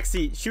in the back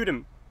seat. Shoot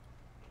him.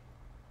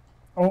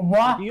 Oh,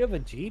 what? Do you have a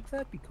Jeep?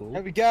 That'd be cool.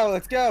 There we go,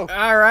 let's go.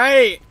 All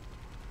right.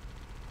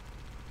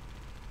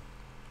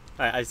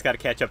 I just gotta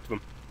catch up to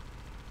him.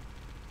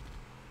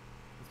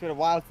 It's been a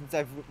while since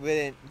I've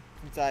ridden,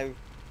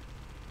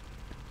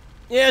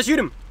 Yeah, shoot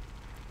him.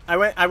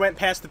 I went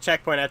past the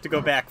checkpoint. I have to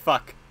go back.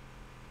 Fuck.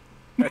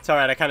 That's all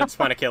right. I kind of just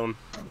want to kill him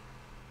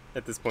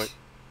at this point.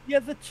 Yeah,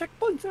 the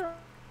checkpoints are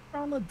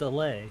on a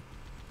delay.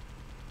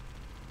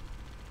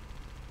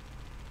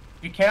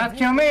 You cannot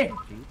kill me.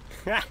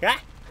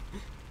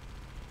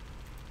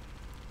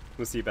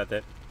 We'll see about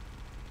that.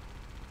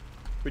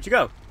 Where'd you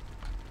go?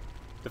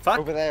 The fuck?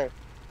 over there.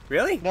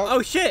 Really? Nope.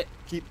 Oh shit!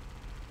 Keep.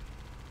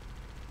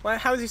 Why?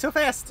 How is he so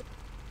fast?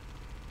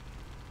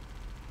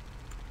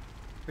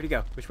 Where'd he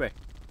go? Which way?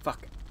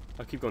 Fuck.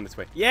 I'll keep going this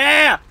way.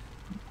 Yeah!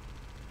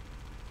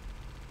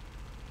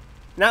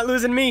 Not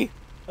losing me.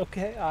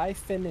 Okay, I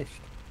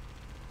finished.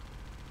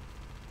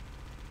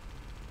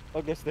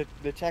 Oh, guess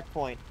the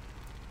checkpoint.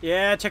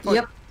 Yeah, checkpoint.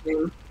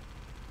 Yep.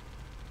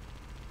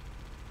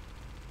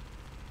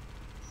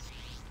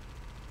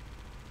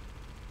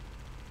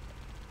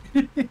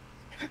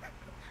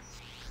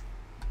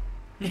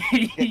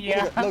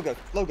 Yeah.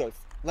 Logos.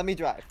 Let me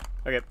drive.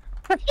 Okay.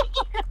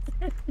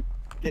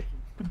 Get.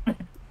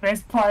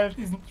 Best pilot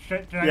isn't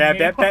driving.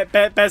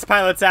 Yeah, best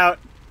pilot's out.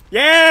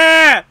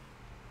 Yeah!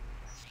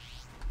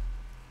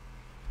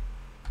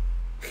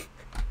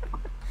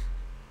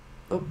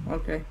 Oh,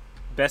 okay.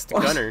 Best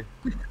gunner.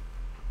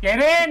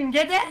 Get in!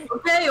 Get in!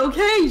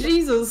 Okay,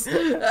 Jesus.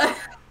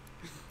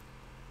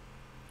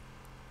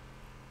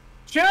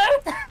 Shoot!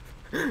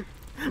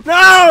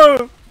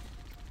 No!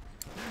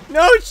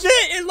 No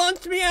shit! It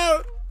launched me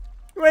out.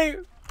 Wait.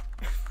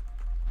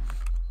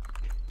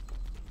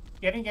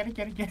 Get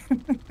in.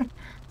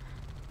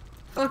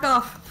 Fuck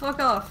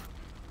off.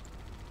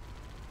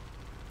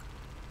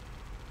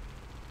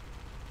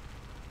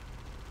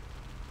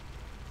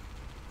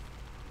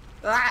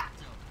 Ah!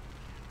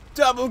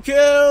 Double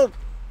kill.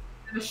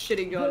 A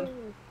shitty gun.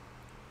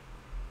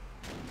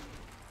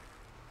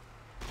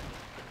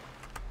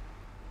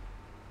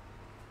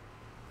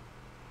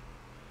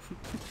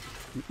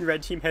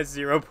 Red team has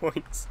 0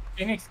 points.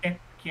 Phoenix, get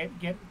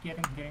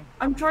in.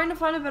 I'm trying to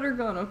find a better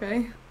gun,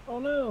 okay? Oh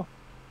no!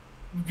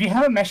 We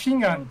have a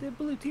machine Oh, gun. the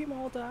blue team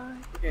all die.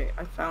 Okay,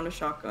 I found a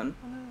shotgun.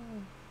 Oh no.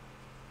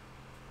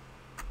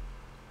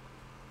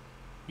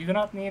 You do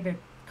not need it.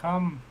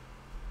 Come.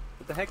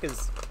 What the heck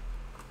is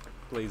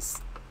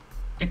Blaze?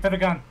 Get to the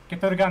gun.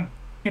 Get to the gun.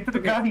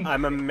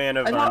 I'm a man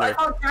of I honor.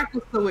 thought Jack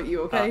was still with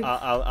you, okay?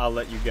 I'll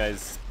let you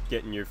guys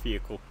get in your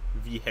vehicle.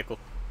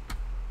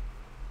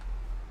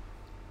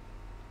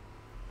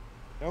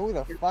 No,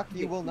 the fuck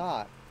you will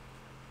not.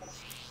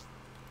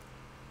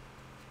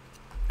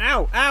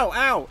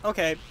 Ow!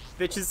 Okay,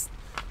 bitches.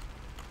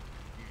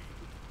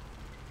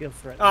 Feel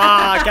threatened.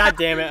 Ah, god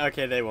damn it.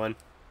 Okay, they won.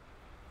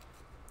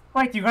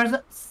 Wait, you guys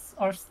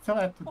are still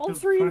at the All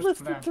three first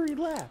listed lap. 3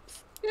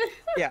 laps.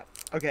 Yeah.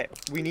 Okay.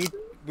 We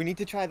need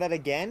to try that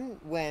again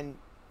when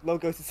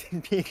Logos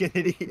isn't being an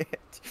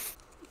idiot.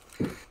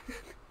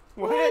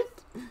 What?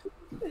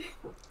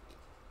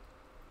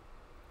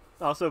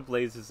 Also,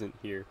 Blaze isn't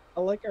here.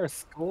 I like our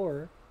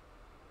score.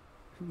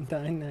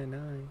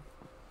 999.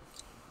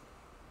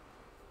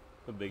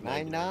 A big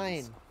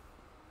 9-9.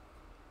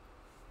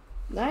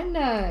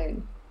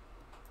 9-9.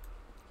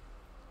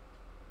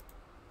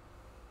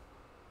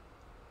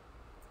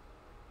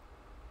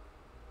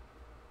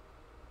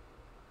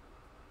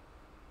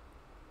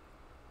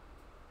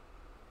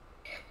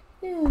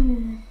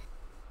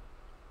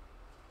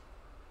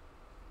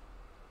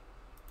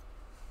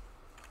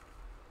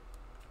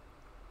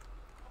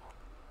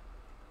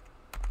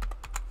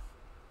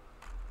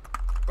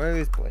 Where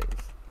is Blaze?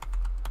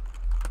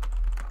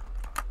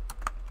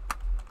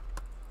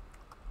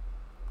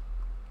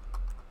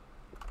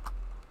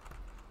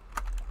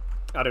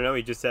 I don't know.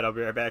 He just said I'll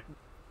be right back.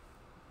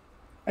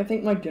 I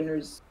think my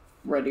dinner's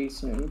ready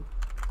soon.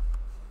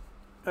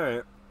 All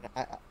right.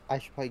 I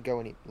should probably go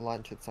and eat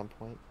lunch at some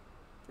point.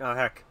 Oh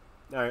heck.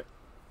 All right.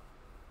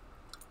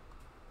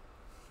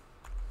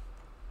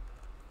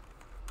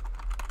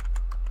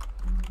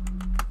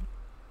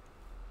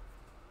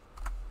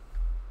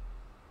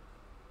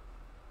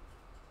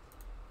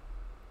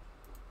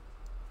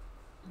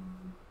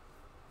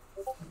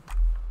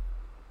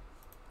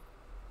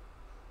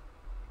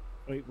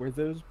 Wait, were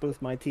those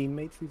both my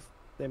teammates?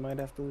 They might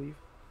have to leave.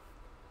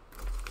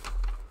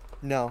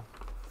 No.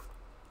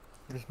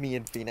 Just me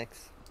and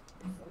Phoenix.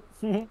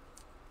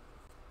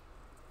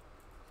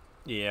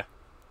 Yeah.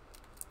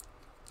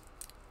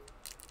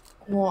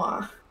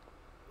 Wah.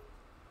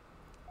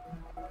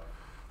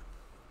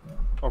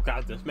 Oh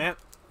god, this map.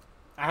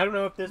 I don't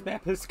know if this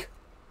map is.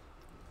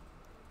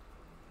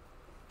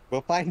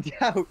 We'll find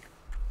out.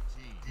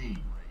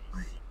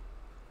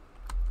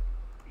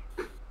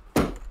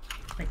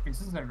 Wait,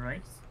 this is a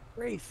race?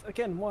 Race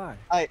again? Why?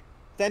 Alright,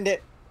 send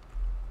it.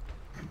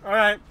 All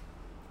right.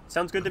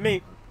 Sounds good to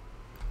me.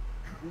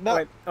 No,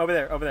 Wait, over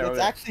there, over there, over let's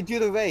there. actually do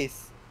the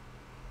race.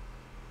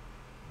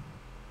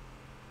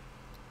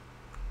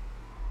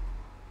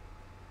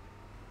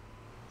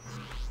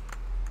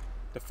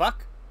 The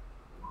fuck?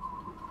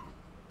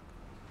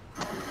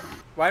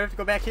 Why do I have to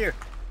go back here?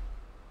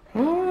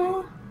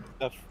 Oh,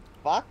 The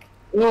fuck?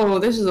 whoa,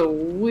 this is a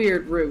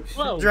weird route.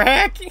 Whoa!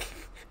 Drac!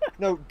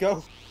 No,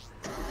 go.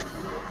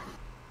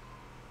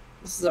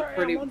 This is a Sorry,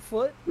 pretty I'm on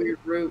foot. weird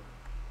route.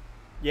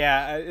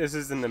 Yeah, this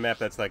is in the map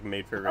that's like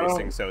made for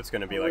racing, so it's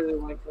gonna be I like really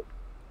like it.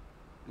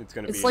 it's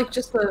gonna It's be. like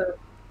just a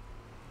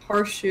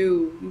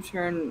horseshoe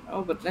U-turn.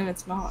 Oh, but then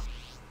it's not.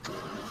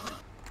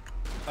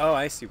 Oh,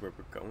 I see where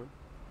we're going.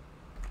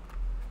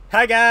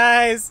 Hi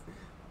guys!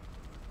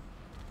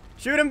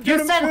 Shoot him!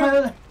 Shoot him!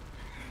 Shoot him!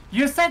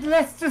 You said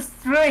let's just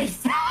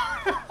race.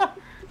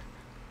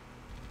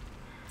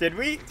 Did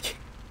we?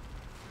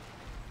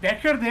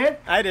 That you did.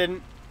 I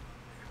didn't.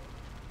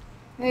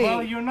 Hey,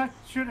 Well, you're not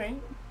shooting.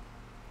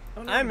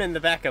 Oh, no. I'm in the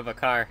back of a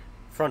car.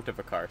 Front of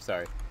a car,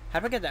 sorry. How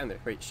do I get down there?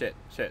 Wait, shit.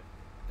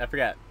 I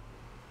forgot.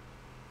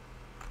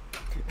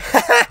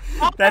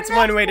 That's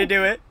one way to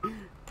do it.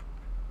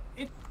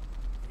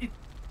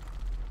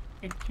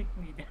 It kicked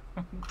me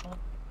down.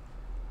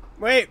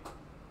 Wait!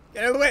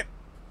 Get out of the way!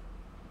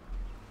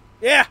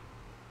 Yeah!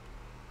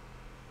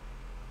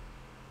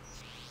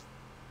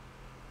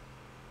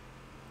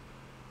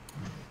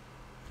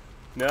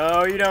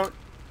 No, you don't.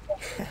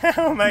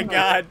 Oh my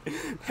god.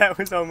 That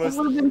was that almost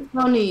would have been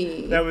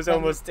funny. that was Let me-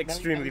 almost let me-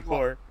 extremely let me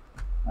poor.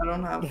 I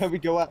don't have. There we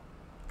go up.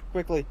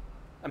 Quickly.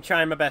 I'm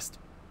trying my best.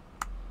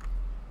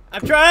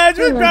 I'm trying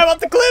to drive off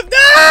the cliff.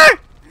 No!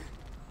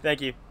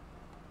 Thank you.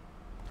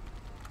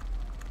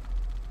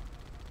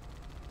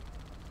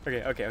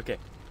 Okay.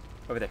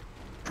 Over there.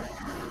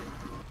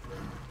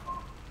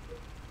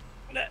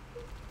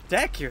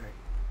 Accurate.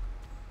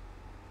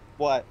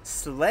 What?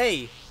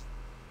 Slay.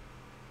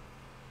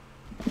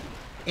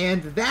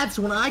 And that's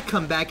when I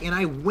come back and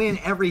I win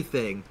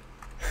everything.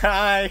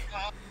 Hi.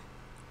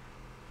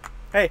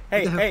 Hey.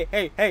 Wait.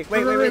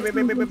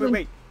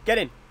 Get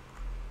in.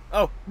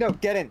 Oh, No,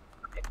 get in.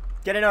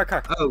 get in our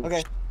car. Oh,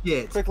 Okay.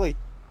 shit. Quickly.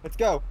 Let's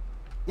go.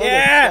 Logan,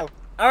 Yeah! Let's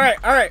go.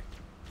 All right.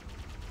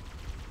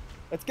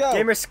 Let's go.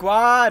 Gamer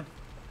squad.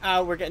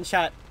 Ow, we're getting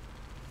shot.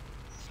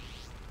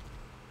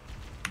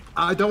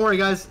 Don't worry,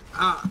 guys.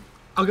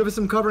 I'll give us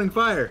some covering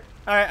fire.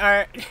 All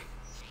right.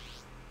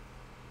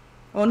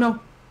 Oh no.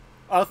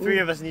 All three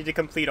of us need to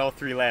complete all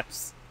 3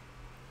 laps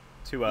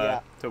to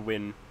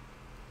win.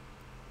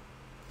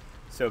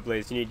 So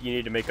Blaze, you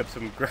need to make up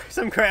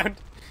some ground.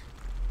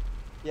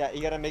 Yeah,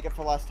 you gotta make it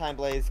for last time,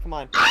 Blaze. Come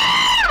on. Come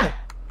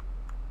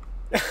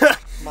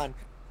on.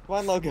 Come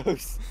on,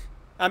 Logos.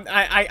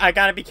 I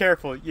gotta be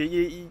careful.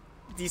 You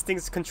these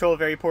things control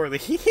very poorly.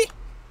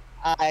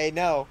 I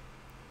know.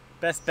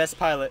 Best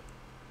pilot.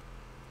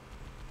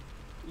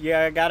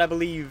 Yeah, I gotta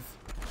believe.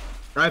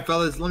 Alright,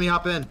 fellas, let me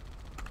hop in.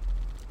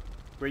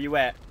 Where you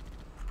at?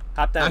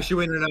 Hop down.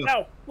 Actually, wait, no.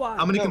 No, why?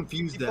 I'm gonna No,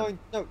 confuse keep them. going.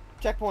 No,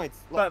 checkpoints.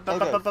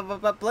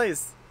 But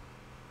Blaze.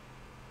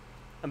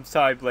 I'm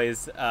sorry,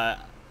 Blaze.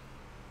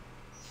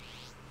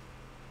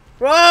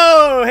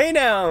 Whoa! Hey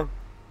now.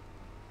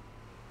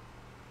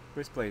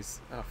 Where's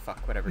Blaze? Oh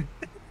fuck, whatever.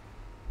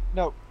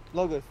 No,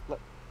 Logos.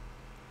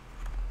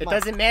 It Come on.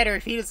 doesn't matter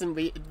if he doesn't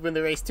win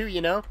the race too,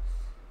 you know?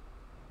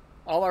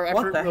 All our What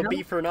effort the will hell?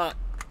 be for naught.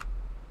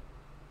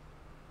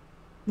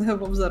 What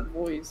was that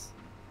voice?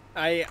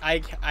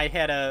 I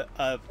had a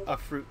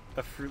fruit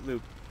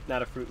loop,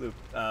 not a fruit loop,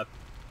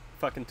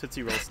 fucking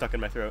Tootsie Roll stuck in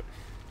my throat.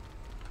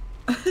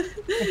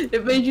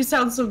 It made you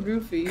sound so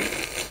goofy.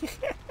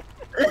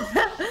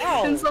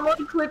 Can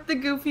someone clip the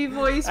goofy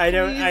voice, I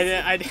don't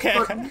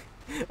please?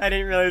 I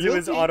didn't realize it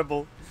was Guilty.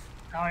 audible.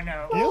 Oh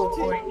no.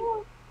 Guilty. Wait.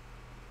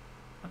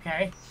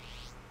 Okay.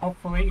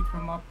 Hopefully it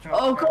will not drop.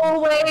 Oh, go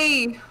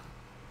away!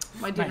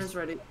 My dinner's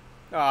ready.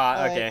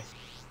 Ah, okay.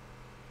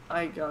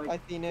 I gotta Bye,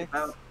 Phoenix.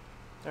 get out.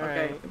 All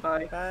Okay, right.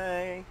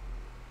 goodbye.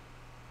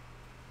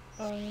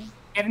 Bye.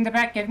 Get in the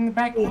back, get in the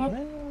back. Come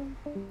on.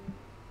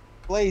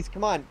 Blaze,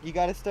 come on. You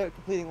gotta start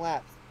completing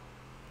laps.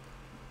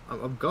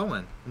 I'm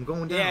going. I'm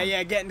going down. Yeah,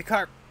 yeah. Get in the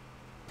car.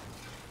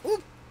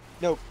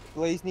 No,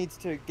 Blaze needs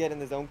to get in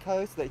his own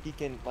car so that he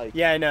can, like...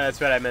 Yeah, I know. That's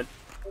what I meant.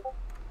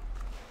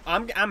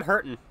 I'm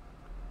hurting.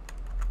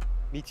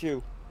 Me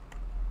too.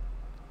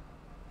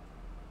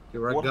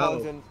 Here I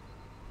Warthogs go.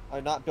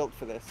 are not built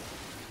for this.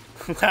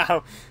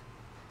 Wow.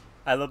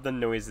 I love the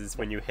noises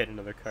when you hit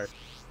another car.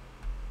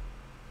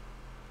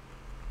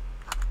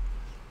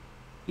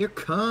 Here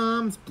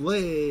comes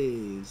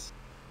Blaze.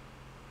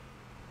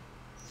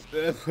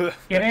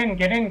 Get in,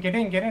 get in, get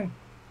in, get in.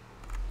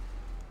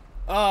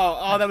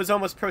 Oh, that was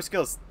almost pro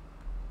skills.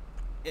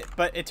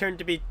 But it turned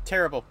to be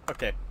terrible.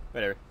 Okay,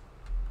 whatever.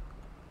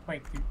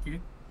 Wait,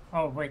 dude.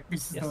 Oh, wait,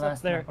 this is Yes, the up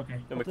last there. map. Okay.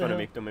 Don't make fun of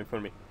me. Don't make fun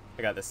of me.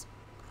 I got this.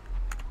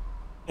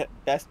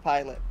 Best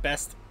pilot.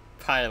 Best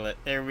pilot.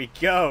 There we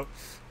go.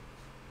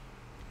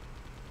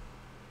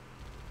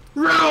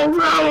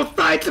 Row,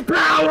 fight the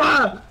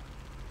power!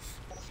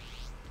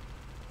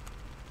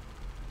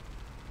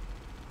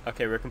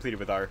 Okay, we're completed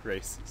with our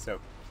race, so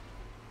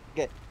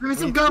Okay. Give me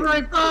some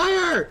covering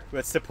fire!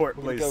 let's support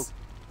We're gonna Blaze.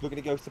 We're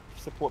gonna go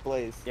support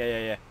Blaze.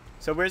 Yeah.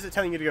 So where's it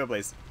telling you to go,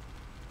 Blaze?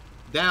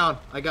 Down.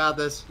 I got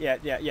this. Yeah.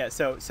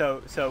 So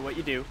what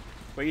you do,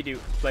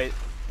 Blaze,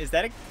 is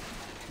that a...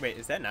 Wait,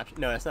 is that an option?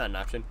 No, that's not an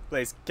option.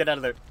 Blaze, get out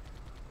of there.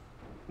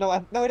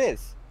 No, no, it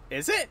is.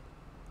 Is it?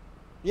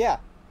 Yeah.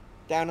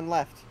 Down and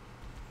left.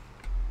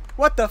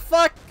 What the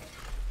fuck?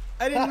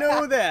 I didn't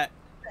know that.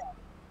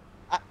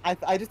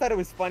 I just thought it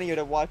was funnier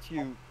to watch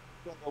you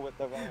go with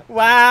the ramp.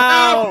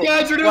 Wow. Oh,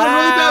 guys, you're doing really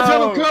bad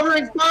job of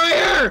covering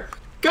fire!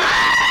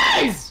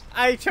 Guys!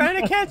 I'm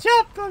trying to catch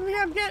up.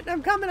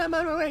 I'm coming. I'm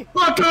on my way.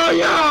 Fuck all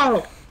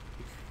y'all!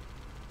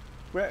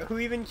 Who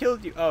even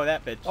killed you? Oh,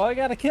 that bitch. Oh, I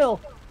got a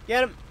kill.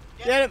 Get him.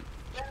 Get him.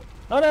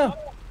 Oh no.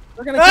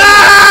 We're gonna kill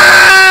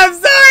Ah! I'm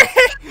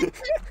sorry.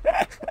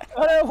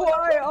 Oh no,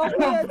 why? Oh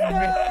man,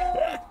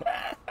 no!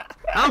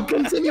 I'll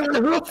continue on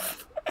the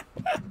roof!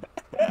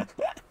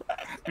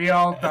 We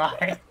all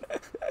die.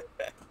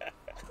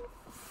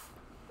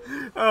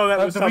 Oh, that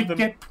was Do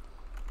something.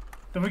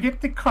 we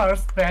get the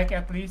cars back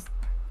at least?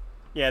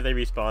 Yeah, they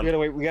respawn. We gotta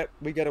wait.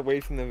 We gotta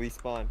wait from the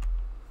respawn.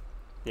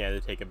 Yeah, they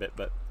take a bit,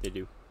 but they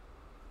do.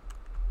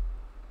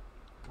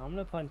 I'm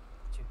gonna punch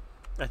you.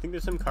 I think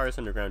there's some cars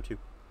underground too.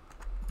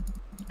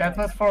 That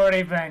was for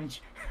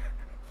revenge.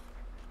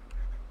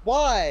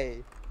 Why?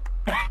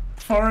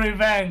 For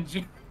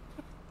revenge.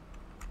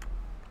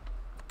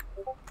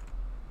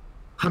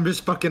 I'm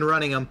just fucking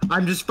running them.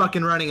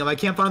 I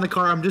can't find the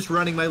car. I'm just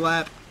running my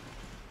lap.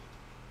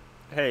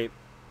 Hey,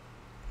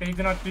 They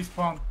do not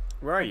respawn.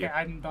 where are you? Okay,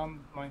 I'm done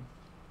with mine.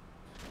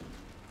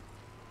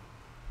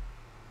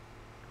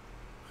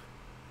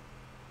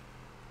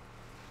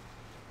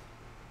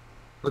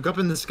 Look up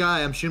in the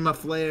sky. I'm shooting my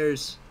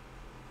flares.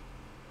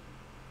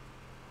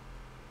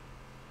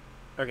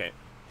 Okay.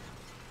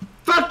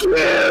 Fuck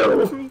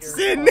you!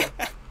 Sin!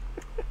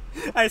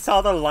 I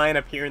saw the line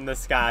appear in the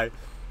sky.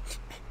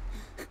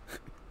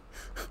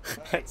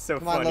 That's so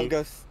Come on, funny.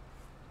 Logos.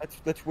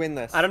 Let's win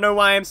this. I don't know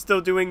why I'm still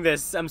doing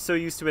this. I'm so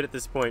used to it at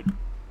this point.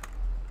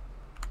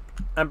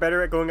 I'm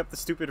better at going up the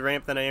stupid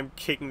ramp than I am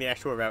taking the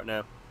actual route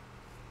now.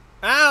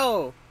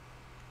 Ow!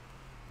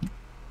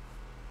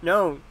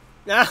 No.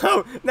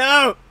 No!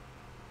 No!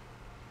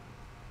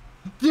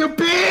 You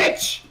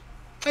bitch!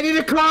 I need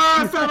a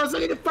car, fellas! I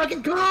need a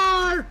fucking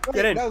car!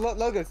 Get in. No,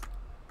 Logos.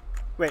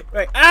 Wait.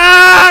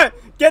 Ah!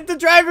 Get the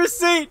driver's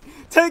seat!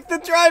 Take the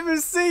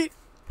driver's seat!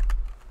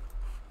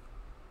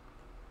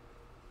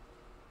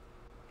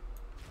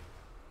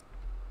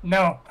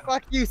 No.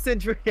 Fuck you,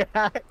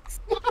 Centriax.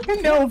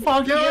 No,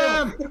 fuck you.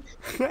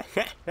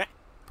 Damn!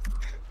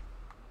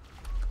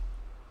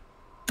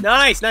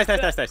 Nice!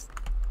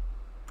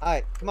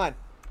 Alright, come on.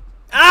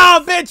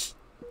 Ow, bitch!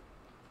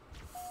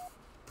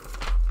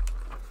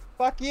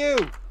 Fuck you.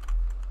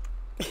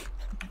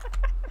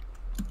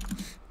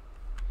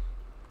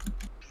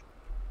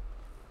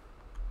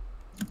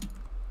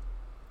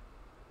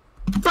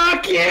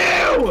 Fuck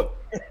you!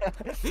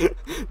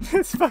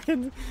 This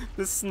fucking...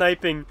 The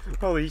sniping.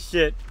 Holy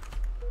shit.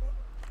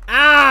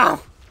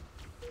 Ow!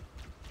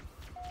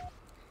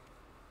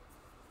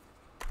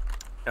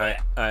 Alright,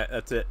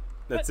 that's it.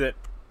 That's it.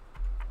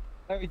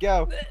 There we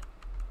go.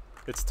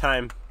 It's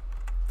time.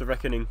 The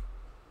reckoning.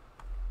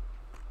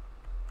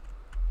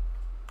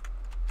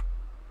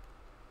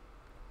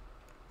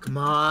 Come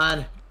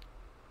on.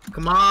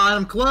 Come on,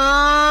 I'm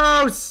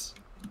close!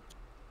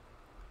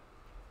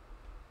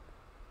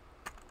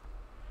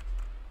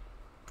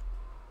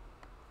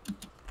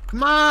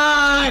 Come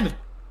on!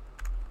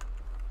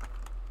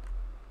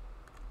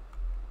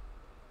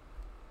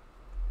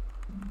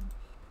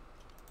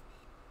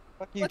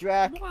 Fuck you,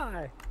 Drac.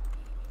 Why?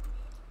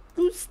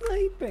 Who's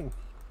sniping?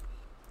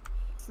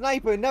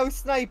 Sniper, no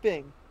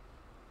sniping.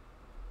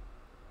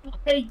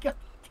 Hey, God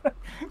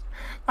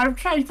I'm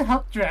trying to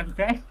help Dread,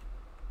 okay?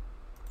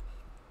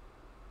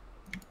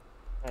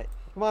 Alright,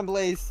 come on,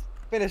 Blaze.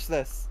 Finish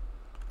this.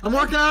 I'm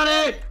working on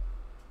it!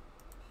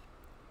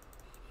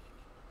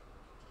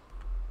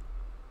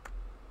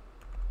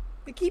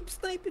 They keep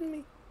sniping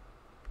me.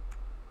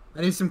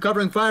 I need some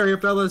covering fire here,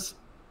 fellas.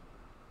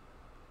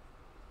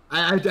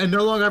 I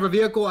no longer have a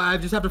vehicle. I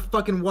just have to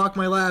fucking walk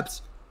my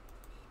laps.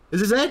 Is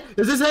this it?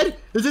 Is this it?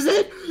 Is this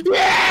it?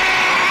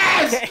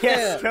 Yes!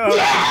 Yes, go.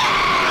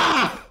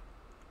 Yeah!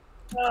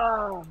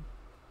 Oh.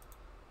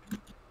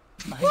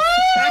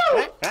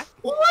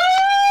 Woo!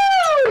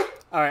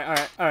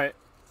 Alright.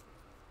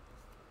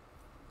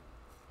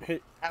 Hey,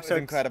 That was so,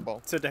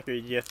 incredible. So, Decker,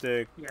 you have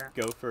to Yeah.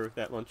 go for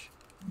that lunch?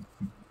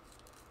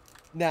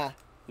 Nah,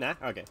 Nah?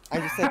 Okay. I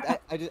just said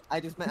I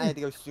just meant I had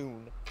to go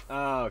soon.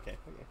 Oh, okay.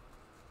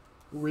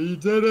 We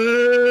did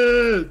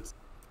it!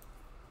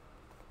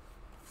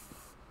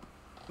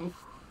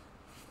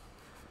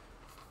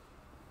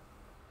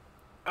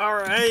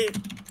 Alright.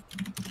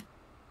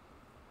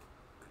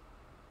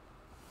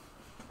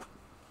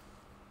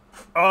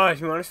 Oh, do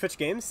you want to switch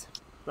games?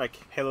 Like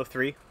Halo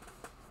 3?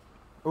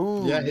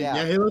 Ooh, Yeah, yeah.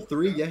 yeah, Halo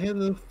 3. Yeah,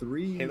 Halo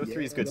 3. Halo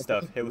 3 is good yeah,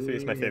 stuff. Halo 3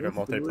 is my favorite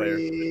Halo multiplayer.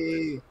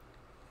 3.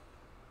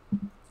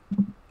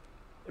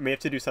 And we have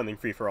to do something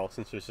free for all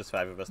since there's just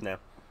 5 of us now.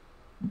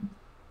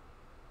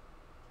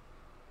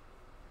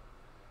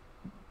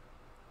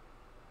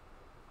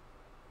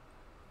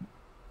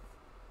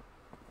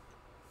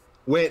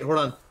 Wait, hold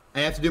on.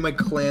 I have to do my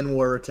clan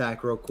war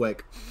attack real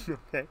quick.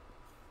 Okay.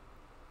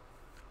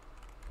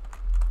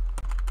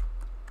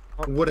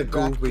 What a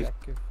Drac- goofy, Check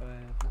if I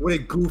have... what a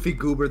goofy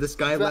goober. This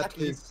guy left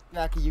Dracky, his.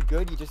 Dracky, you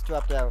good? You just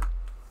dropped out.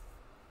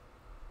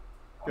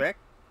 Correct?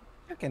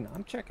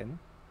 I'm checking.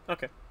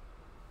 Okay.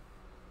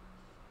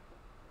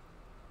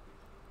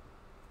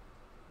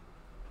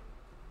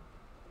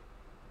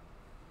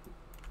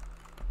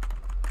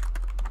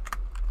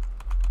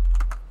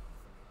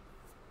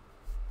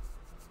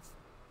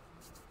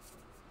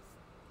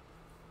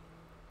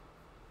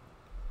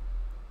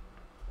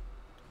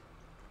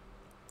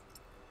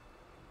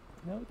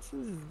 No, it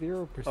says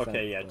 0%.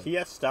 Okay, yeah. but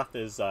TS stuff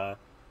is,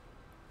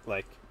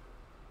 like,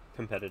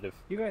 competitive.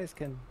 You guys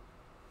can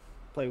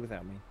play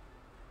without me.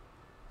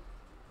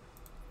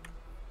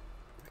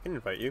 I can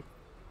invite you.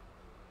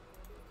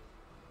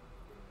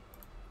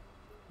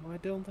 Well, I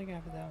don't think I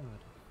have it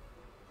downloaded.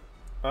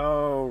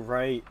 Oh,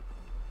 right.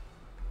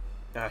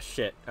 Ah,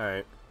 shit.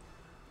 Alright.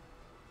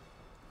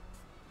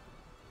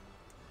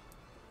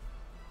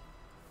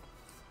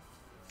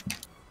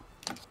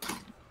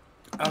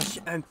 Oh,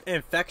 shit. An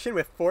infection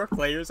with 4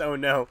 players? Oh,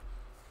 no.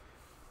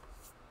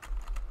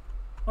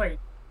 Wait.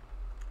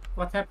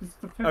 What happens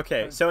to the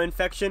Okay, so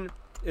infection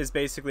is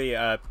basically,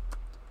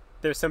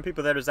 there's some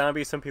people that are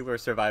zombies, some people are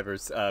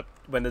survivors.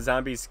 When the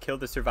zombies kill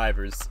the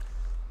survivors,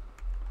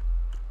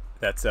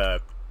 that's, you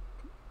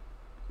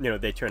know,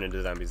 they turn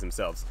into zombies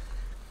themselves.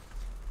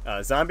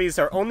 Zombies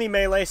are only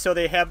melee, so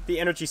they have the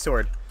energy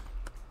sword.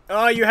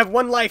 Oh, you have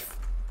 1 life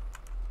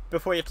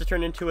before you have to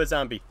turn into a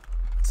zombie.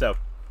 So,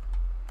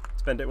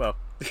 spend it well.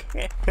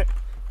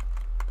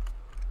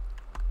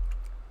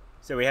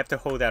 So we have to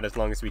hold out as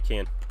long as we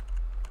can.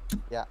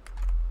 Yeah.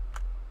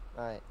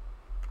 Alright.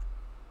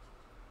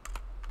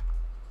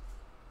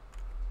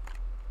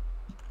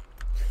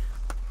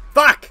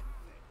 Fuck!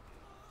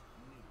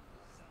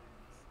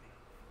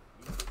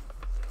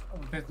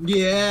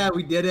 Yeah,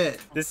 we did it.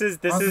 This is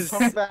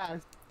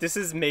Fast. this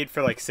is made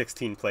for like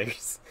 16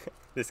 players.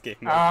 This game.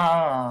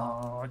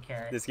 Oh,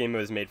 okay. This game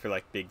was made for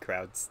like big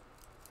crowds.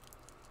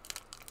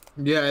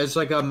 Yeah, it's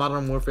like a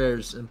Modern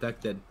Warfare's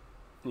infected.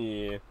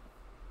 Yeah.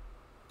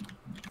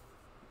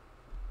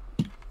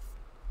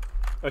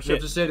 Oh We have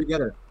shit. to stay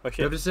together. Oh We have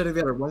shit. to stay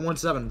together.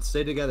 117.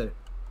 Stay together.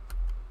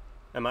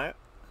 Am I?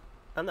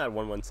 I'm not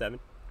 117.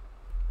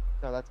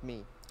 No, that's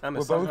me. I'm a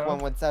We're both son.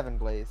 117,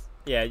 Blaze.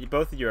 Yeah,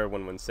 both of you are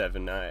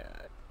 117. I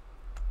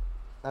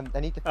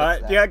need to fix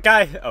that. Yeah,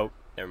 guy. Oh,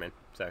 never mind.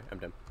 Sorry, I'm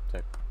done.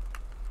 Sorry.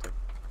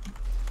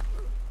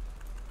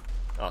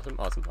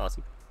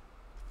 Awesome.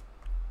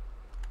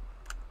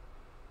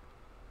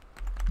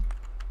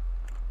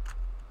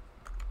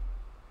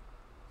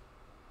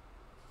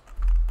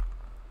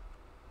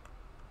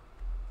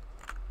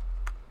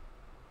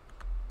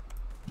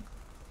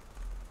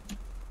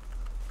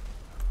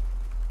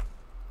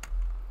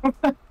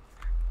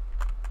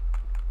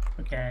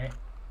 Okay.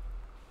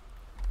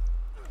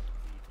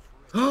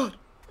 No!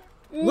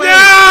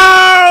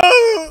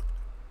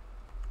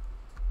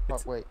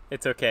 Oh, wait.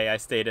 It's okay. I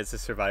stayed as a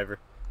survivor.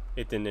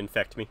 It didn't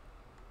infect me.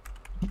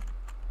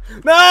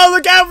 No!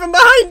 Look out from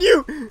behind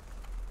you!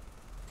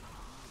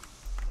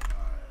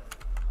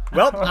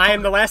 Well, I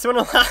am the last one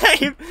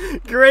alive.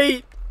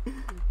 Great.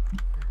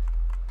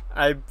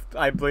 I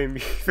blame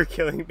you for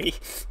killing me.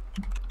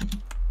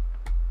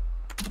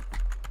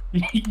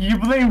 You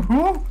blame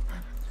who?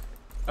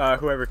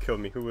 Whoever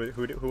killed me. Who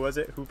was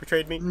it? Who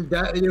betrayed me?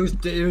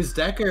 It was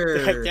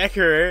Decker.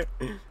 Decker.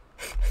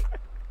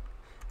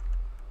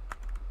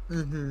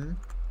 Mm-hmm.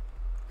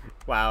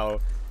 Wow.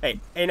 Hey,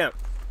 no.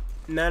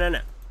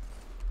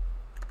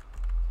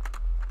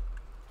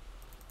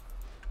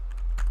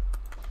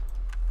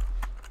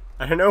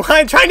 I don't know why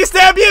I'm trying to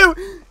stab you!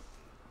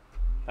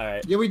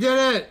 Alright. Yeah, we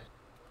did it!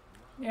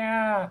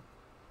 Yeah.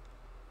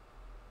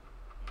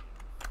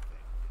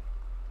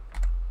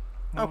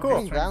 Oh, No, cool. How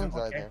that's many right, rounds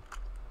are okay. there?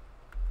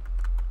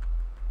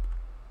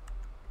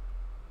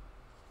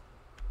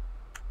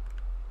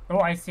 Oh,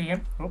 I see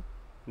him. Oh,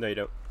 No, you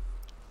don't.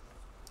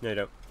 No, you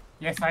don't.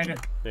 yes, I do.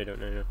 No, you don't.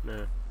 No, you don't. No,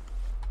 no.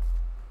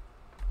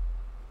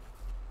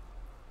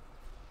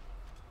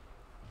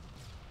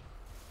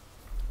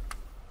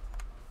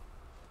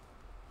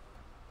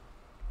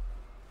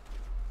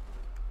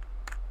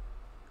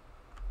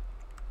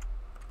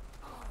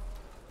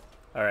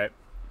 Alright.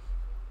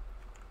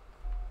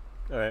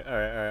 Alright,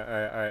 alright, alright,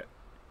 alright, alright.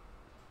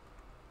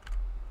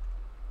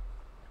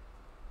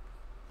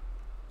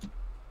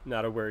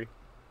 Not a worry.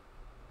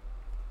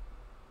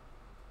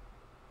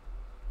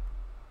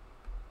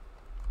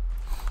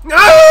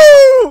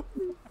 No!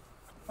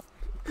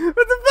 What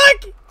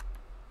the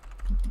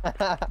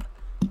fuck?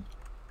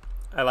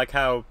 I like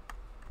how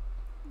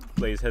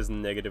Blaze has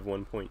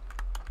 -1 point.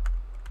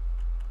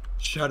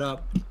 Shut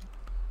up.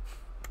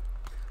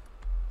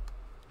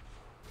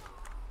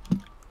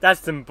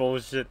 That's some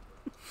bullshit.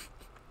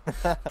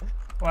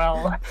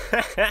 Well,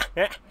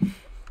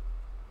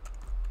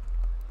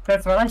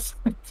 that's what I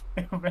said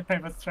when I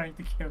was trying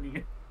to kill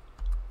you.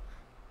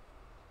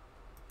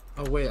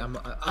 Oh wait,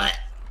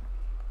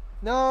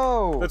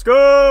 No! Let's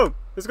go!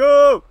 Let's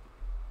go!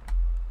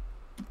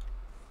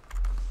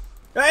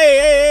 Hey,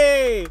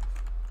 hey, hey!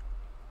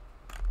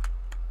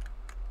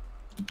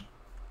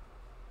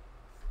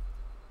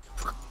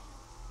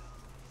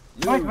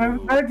 Like,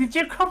 where did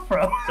you come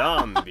from?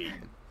 Zombie.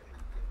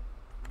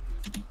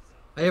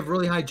 I have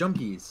really high jump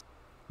keys.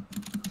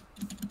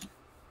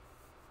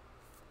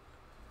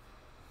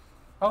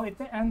 Oh, it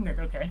ended.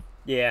 Okay.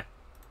 Yeah.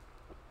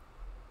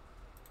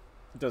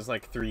 It does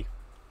like 3.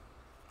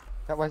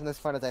 That wasn't as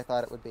fun as I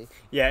thought it would be.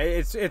 Yeah,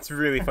 it's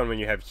really fun when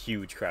you have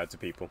huge crowds of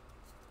people.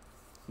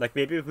 Like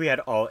maybe if we had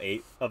all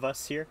 8 of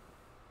us here.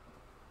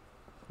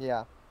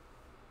 Yeah.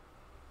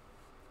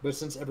 But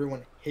since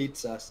everyone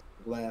hates us,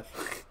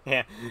 laugh.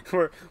 Yeah,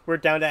 we're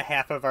down to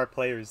half of our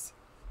players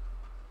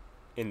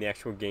in the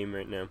actual game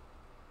right now.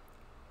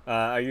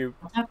 Are you?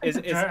 What happened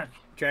to Jack?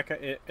 Drac,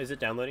 is it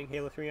downloading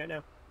Halo 3 right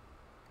now?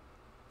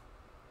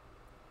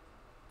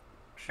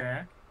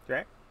 Jack?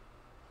 Drac?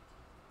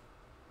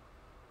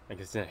 I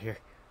guess it's not here.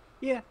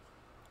 Yeah.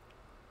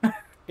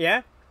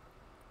 Yeah.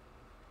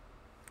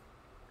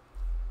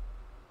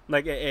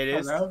 Like it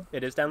is. Hello?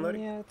 It is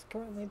downloading. Yeah, it's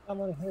currently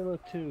downloading Halo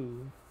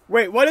 2.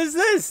 Wait, what is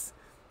this?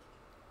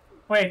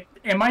 Wait,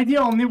 am I the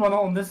only one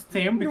on this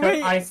team? Because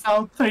Wait. I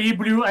saw 3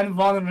 blue and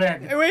 1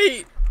 red.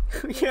 Wait.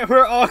 Yeah,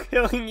 we're all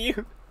killing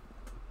you.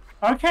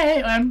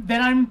 Okay,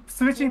 then I'm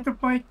switching to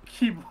my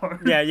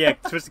keyboard. Yeah, yeah.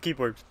 Switch the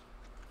keyboard.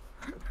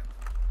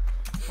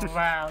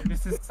 Wow,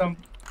 this is some.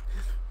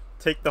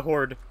 Take the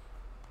horde.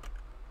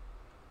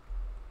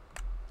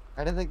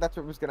 I didn't think that's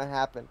what was gonna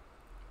happen.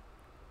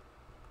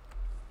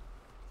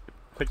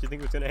 What do you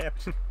think was gonna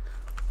happen?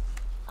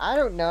 I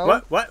don't know.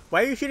 What? What?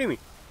 Why are you shooting me?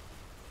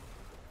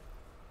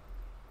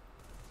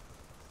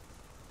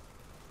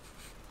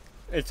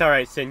 It's all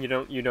right, Sin. You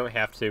don't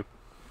have to.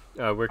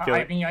 We're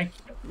killing. I mean,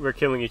 We're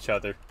killing each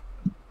other.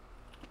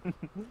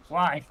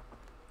 why?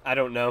 I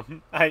don't know.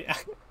 I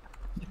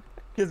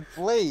His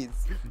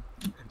Blaze.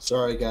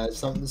 Sorry guys,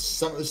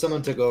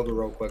 someone took over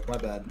real quick. My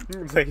bad.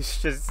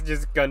 Blaze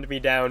just gunned me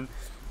down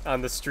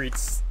on the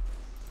streets.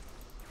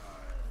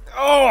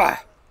 Oh!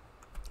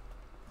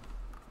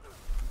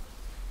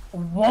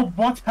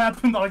 What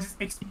happened? I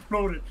just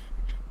exploded.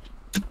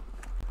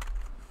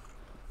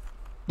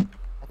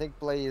 I think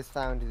Blaze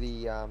found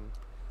the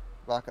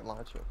rocket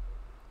launcher.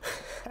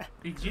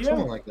 Did you?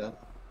 Something like that.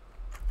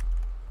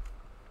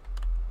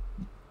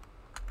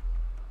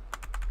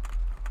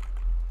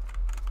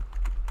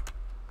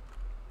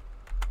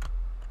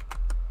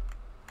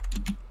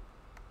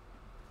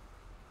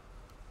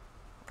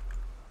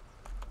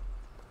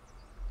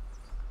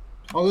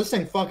 Oh, this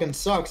thing fucking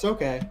sucks.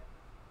 Okay.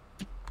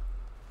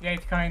 Yeah,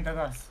 it kinda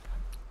does.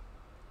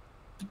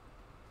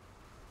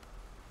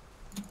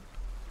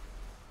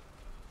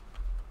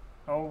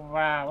 Oh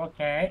wow,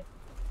 okay.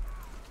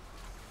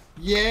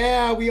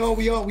 Yeah, we all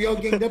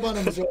ganged up on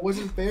him, so it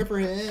wasn't fair for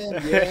him.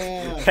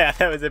 Yeah. Yeah,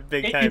 that was a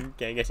big time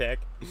gang attack.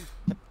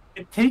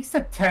 It takes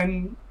a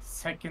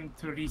 10-second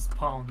to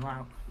respawn,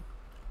 wow.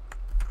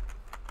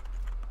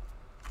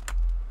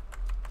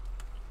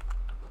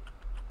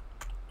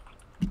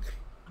 Hey,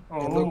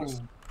 Oh,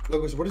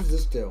 Lucas, what does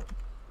this do?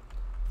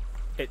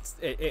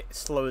 It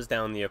slows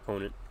down the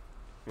opponent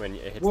when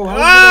it hits. Whoa, them.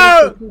 how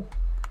Oh! did it-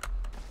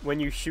 When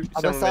you shoot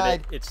Other someone,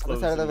 side. it Other slows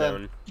side them of the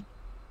down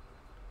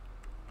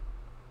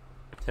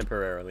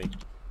temporarily.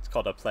 It's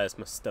called a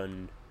plasma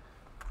stun.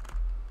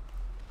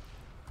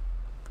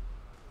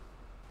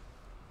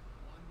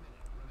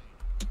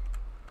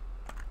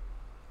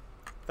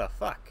 The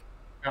fuck?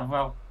 oh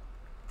well.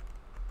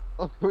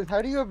 Lucas,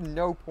 how do you have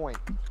no point?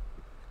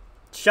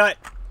 Shut!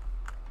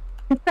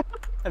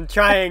 I'm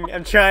trying.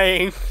 I'm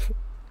trying.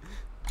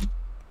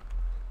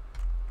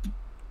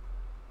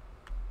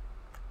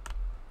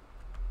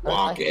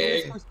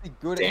 walking, supposed to be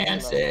good at halo.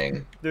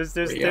 dancing. There's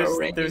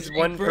rearranging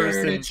one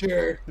person.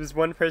 furniture. There's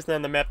one person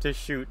on the map to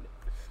shoot,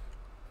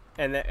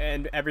 and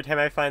every time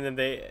I find them,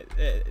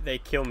 they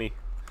kill me.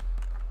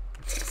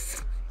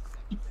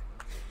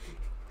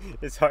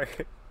 It's hard.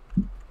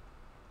 There's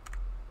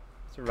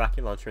a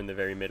rocket launcher in the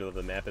very middle of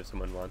the map if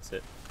someone wants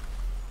it.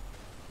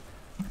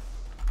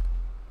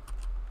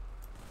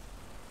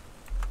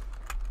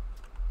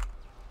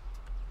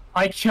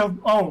 I killed.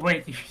 Oh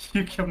wait,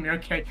 you killed me.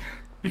 Okay,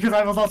 because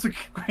I was also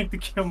going to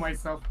kill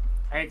myself.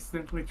 I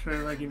accidentally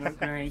threw like a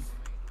grenade.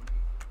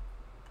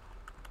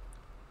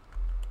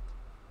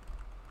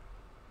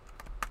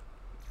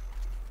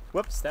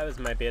 Whoops, that was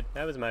my bad.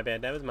 That was my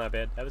bad. That was my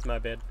bad. That was my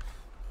bad.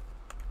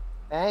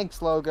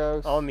 Thanks,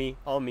 Logos. All me.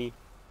 All me.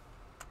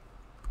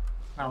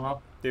 Oh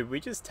well. Did we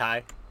just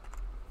tie?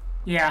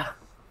 Yeah.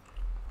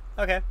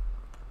 Okay.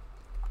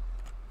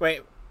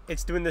 Wait,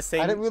 it's doing the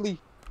same.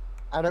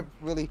 I don't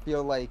really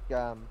feel like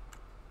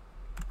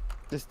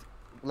just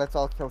let's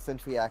all kill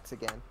Sentry Axe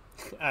again.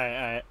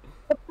 Alright.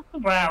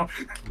 Wow.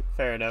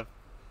 Fair enough.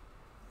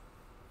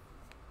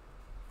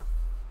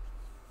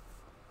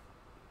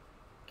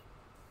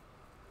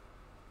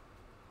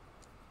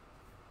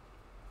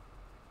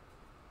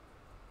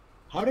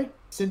 How did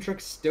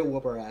Cintrix still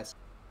whoop our ass?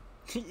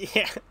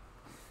 Yeah.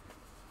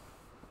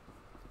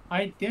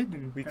 I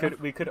didn't. We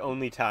could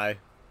only tie.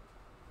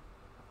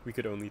 We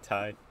could only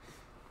tie.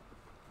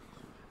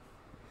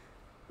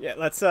 Yeah,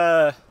 let's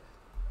I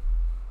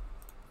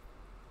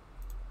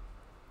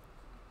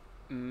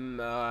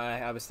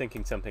was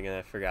thinking something and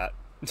I forgot.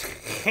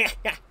 Oh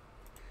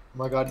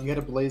my god, you had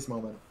a Blaze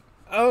moment.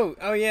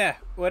 Oh yeah.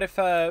 What if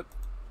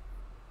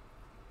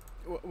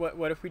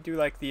what if we do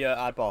like the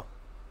oddball?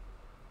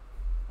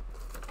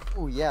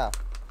 Oh yeah.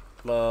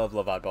 Love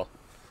oddball.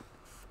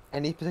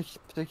 Any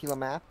particular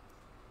map?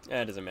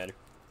 It doesn't matter.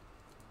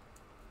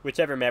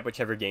 Whichever map,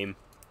 whichever game.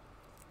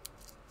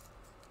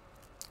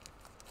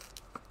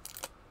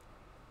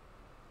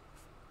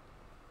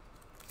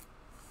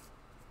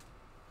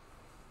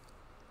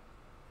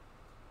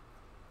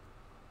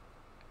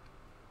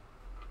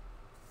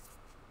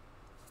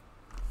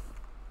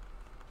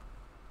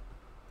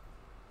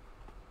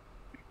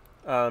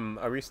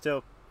 Are we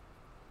still...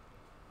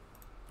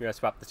 We're gonna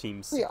swap the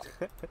teams. Yeah.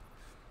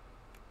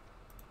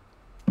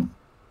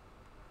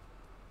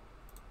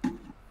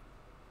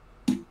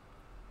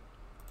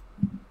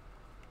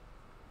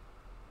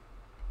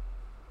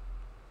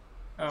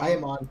 I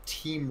am on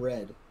Team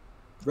Red.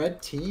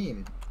 Red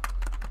team.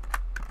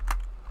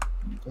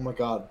 Oh my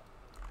god.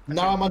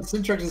 Now I'm on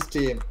Cintrix's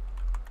team.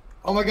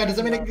 Oh my god, does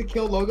that mean I can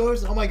kill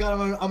Logos? Oh my god,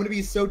 I'm gonna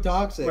be so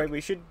toxic. Wait,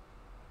 we should...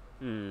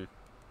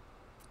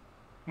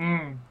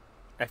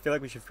 I feel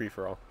like we should free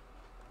for all.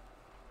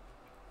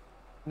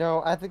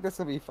 No, I think this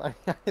will be funny.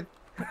 I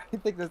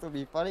think this will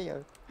be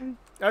funnier.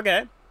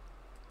 Okay.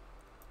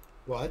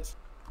 What?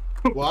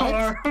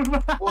 What?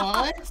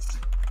 What?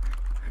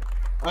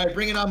 Alright,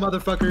 bring it on,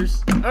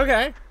 motherfuckers.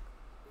 Okay.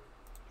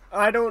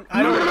 I don't...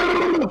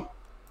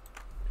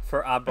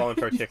 For oddball in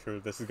particular,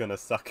 this is gonna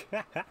suck.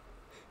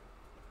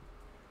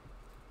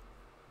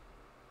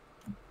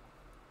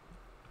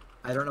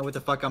 I don't know what the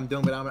fuck I'm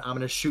doing, but I'm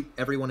gonna shoot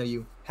every one of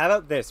you. How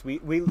about this?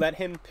 We let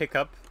him pick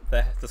up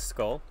the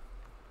skull,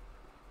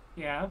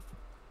 Yeah.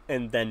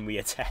 and then we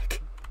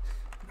attack.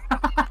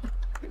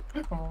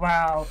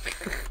 Wow.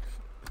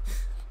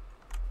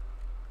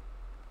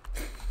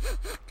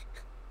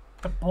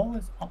 The ball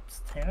is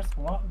upstairs.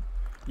 What?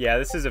 Yeah,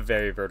 this is a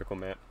very vertical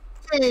map.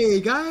 Hey,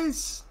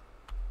 guys!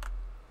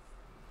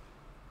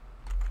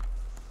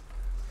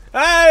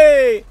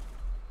 Hey!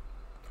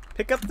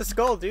 Pick up the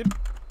skull, dude.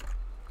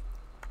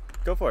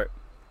 Go for it.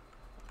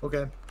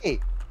 Okay. Hey.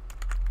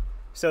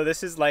 So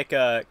this is like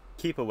a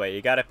keep away.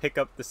 You gotta pick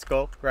up the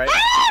skull, right?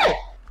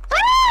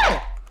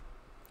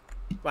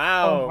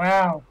 Wow. Oh,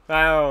 wow.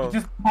 Wow. You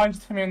just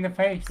punched him in the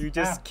face. You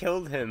just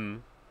killed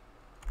him.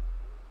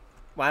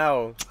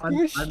 Wow.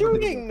 You're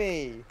shooting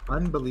me!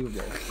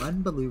 Unbelievable.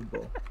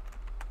 Unbelievable.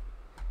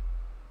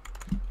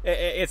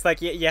 It's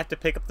like you have to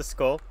pick up the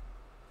skull,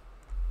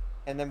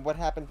 And then what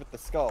happens with the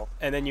skull?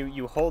 and then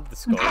you hold the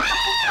skull.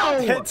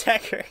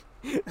 Attacker.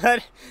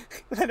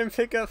 Let him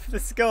pick up the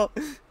skull.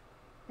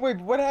 Wait,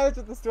 what happens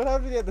with the what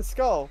happens when you have the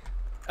skull?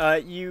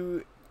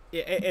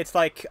 It's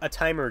like a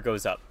timer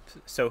goes up.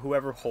 So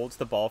whoever holds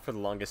the ball for the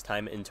longest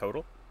time in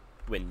total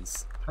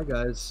wins. Hi,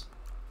 guys.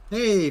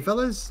 Hey,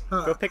 fellas.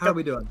 Go pick how up. are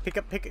we doing? Pick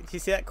up. Do you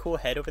see that cool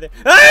head over there?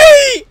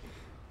 Hey!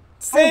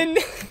 Sin.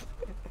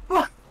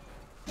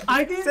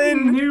 I didn't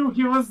Sin. knew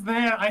he was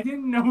there. I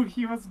didn't know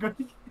he was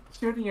going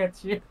shooting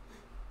at you.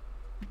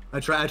 I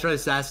try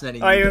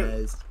assassinating Are you you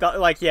guys.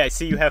 like yeah?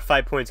 See, you have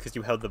 5 points because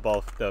you held the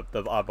ball, the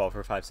odd ball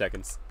for 5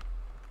 seconds.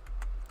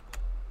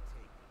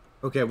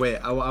 Okay, wait.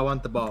 I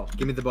want the ball.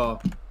 Give me the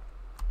ball.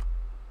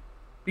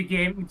 The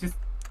game just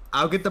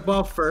I'll get the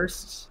ball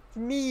first.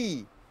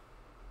 Me!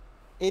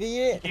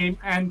 Idiot! game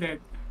ended.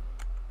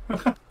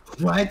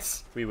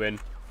 What? We win.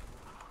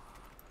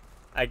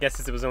 I guess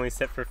it was only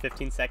set for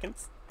 15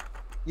 seconds.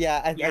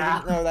 Yeah, I Yeah.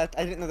 didn't know that.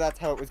 I didn't know that's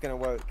how it was gonna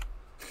work.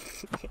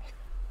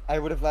 I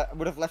would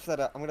have left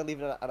that. I'm gonna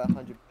leave it at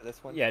 100 for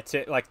this one. Yeah,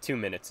 like 2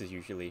 minutes is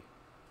usually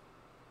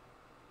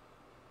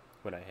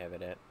what I have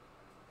it at,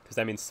 because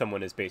that means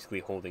someone is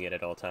basically holding it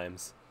at all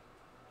times.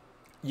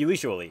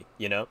 Usually,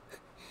 you know.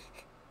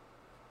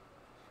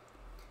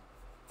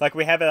 Like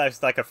we have it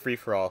as like a free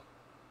for all.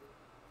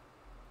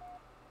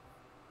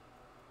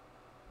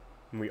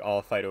 We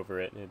all fight over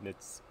it, and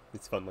it's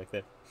fun like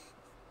that.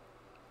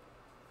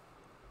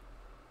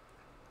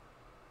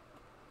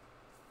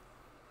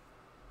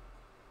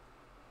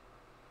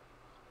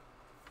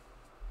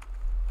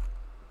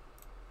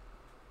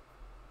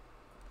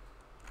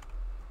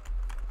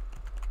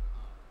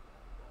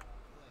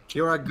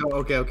 Here I go.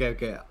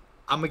 Okay.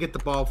 I'm gonna get the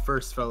ball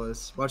first,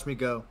 fellas. Watch me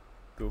go.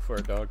 Go for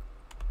it, dog.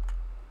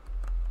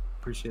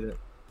 Appreciate it.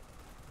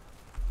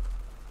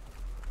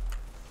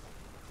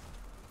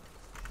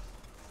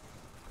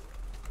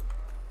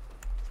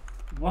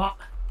 What?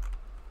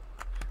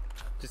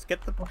 Just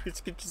get the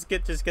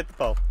just get the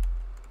ball.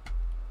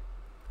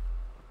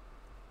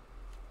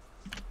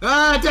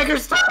 Ah, Decker,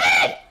 stop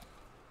it!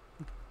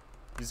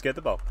 Just get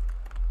the ball.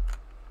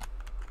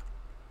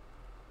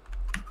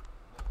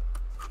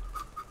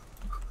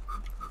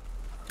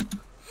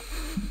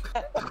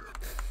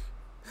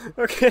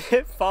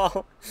 Okay,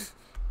 fall.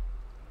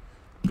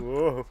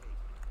 Whoa.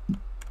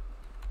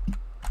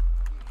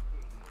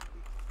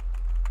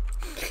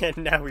 And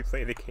now we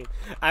play the game.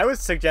 I was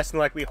suggesting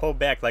like we hold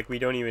back, like we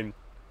don't even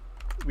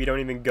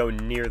go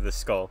near the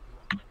skull.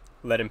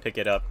 Let him pick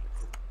it up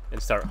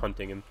and start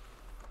hunting him.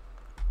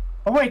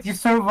 Oh wait, you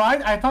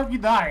survived? I thought you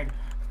died.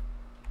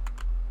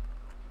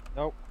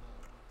 Nope.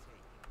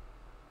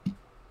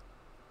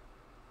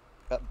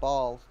 Got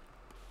balls.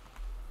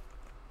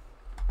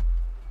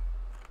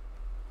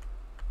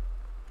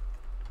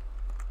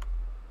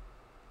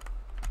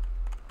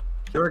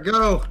 Here we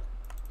go.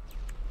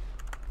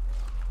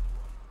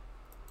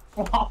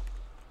 Wow.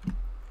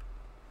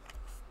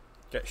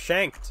 Get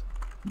shanked.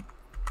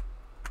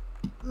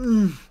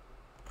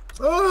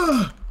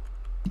 Ah!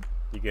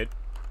 You good?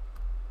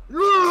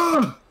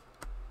 Ah!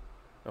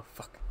 Oh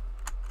fuck.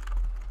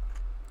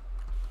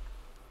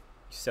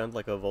 You sound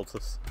like a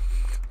Voltus.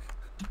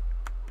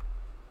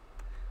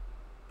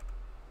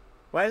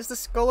 Why is the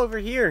skull over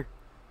here?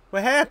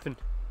 What happened?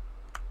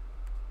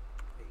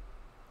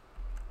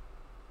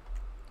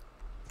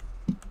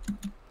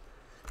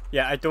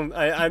 Yeah,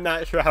 I'm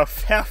not sure how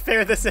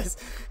fair this is.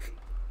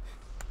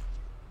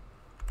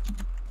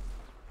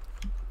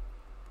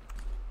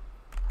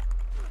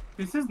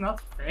 This is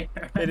not fair.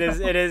 It is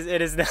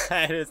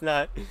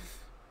not.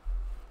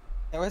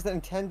 It wasn't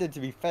intended to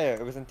be fair.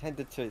 It was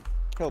intended to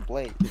kill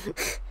Blaze.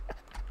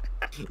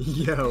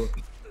 Yo.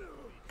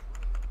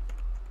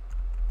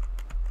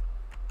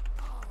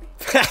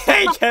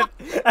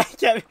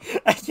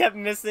 I kept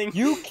missing.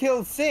 You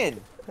killed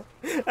Sin.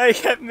 I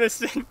kept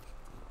missing.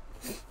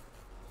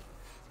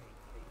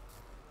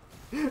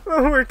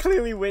 We're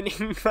clearly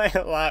winning by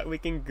a lot. We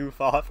can goof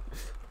off.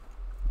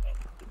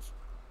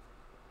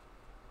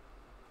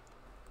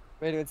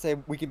 Wait, would say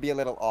we could be a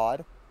little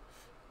odd.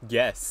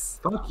 Yes.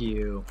 Fuck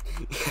you.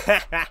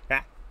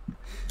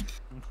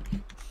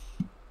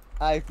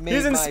 I've made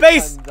He's in my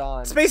space! puns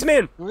on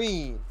Spaceman!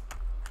 green.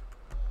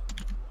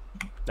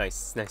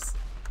 Nice, nice.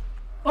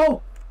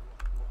 Oh!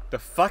 The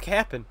fuck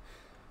happened?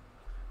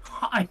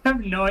 I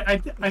have no I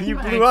You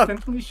think blew I up.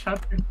 accidentally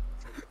shot him.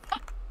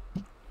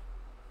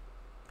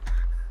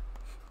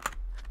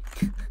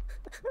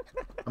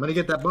 I'm gonna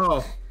get that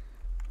ball.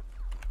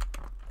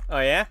 Oh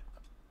yeah?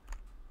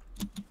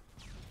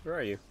 Where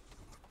are you?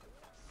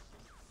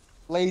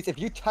 Blaze, if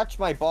you touch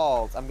my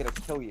balls, I'm gonna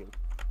kill you.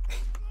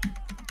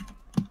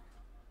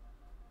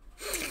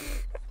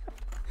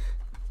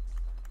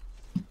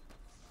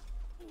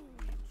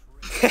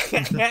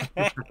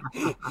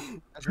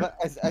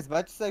 As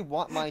much as I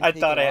want mine I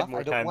taken thought I had off,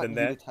 more I don't time want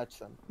than you that. to touch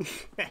them.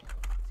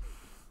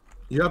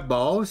 You have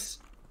balls?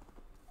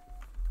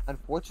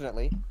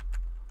 Unfortunately.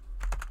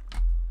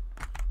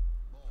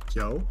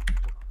 Yo.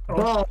 Oh.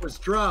 Balls,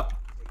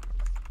 drop.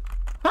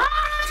 Balls.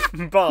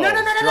 Drop. No,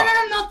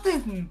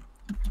 nothing!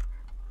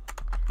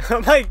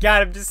 Oh my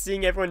god, I'm just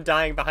seeing everyone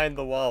dying behind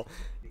the wall.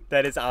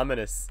 That is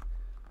ominous.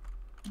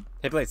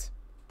 Hey Blaze.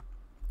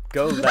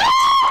 Go left.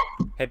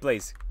 Hey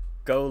Blaze.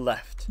 Go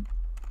left.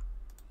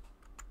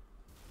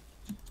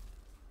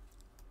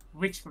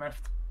 Which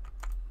left?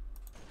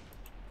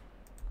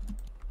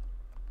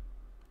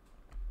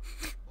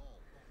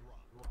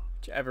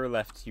 Whichever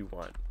left you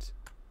want.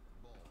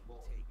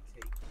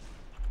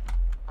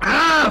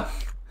 Ah!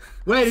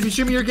 Wait, if you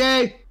shoot me, you're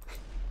gay.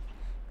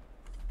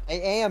 I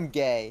am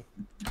gay.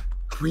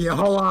 We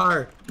all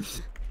are.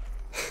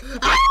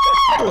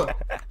 Ow!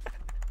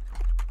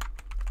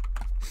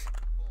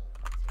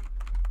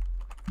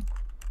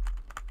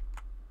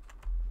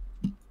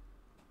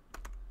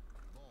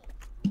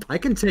 I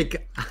can take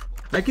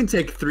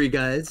 3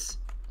 guys.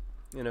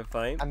 In a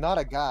fight? I'm not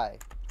a guy.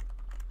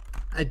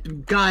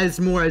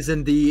 Guys more as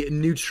in the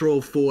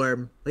neutral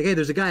form. Like, hey,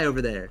 there's a guy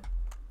over there.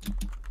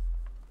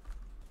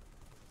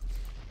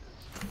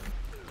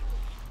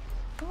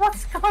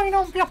 What's going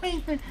on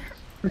behind me?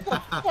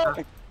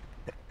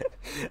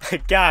 I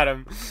got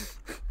him.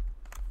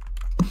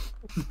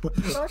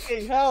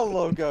 Fucking hell,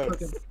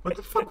 Logos. What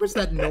the fuck was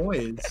that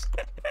noise?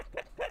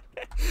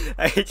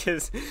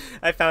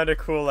 I found a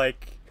cool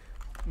like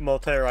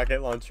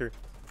multi-rocket launcher.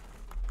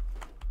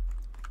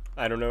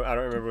 I don't know. I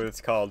don't remember what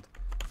it's called.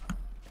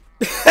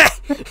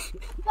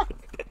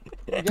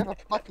 You're gonna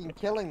fucking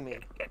killing me.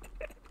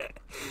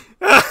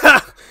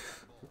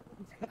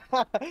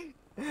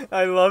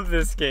 I love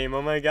this game.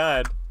 Oh my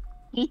god.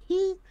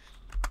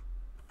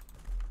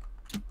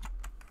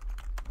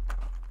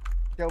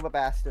 Kill the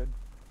bastard.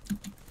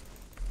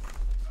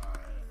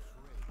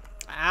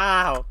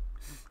 Ow.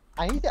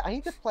 I need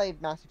to play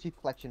Master Chief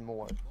Collection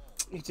more.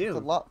 You It's do. a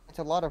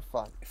lot of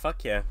fun.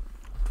 Fuck yeah.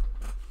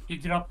 He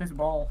dropped his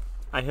ball.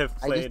 I have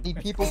I played.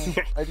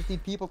 just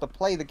need people to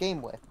play the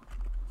game with.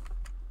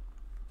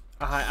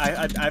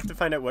 I have to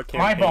find out what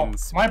My ball.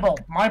 campaigns. My ball.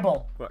 My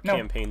ball. What No.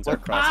 campaigns are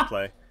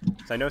crossplay?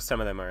 So I know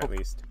some of them are at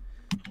least.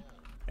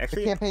 The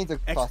Actually, campaigns are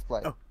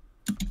crossplay. oh.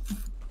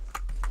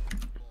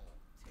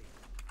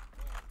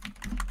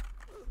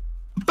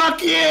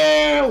 Fuck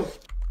you!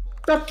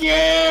 Fuck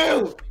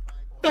you!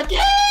 Fuck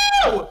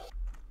you!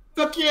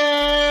 Fuck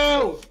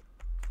you!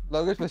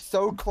 Logos was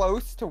so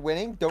close to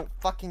winning. Don't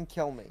fucking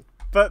kill me.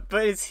 But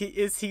is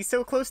he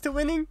so close to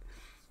winning?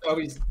 Oh,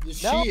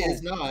 she No.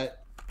 is not.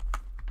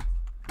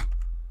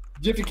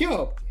 You have to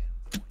kill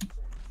him.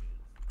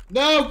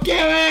 No,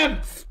 kill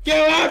him!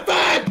 Kill him,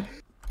 bud!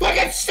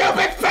 Fucking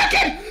stupid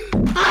fucking!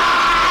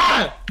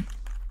 Ah!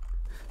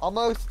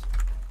 Almost.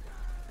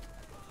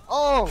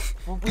 Oh,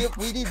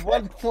 we need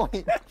 1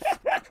 point.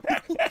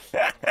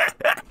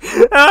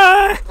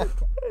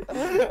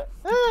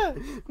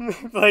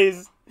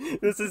 Please,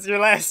 this is your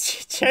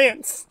last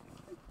chance.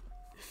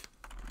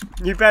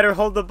 You better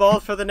hold the ball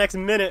for the next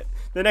minute,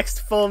 the next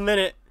full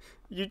minute.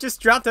 You just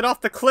dropped it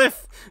off the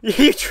cliff.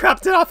 You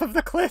dropped it off of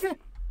the cliff.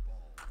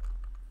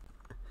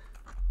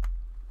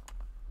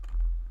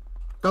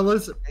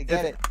 Fellas, I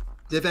get it.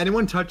 if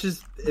anyone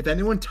touches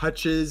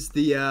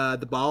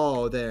the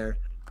ball there,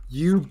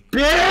 you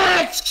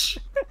bitch!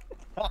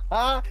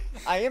 I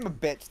am a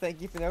bitch.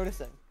 Thank you for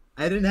noticing.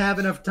 I didn't have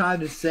enough time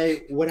to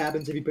say what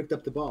happens if you picked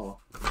up the ball.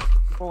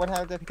 Well, what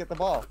happened if you get the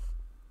ball?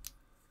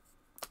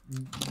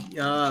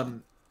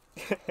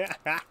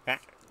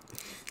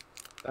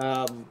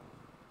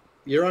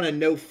 You're on a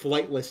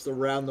no-flight list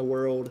around the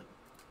world.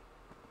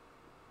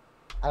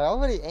 I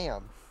already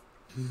am.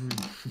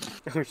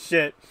 Oh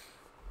shit.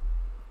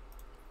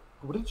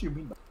 What did you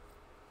mean by?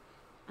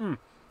 Mm.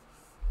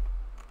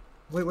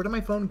 Wait, where did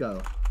my phone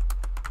go?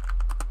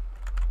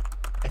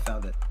 I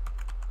found it.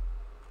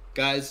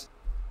 Guys,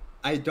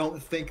 I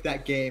don't think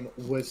that game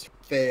was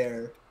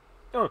fair.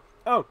 Oh.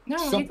 No,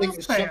 Something, it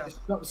was fair.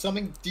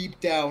 something deep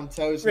down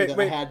tells me Wait, that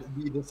wait. I had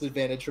the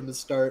disadvantage from the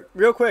start.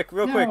 Real quick.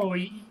 No,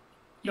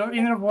 your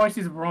inner voice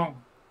is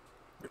wrong.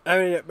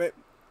 I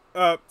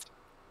mean,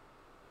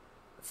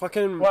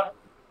 fucking. What?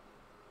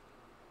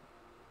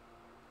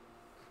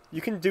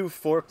 You can do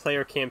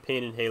 4-player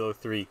campaign in Halo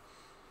 3.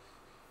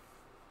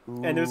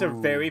 And there's a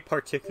very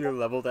particular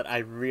level that I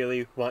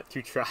really want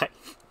to try.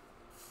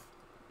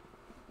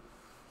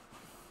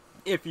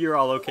 If you're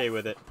all okay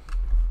with it.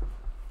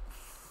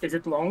 Is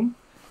it long?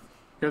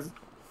 Because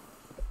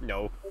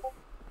No.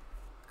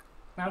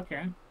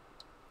 okay.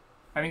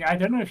 I mean, I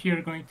don't know if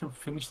you're going to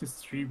finish the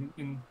stream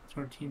in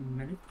 13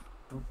 minutes.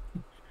 So.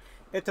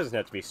 It doesn't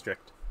have to be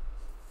strict.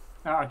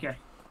 Ah, okay.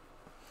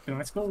 So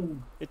let's go.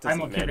 It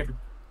doesn't I'm okay matter. with it.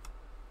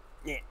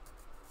 Yeah.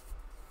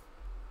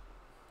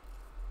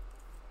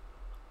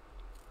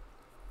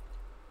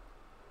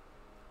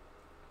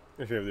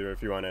 If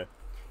you wanna,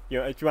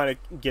 if you wanna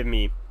give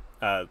me,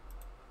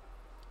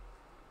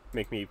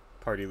 make me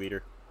party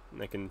leader,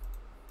 and I can.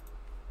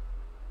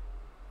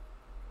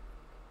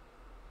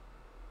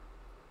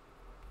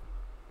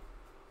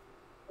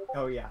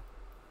 Oh yeah.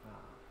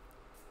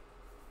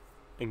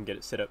 I can get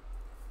it set up.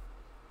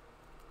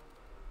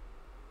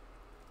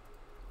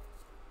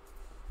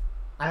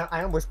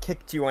 I almost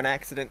kicked you on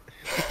accident.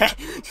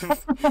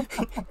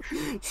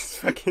 Just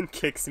fucking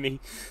kicks me.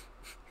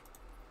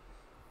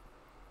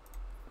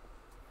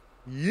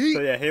 Yeet. So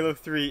yeah, Halo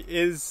 3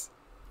 is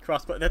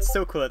crossplay. That's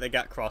so cool that they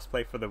got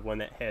crossplay for the one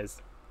that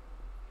has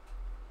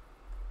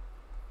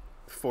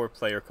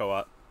 4-player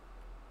co-op.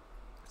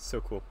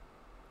 So cool.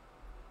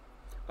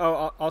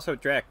 Oh, also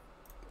Drac,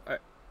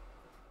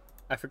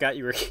 I forgot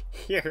you were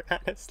here.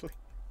 Honestly.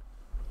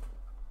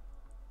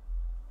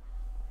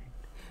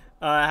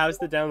 How's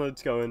the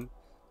downloads going?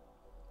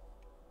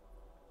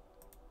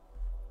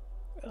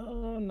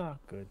 Oh, not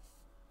good.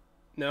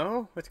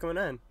 No? What's going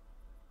on?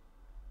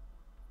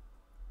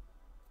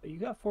 You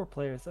got 4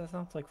 players. That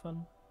sounds like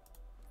fun.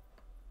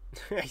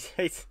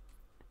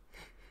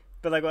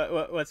 But like,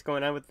 what's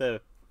going on with the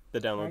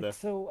download Right, though?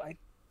 so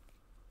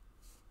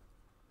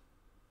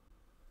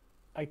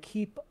I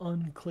keep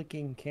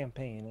unclicking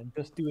campaign and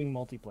just doing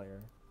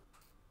multiplayer.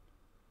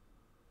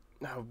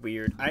 Oh,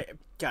 weird.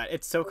 God,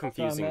 it's so So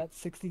confusing. I'm at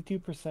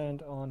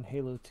 62% on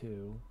Halo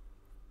 2.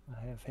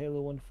 I have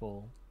Halo 1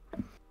 full.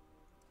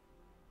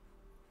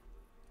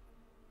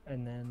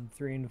 and then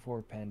 3 and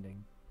 4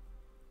 pending.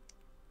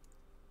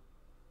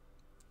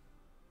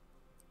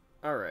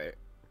 Alright.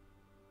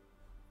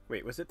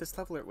 Wait, was it this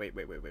level or wait.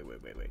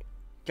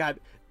 God,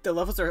 the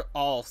levels are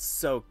all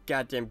so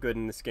goddamn good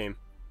in this game.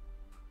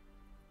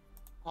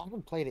 I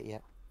haven't played it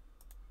yet.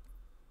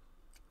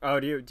 Oh,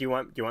 do you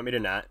want me to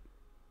not?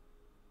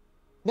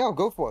 No,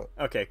 go for it.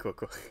 Okay, cool.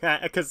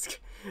 Because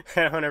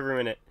I don't want to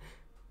ruin it.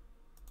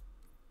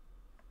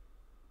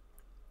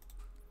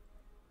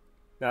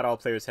 Not all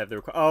players have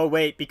the oh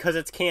wait, because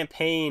it's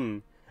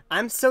campaign.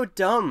 I'm so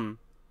dumb.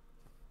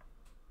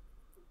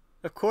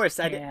 Of course,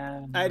 I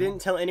didn't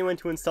tell anyone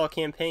to install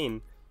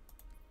campaign.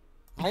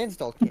 I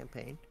installed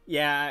campaign.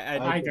 Yeah,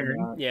 I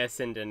didn't. Yeah,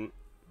 Sin didn't.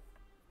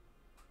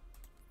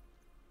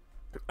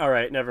 All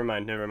right, never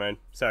mind.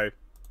 Sorry,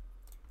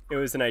 it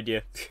was an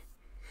idea.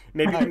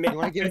 Maybe. Right, you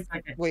want to give?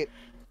 Wait,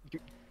 you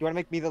want to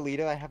make me the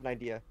leader? I have an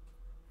idea.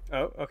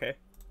 Oh, okay.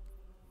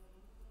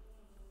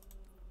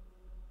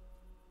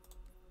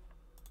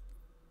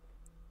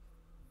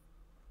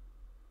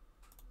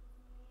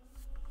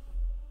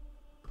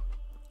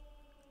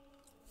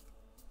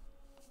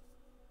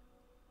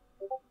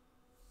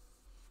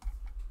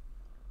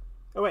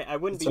 Oh wait, I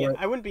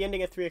wouldn't be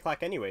ending at 3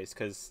 o'clock anyways,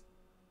 because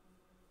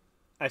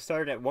I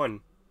started at 1,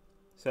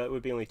 so it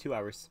would be only 2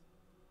 hours.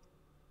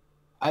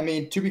 I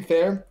mean, to be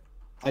fair,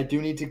 I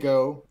do need to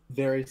go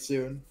very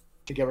soon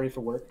to get ready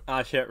for work.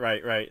 Ah, shit,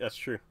 right, that's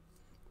true.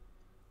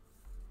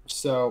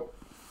 So,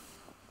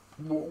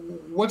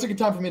 what's a good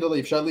time for me to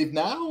leave? Should I leave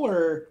now,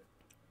 or?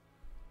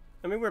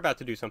 I mean, we're about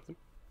to do something.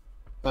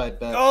 But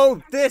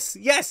Oh, this!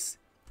 Yes!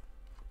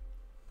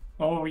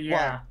 Oh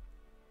yeah. What?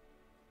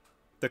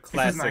 The This is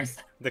classic. nice.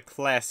 The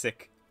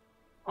classic.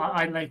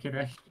 I like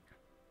it.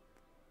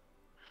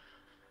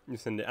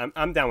 Listen,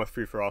 I'm down with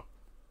free-for-all.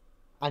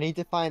 I need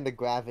to find the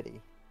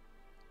gravity.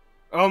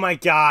 Oh my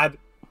god!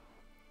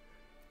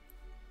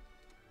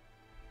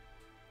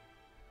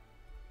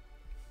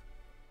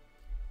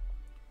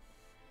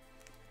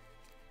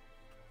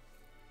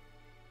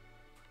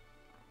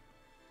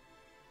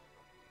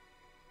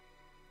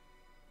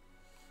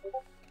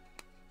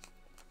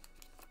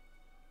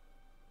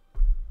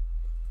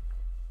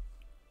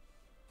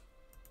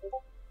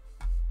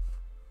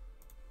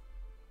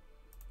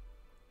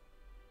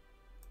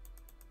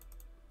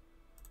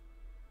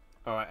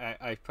 Oh,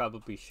 I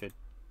probably should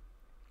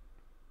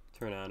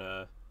turn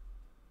on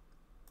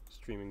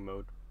streaming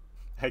mode.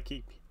 I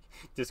keep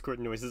Discord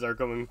noises are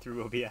going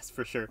through OBS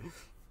for sure.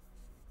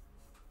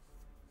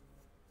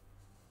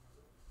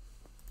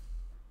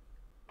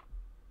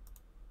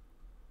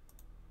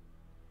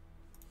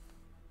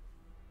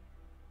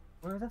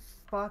 Where the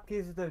fuck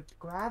is the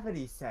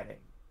gravity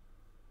setting?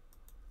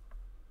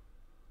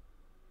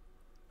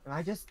 Am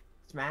I just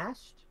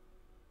smashed?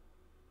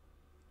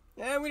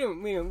 Yeah, we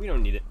don't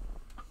need it.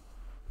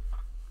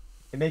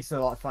 It makes it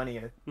a lot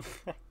funnier.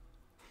 I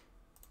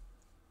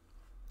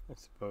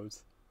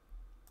suppose.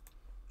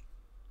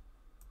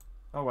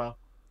 Oh well.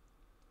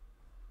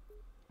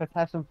 Let's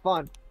have some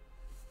fun.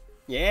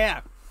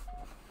 Yeah.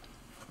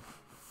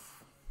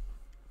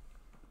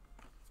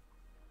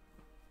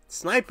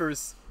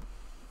 Snipers.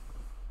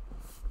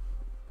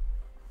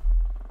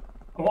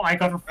 Oh, I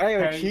got a Hey,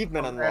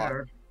 achievement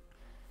unlocked.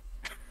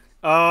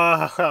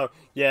 Oh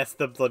yes,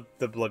 the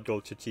blood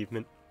gulch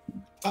achievement.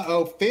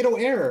 Uh-oh, fatal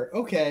error.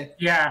 Okay.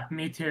 Yeah,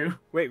 me too.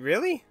 Wait,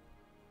 really?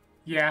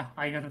 Yeah,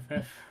 I got a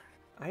 5th.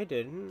 I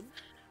didn't.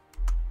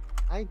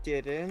 I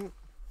didn't.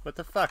 What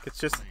the fuck? It's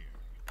just.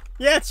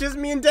 Yeah, it's just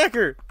me and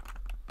Decker.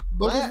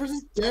 Lucas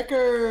versus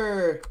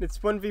Decker. It's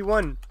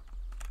 1v1.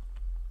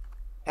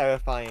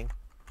 Terrifying.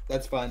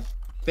 That's fun.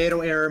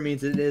 Fatal error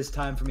means it is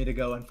time for me to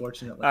go,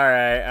 unfortunately. All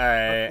right.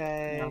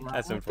 Okay.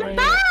 That's unfortunate.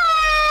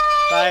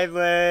 Bye,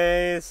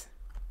 Blaze.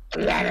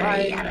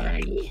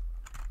 Bye.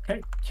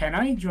 Can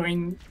I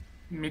join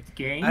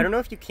mid-game? I don't know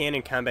if you can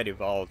in Combat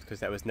Evolved because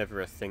that was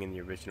never a thing in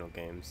the original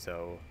game.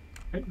 So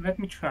Let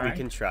me try. we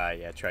can try.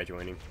 Yeah, try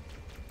joining.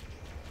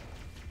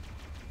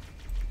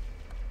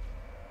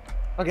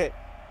 Okay.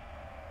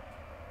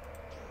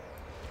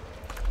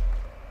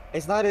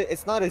 It's not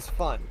as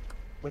fun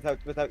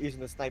without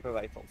using the sniper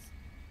rifles.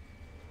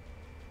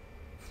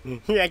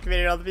 He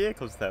activated all the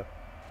vehicles though.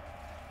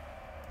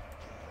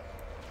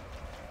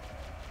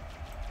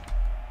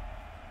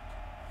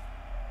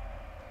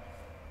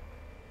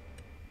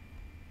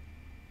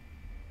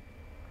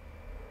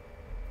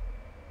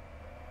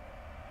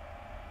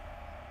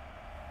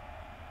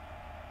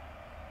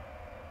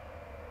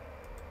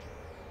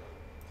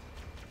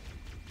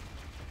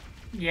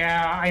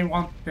 Yeah, I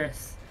want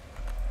this.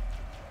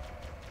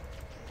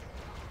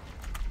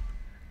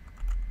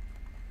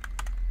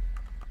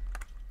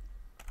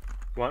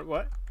 Want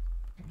what?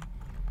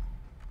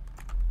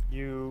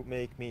 You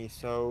make me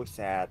so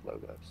sad,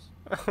 Logos.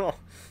 Oh.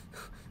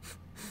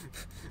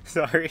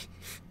 Sorry.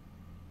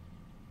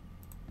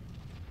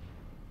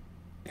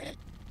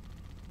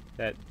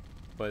 That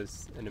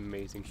was an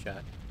amazing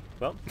shot.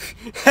 Well,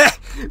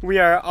 we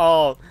are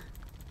all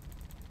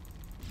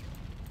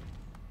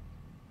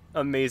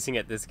amazing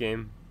at this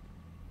game.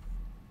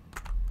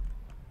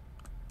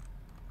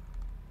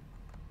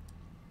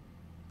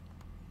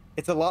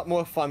 It's a lot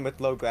more fun with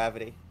low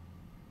gravity.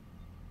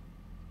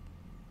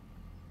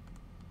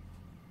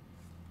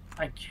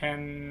 I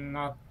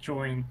cannot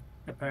join,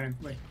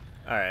 apparently.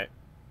 All right.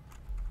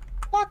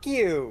 Fuck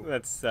you!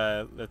 Let's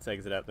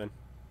exit out then.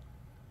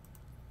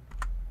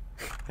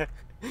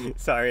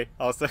 Sorry.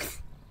 Also.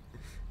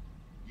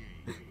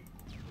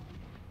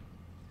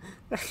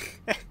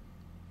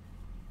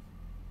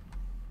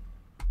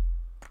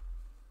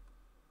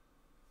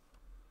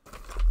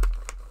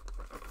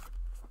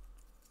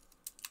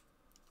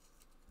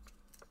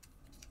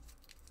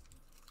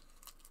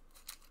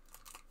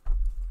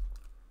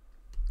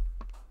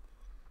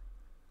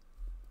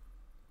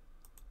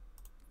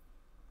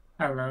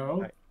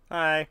 Hello.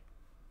 Hi.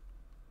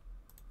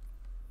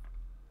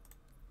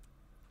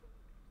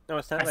 No,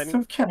 it's not I letting.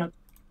 still cannot.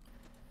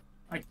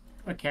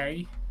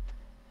 Okay.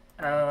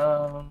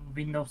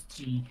 Windows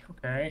G.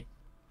 Okay.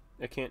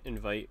 I can't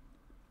invite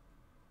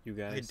you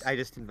guys. I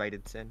just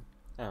invited Sin.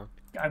 Oh.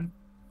 I'm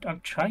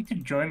trying to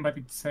join, but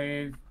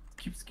it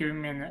keeps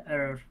giving me an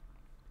error.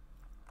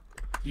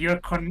 Your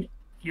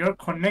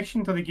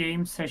connection to the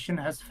game session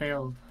has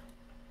failed.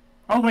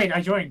 Oh wait,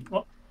 I joined.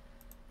 What?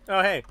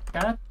 Oh hey.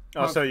 That?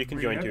 Oh, so you can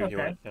join weird. too if you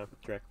Okay. want. Yeah,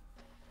 correct.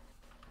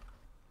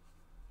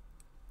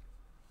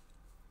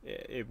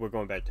 We're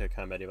going back to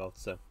combat evolved,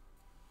 so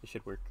it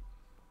should work.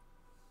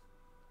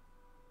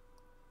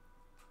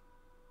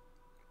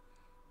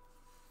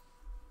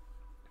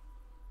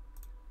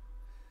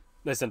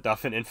 I sent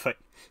off an invite.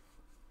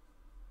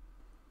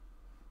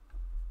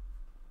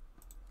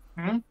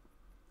 Hmm?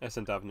 I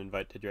sent off an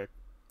invite to Drake.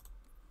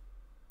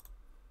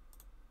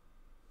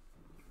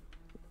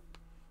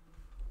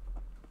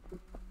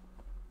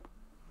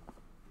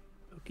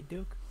 Okie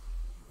doke.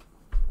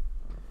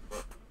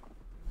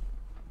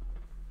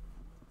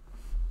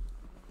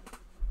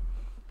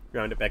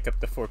 Round it back up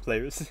to 4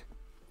 players.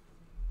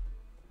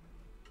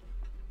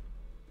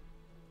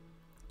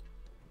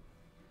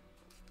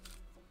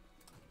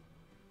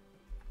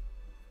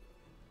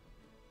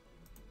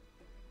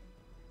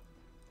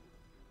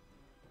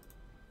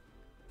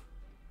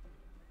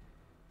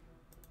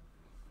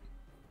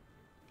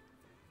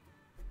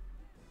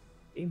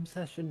 Game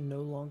session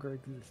no longer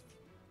exists.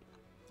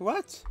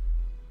 What?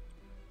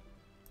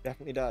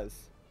 Definitely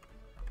does.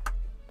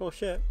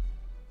 Bullshit.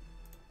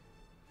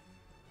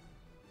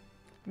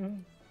 Hmm.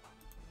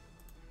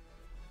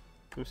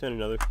 Let me send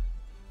another.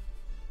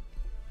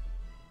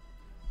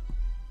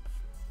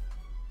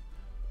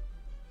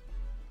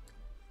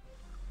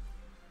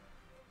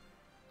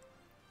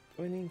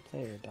 Joining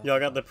player. Y'all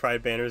got the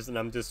pride banners, and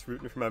I'm just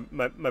rooting for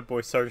my boy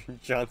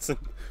Sergeant Johnson.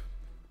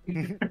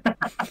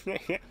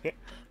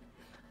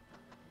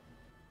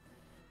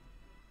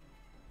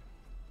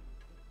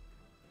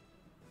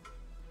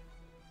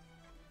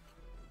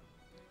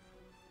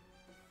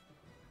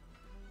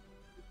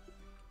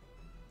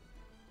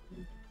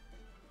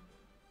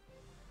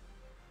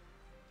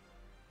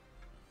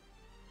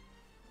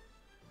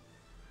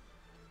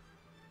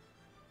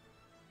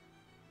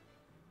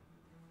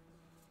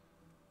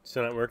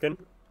 Still not working?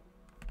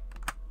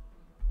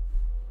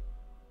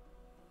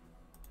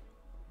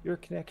 Your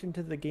connection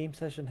to the game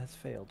session has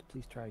failed.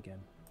 Please try again.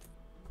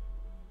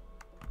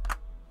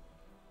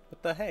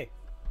 What the hey?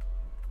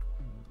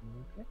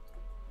 Okay.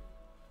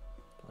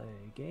 Play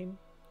game.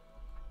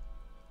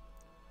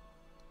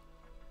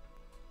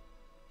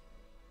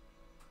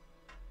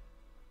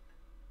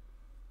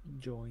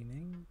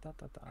 Joining. Dot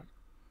dot dot.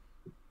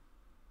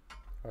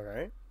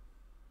 Alright.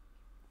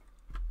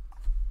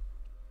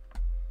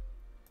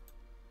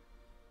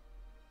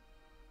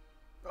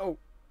 Oh.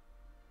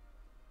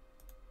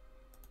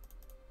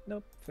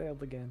 Nope,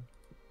 failed again.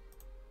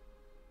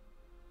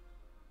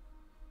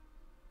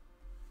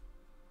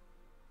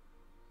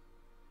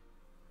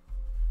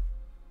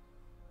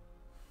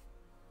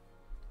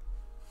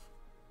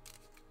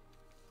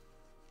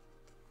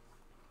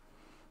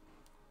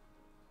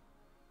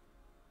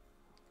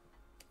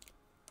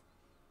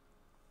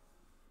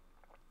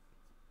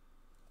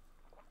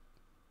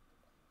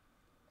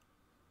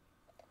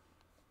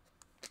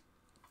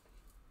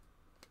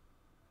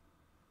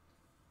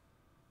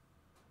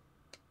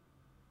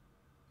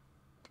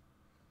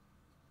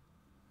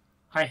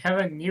 I have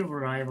a new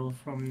rival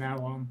from now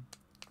on.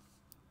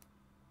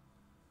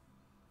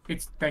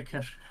 It's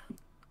Decker.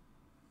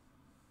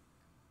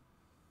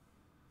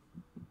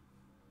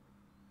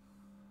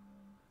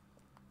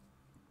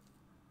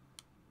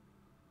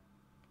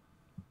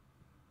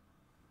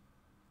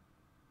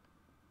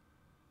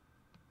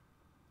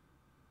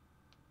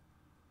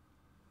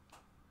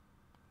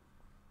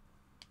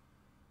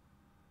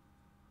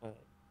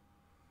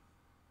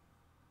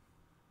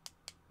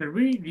 Did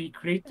we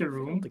recreate the It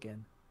room? failed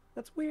again.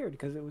 That's weird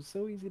because it was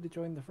so easy to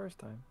join the first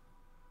time.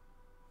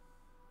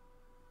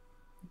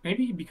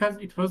 Maybe because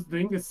it was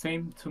doing the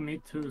same to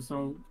me too,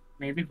 so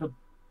maybe the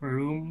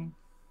room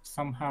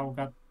somehow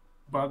got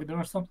bugged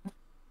or something.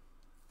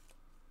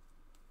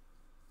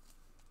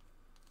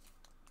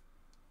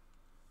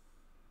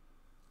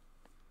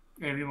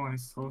 Everyone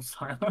is so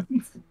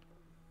silent.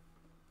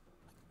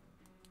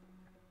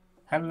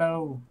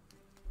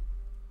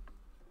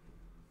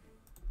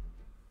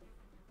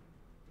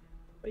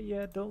 But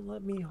yeah, don't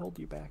let me hold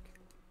you back.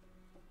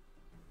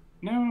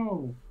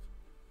 No.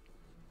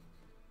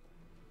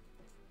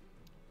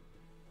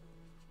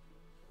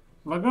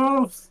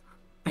 Lagos!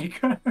 Take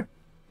her.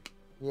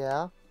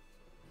 Yeah.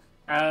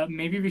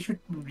 Maybe we should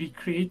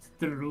recreate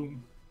the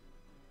room.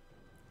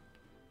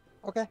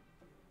 Okay.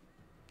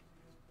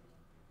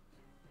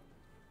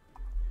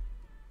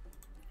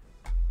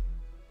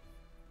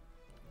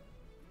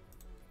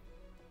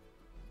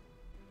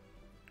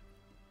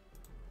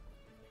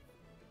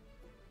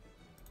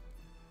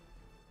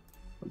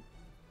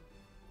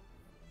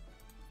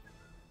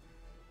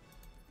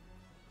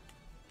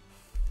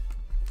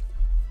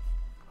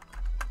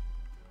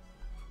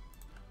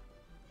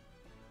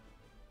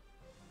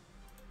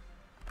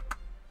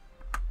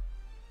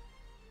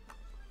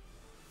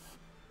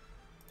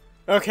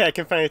 Okay, I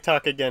can finally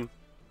talk again.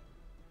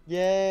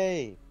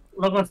 Yay.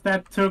 Lagos,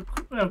 that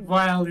took a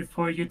while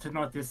for you to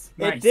notice.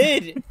 It Nice.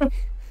 did!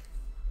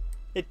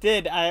 It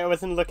did. I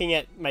wasn't looking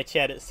at my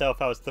chat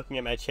itself, I was looking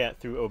at my chat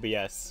through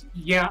OBS.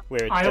 Yeah,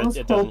 Where I was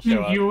it doesn't show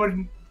hoping up. you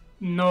would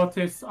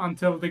notice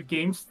until the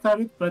game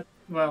started, but,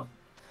 well.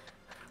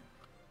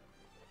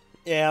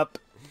 Yep.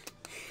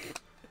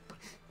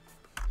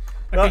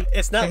 Well, Okay,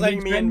 it's not can letting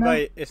we me join now?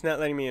 invite. It's not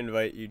letting me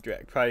invite you,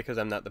 Drake. Probably because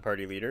I'm not the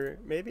party leader.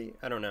 Maybe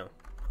I don't know.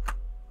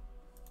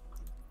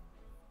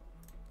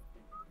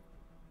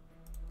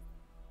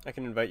 I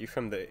can invite you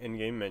from the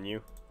in-game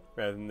menu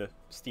rather than the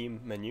Steam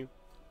menu.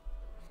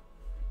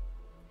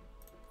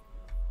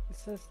 It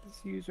says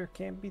this user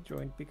can't be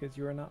joined because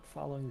you are not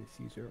following this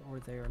user or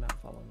they are not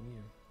following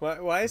you.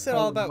 Why is it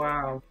all about?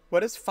 Wow.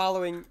 What is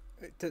following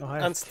Oh, I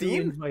have on 2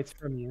 Steam? invites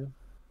from you.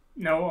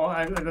 No,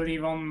 I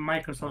believe on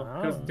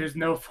Microsoft, because Ah. there's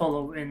no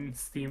follow in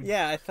Steam.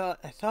 Yeah, I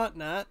thought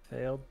not.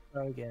 Failed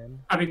again.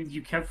 I mean,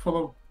 you can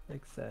follow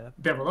Accept.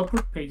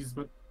 developer pages,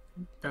 but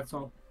that's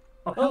all.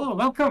 Oh, hello,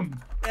 welcome!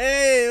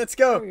 Hey, let's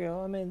There go. we go,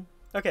 I'm in.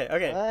 Okay,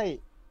 okay.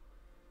 Right.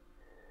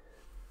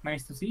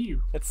 Nice to see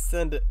you. Let's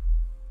send it.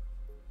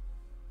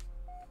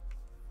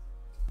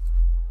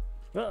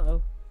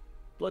 Uh-oh.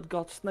 Blood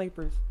Gulch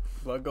snipers.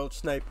 Blood Gulch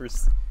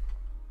snipers.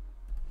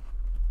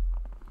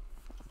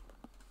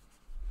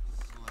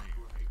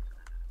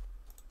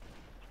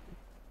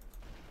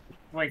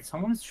 Wait,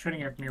 someone's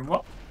shooting at me.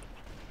 What?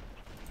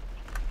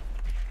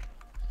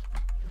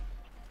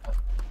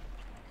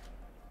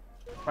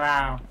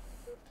 Wow.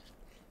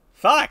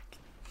 Fuck.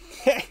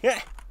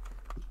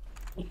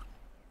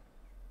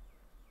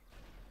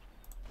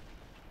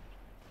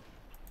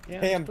 Yeah,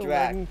 I'm Damn, still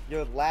Drac. lagging.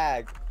 Your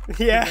lag.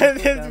 Yeah, Go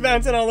it's down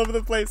bouncing there. all over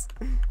the place.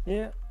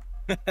 Yeah.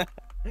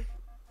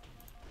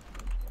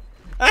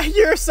 I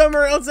hear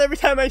somewhere else every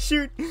time I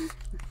shoot.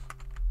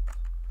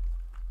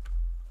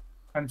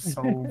 I'm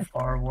so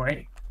far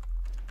away.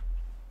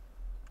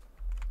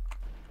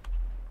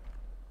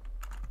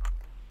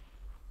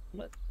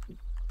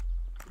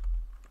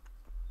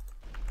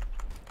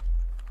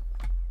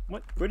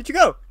 What? Where did you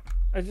go?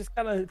 I just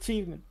got an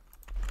achievement.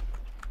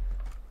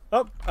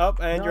 Oh,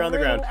 and you're on the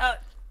No, ground.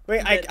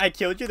 Wait, dead. I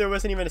killed you? There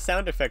wasn't even a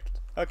sound effect.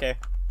 Okay.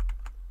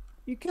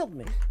 You killed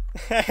me.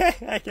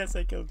 I guess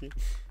I killed you.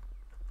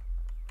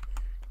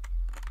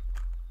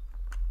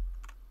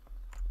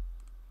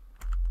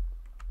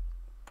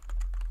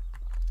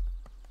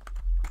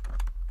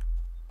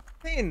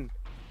 Finn.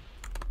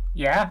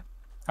 Yeah?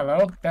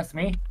 Hello? That's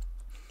me?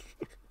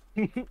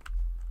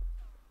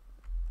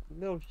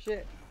 No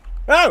shit.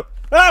 Oh!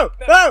 Oh!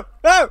 Oh!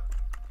 Oh!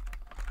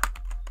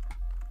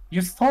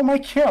 You stole my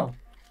kill!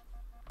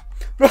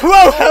 Whoa!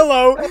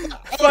 Hello!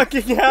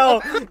 Fucking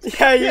hell!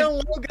 Yeah, you.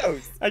 Kill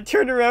Logos. I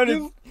turned around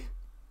and.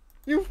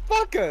 You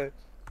fucker.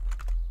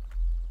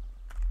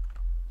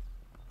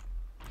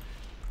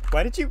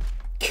 Why did you?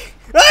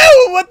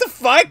 Oh! What the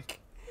fuck?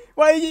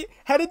 Why?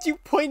 How did you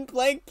point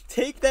blank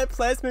take that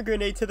plasma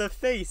grenade to the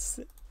face?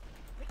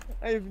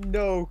 I have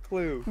no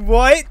clue.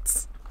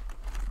 What?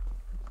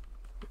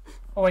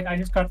 Oh wait, I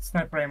just got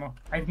sniper ammo.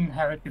 I didn't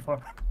have it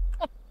before.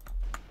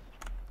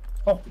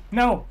 Oh,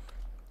 no!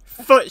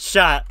 Foot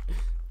shot.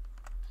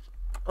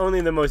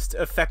 Only the most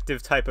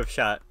effective type of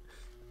shot.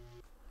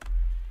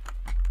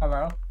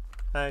 Hello?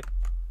 Hi.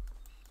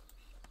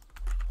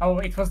 Oh,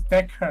 it was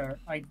Decker.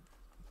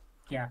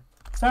 Yeah.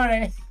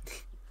 Sorry!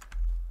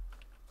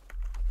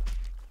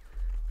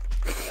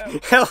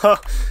 Hello.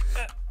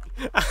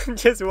 I'm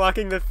just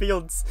walking the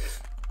fields,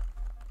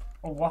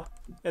 Oh, what?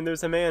 and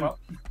there's a man. Well-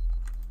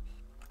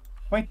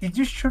 Wait, did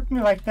you shoot me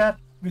like that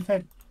with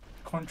a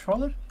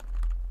controller?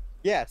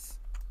 Yes.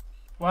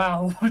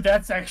 Wow,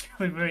 that's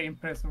actually very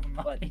impressive.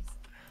 Nice.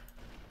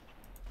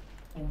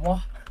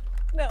 What?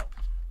 No.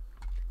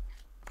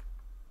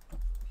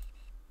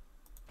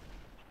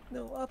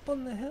 No, up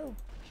on the hill.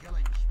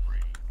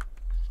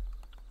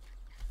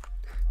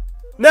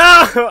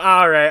 No!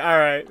 Alright,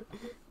 alright.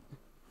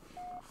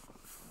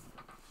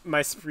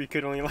 My spree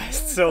could only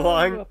last so You're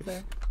long. up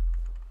there.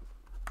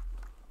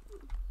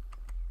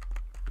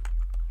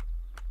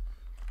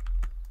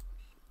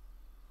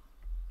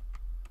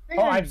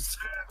 Oh, I'm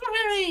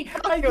sorry!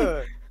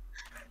 Fucker.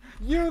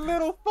 You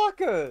little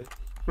fucker.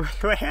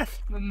 What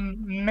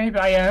happened? Maybe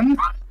I am.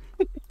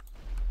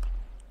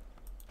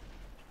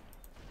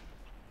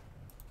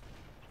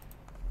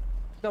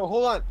 No,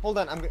 hold on.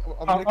 I'm gonna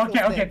Oh,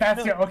 kill okay, Stan.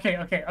 that's it.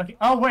 Okay.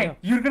 Oh wait, No.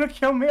 you're gonna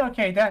kill me?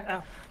 Okay, that.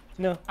 Ow.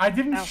 No. I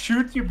didn't Ow.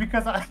 shoot you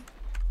because I.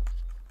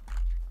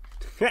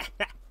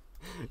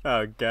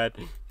 Oh god.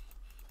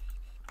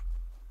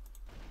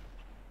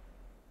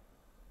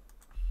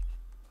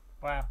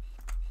 Wow.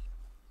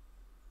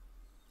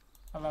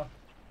 Hello.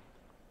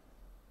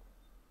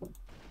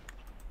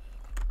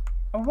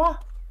 Oh,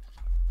 what?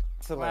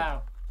 So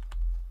Wow.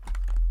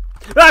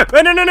 Ah! No!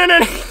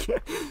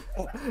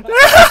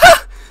 I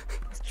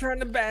was trying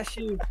to bash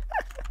you.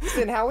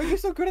 Stan, how are you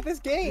so good at this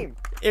game?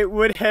 It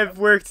would have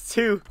worked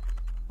too.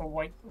 Oh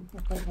wait.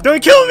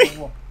 Don't kill me!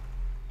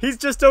 He's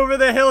just over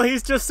the hill.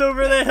 He's just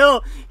over the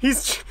hill.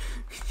 He's.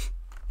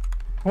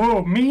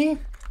 Whoa, me?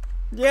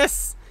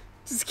 Yes.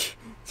 Just...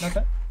 Not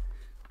that.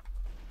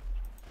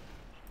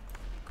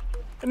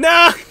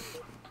 No.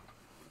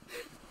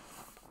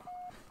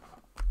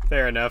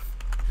 Fair enough.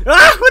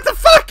 Ah! What the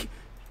fuck?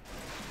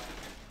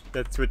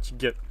 That's what you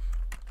get.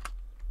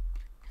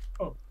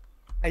 Oh.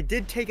 I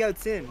did take out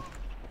Sin.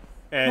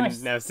 And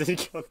Nice. now Sin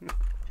killed me.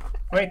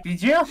 Wait,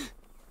 did you?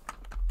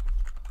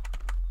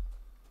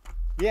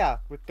 Yeah,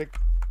 with the.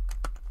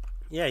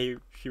 Yeah,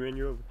 she ran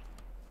you over.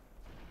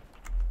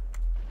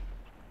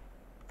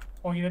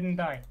 Oh, you didn't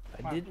die.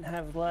 I Wow. didn't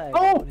have lag.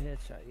 Oh! I would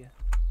headshot you.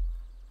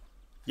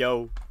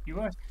 Yo. You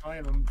are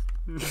silent.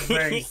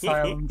 Very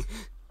silent.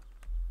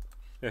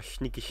 Yeah,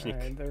 sneaky sneak.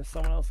 Alright, there's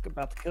someone else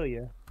about to kill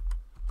you.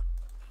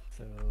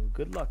 So,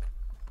 good luck.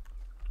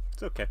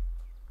 It's okay.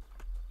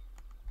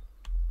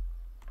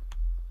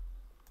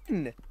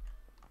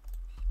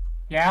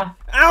 Yeah?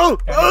 Ow!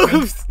 That Oh!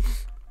 was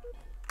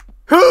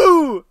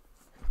Who?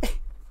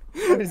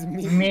 That was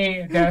me.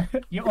 Me. That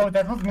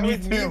was me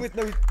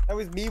too. That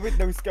was me with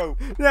no scope.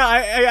 No,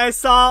 I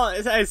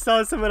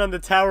saw someone on the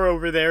tower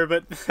over there,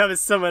 but that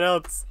was someone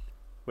else.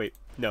 Wait,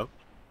 no.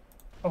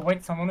 Oh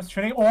wait, someone is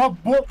shooting. Oh,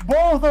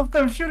 both of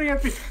them shooting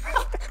at me.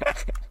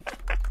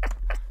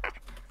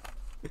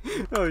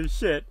 Oh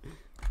shit.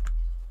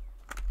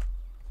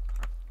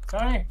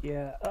 Sorry.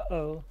 Yeah,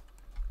 uh-oh.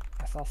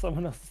 I saw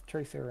someone else's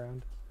tracer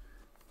around.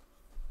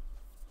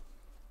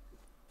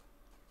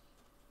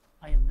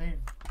 I live.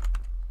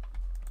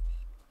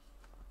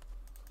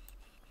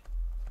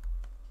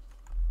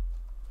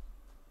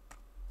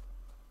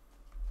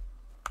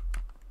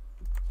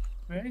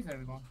 Where is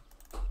everyone?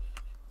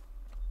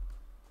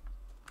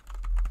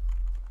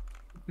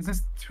 This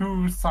is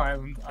too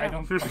silent. I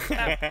don't.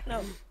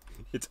 No.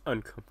 It's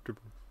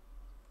uncomfortable.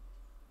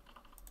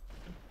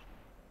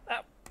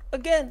 Ow.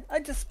 Again, I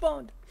just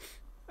spawned.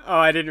 Oh,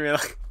 I didn't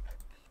realize.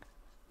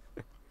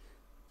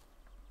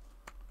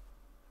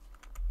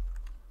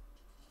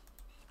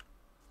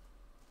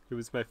 It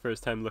was my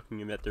first time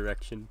looking in that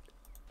direction.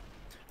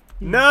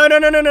 No!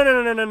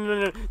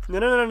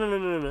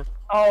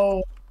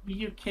 Oh,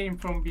 you came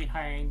from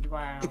behind.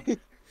 Wow.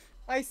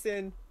 Hi,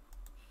 Sin.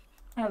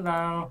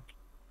 Hello.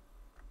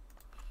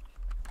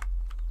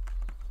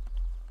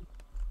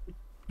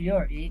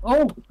 You're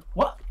Oh,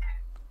 what?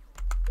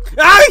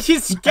 Ah!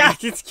 He's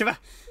come on.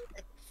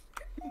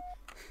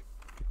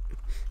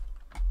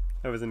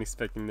 I wasn't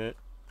expecting that.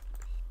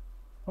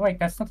 Wait,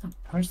 that's not a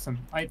person.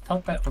 I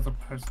thought that was a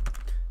person.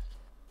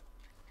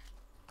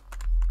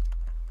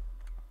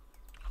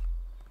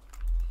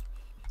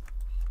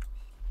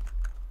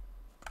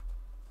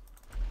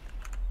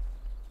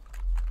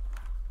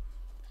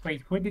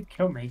 Wait, who did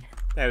kill me?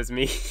 That was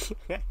me.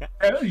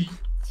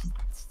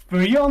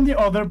 Were you on the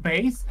other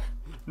base?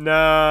 No,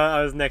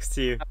 I was next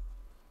to you.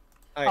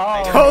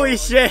 Alright, Oh. Holy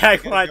shit! I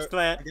gotta watched go-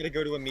 that. I gotta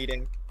go to a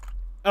meeting.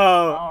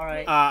 Oh.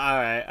 Alright.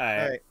 Alright.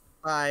 Alright,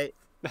 bye.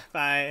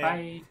 Bye.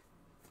 Bye.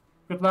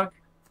 Good luck.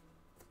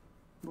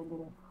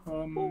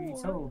 Four.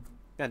 So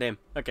Goddamn.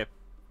 Okay.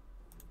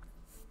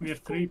 we have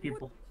 3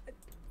 people.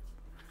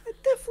 I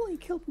definitely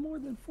killed more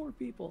than 4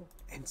 people.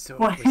 And so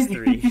What? it was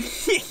 3.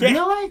 Yeah.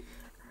 Really?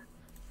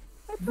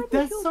 I probably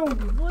That's killed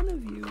so- one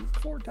of you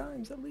 4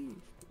 times at least.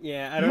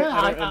 Yeah,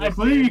 I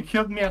believe you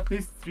killed me at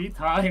least 3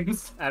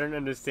 times. I don't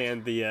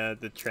understand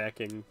the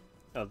tracking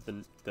of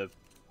the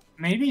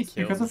Maybe it's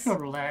because of Kills.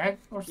 your lag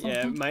or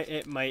something. yeah,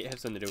 it might have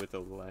something to do with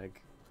the lag.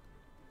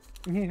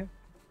 Yeah.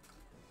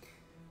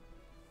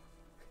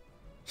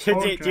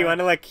 Oh, do you Drac. want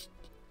to like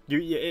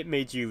it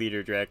made you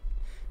leader, Drac.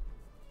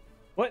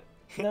 What?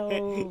 No.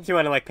 Do you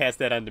want to like pass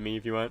that on to me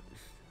if you want?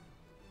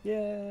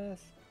 Yes.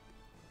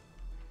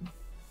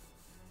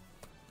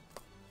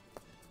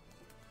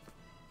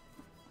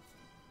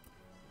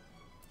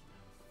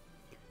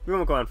 We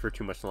won't go on for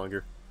too much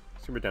longer.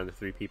 So we're down to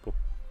 3 people.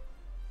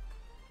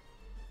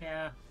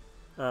 Yeah.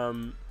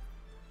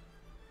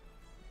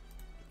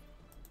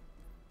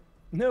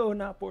 No,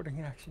 not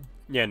boarding action.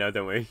 Yeah, no,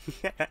 don't worry.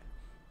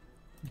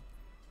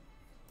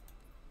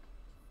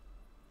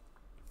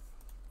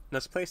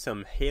 Let's play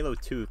some Halo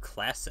 2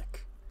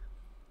 Classic.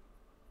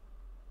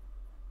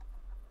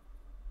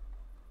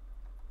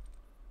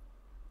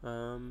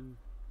 I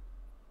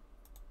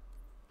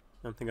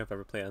don't think I've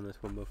ever played on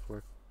this one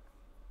before.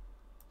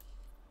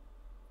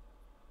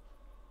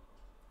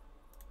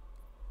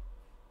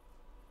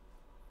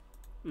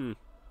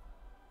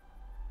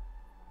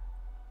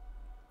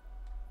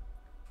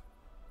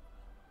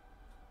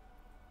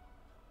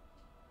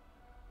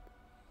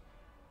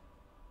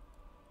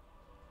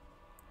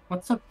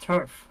 What's a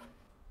turf?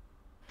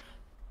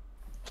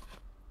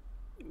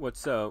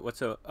 What's oh,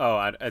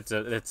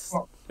 it's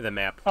Oh. the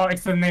map. Oh,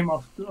 it's the name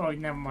of. Oh,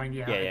 never mind.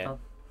 Yeah. Yeah, I yeah. thought-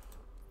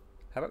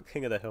 How about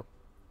King of the Hill?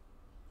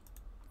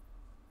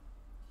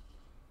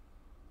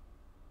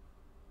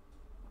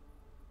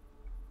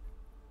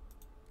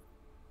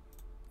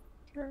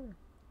 Sure.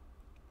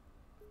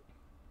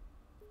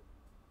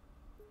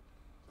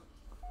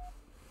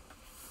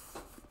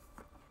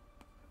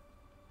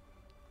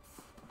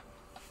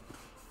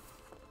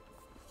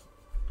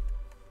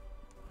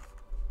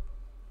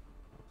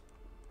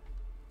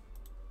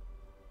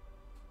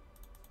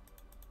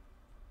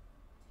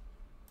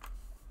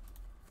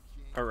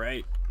 All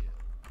right.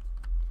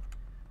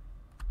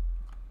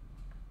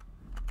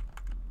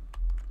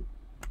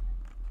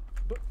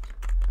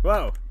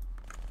 Whoa.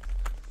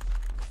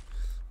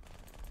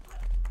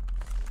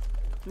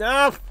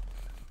 No.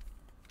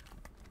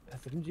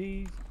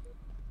 SMGs.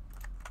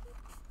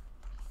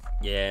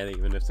 Yeah, they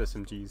even have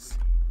SMGs.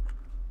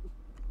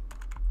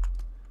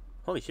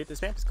 Holy shit,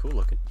 this map is cool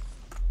looking.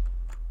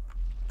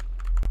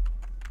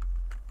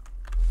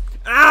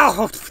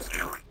 Ow!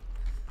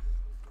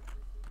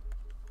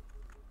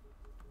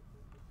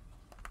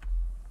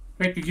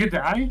 Wait, did you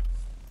die?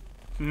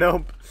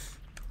 Nope.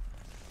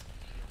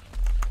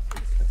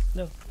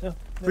 No, no, no.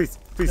 Please,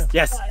 please, no.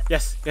 yes,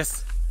 yes,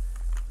 yes.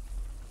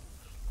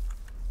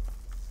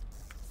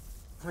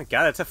 Oh my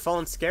god, that's a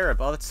fallen scarab.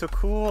 Oh, that's so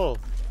cool.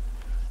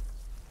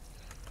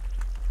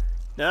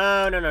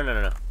 No, no, no, no,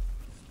 no, no.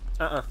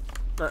 Uh-uh.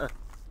 Uh-uh.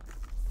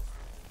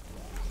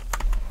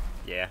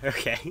 Yeah,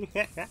 okay.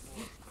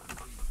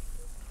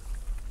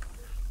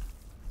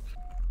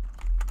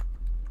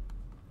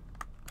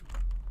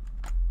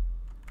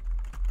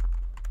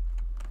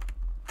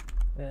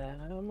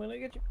 I'm gonna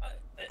get you.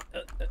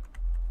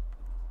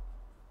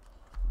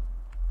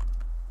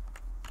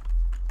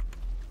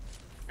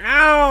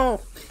 Ow!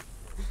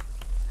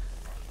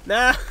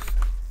 No!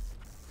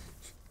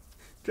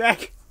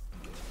 Drag!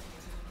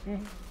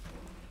 I'm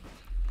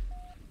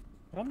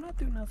not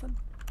doing nothing.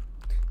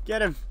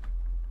 Get him!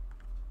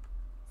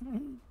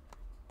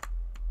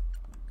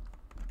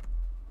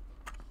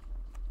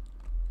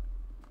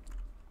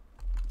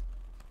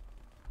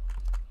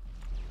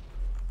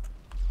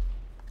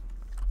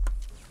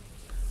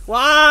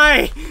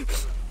 Why?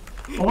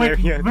 Oh, wait, There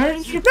you go. where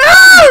did you?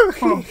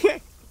 No!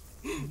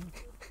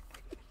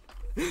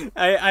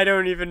 I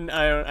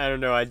don't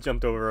know. I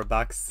jumped over a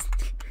box.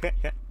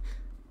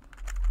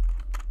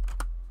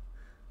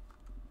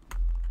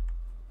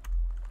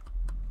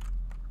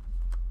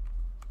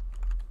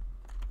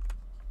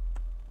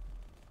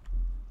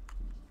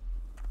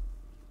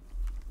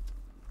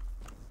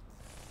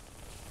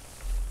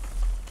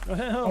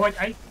 Oh, wait,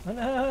 I.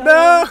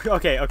 No!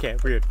 Okay, okay,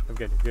 weird. I'm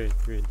good, good,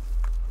 good.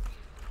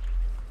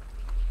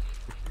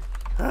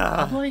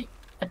 How do I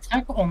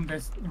attack on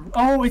this?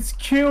 Oh, it's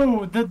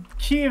Q. The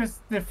key is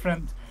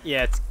different.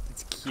 Yeah,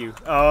 it's Q.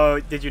 Oh,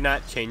 did you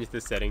not change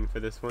the setting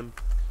for this one?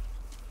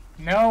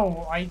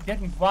 No, I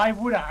didn't. Why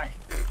would I?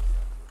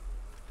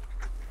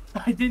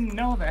 I didn't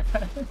know that.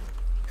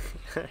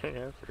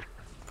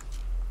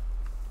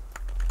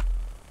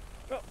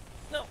 No,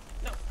 no,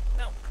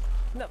 no,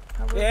 no, no.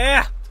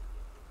 Yeah!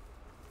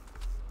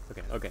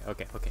 Okay, okay,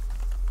 okay, okay.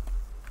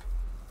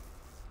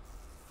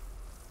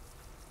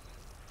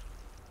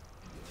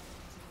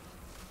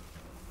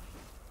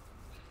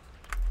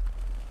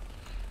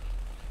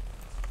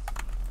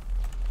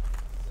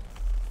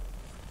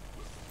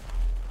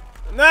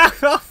 No!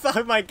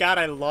 Oh my god,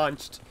 I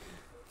launched.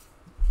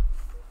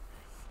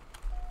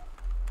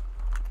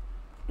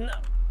 No.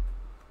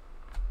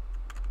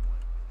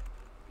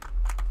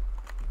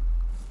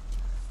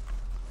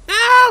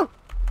 No!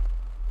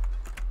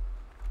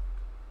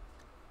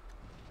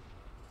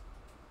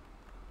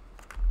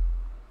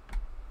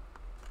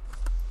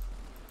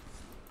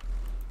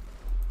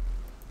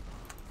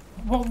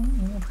 Well,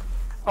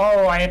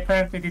 oh, I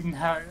apparently didn't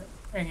have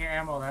any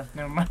ammo left.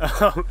 Never mind.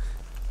 Oh.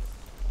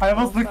 I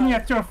was looking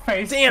at your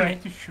face Damn trying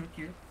it. to shoot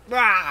you.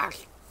 Ah!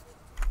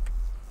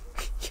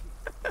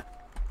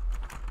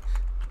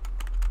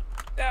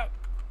 No.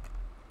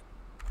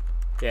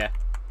 Yeah.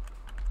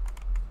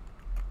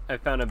 I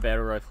found a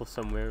battle rifle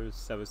somewhere.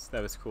 That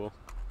was cool.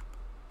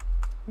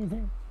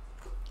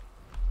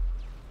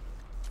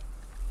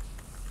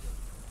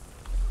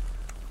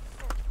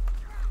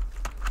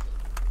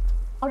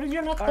 How did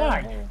you not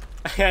die?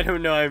 I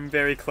don't know. I'm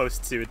very close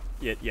to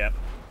it. Yep.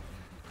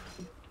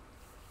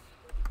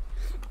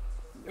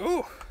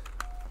 Ooh.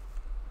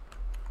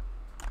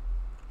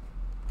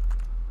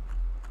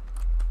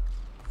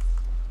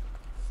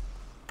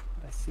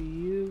 I see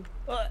you.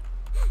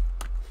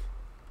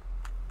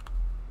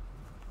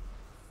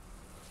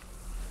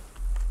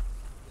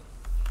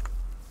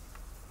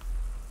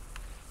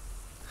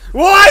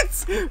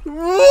 What?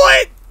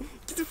 What?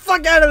 Get the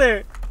fuck out of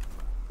there!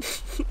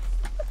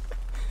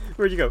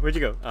 Where'd you go? Where'd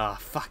you go? Ah,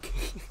 fuck.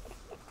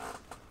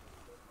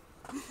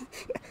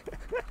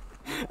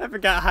 I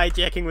forgot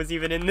hijacking was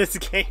even in this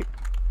game.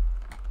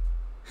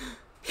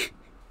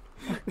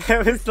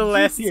 That was the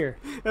last. Here.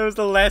 That was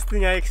the last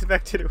thing I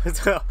expected. It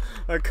was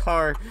a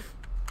car.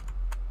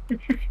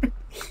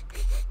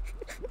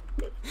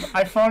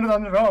 I found it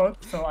on the road,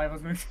 so I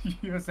was going to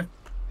use it.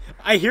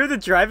 I hear the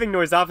driving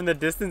noise off in the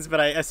distance, but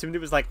I assumed it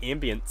was like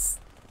ambience.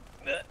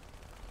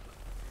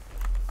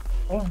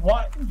 Oh,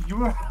 what? You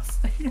were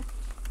saying?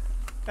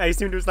 I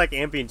assumed it was like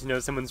ambient, you know,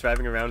 someone's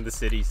driving around the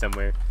city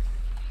somewhere.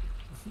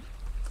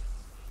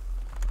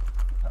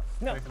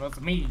 No, it was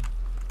me.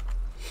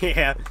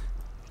 Yeah.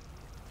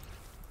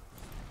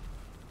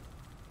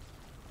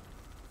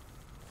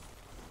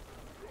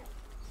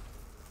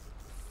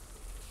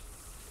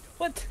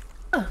 What?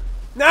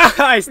 No,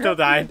 I still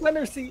died.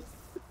 Winner seat.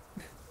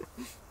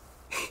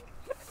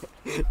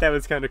 That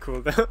was kind of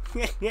cool, though.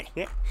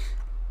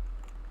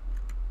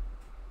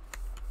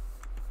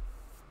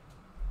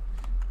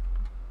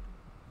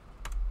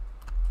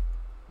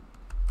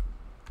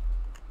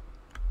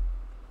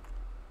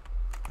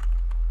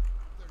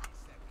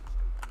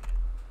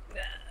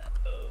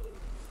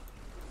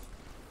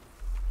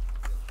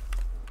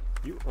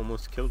 You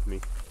almost killed me.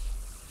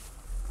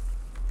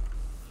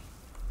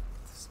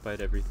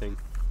 Despite everything.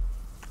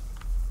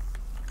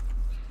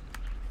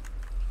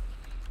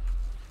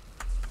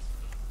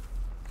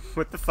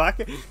 What the fuck?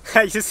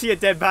 I just see a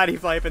dead body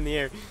fly up in the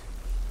air.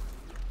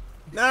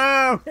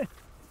 No!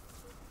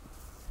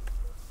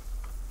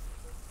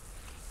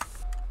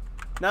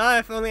 Nah,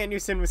 if only I knew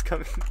Sin was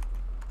coming.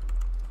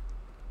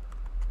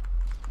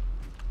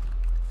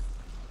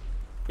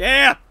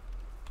 Yeah!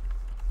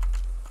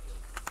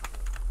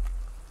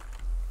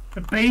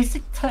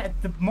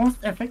 The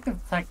most effective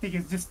tactic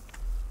is just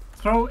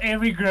throw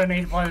every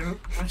grenade while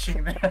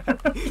rushing there.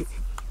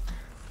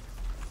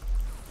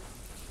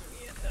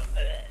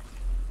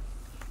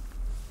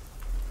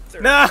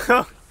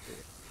 No!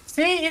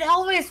 See, it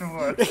always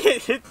works.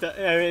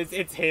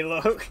 It's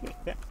Halo.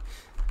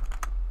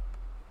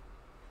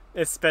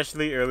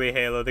 Especially early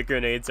Halo, the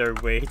grenades are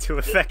way too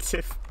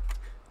effective.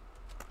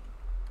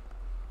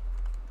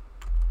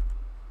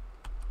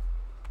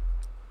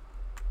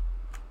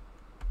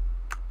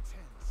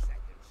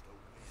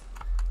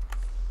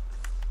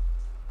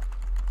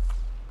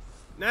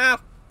 No!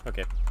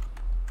 Okay.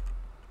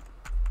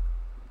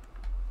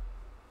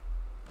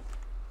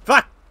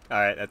 Fuck!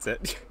 Alright, that's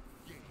it.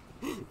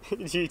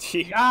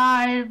 GG.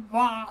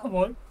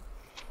 What?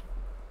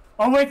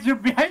 Oh wait, you're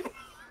behind me?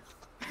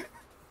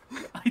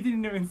 I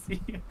didn't even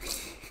see you.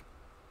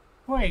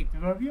 Wait,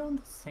 were we on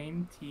the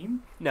same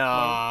team?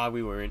 Nah,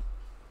 we weren't.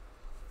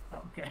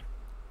 Okay.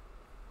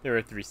 There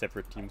were 3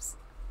 separate teams.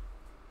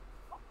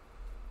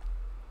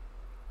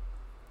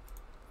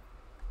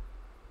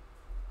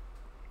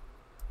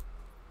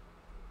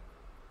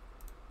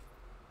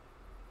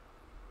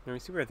 Let me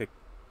see where the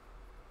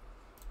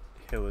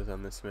hill is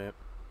on this map.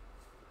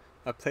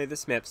 I've played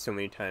this map so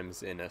many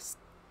times in a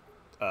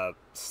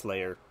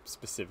Slayer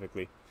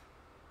specifically.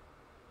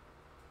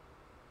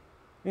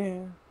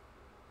 Yeah.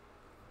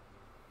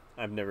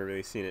 I've never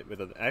really seen it with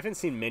other. I haven't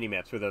seen many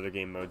maps with other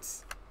game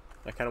modes.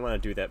 I kind of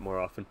want to do that more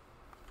often.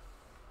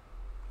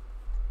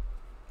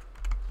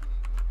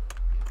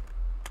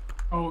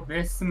 Oh,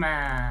 this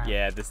map.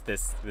 Yeah, this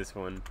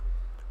one.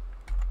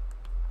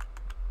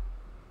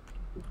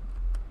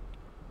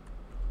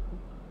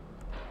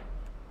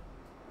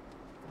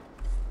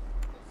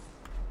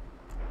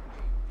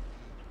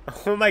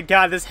 Oh my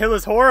god, this hill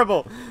is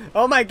horrible!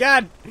 Oh my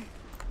god!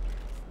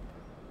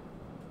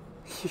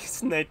 You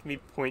sniped me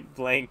point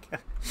blank.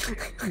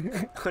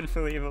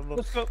 Unbelievable.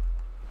 Let's go.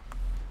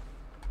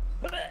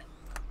 That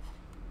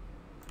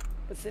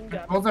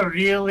was a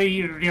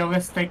really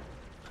realistic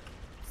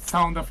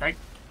sound effect.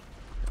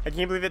 I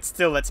can't believe it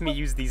still lets me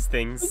use these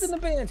things. Who's in the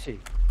Banshee?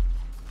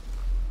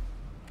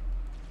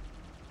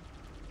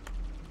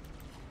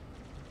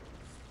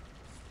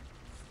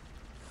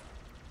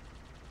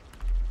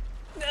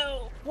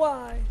 No!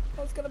 Why?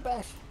 I was gonna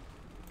bash.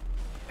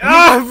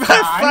 Oh,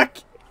 fuck!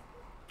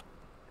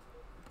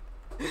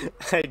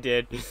 I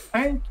did.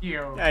 Thank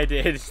you. I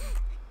did.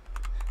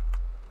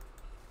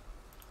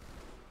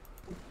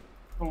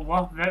 Oh,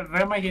 what?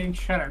 Where am I getting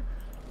shot at?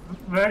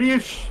 Where are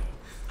you?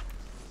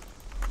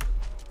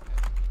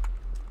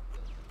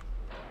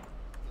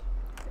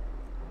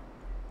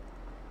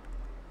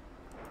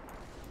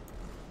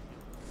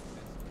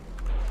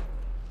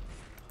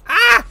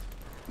 Ah!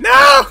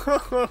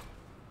 No!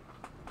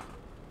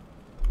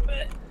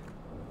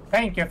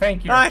 Thank you,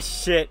 thank you. Ah,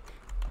 shit.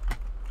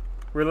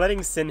 We're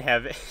letting Sin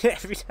have it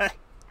every time.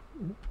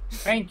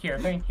 Thank you,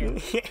 thank you.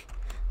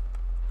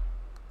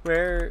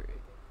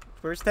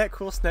 Where's that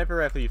cool sniper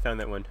rifle you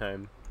found that one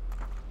time?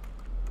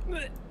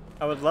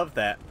 I would love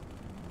that.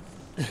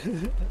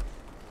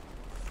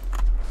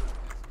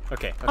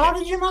 Okay, How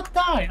did you not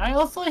die? I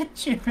also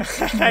hit you.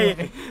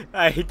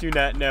 I do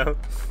not know.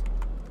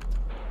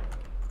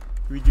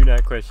 We do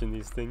not question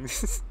these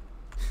things.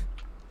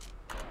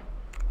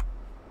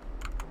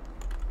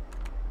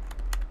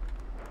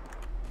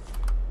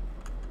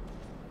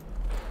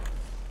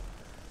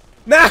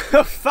 No,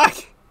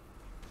 fuck!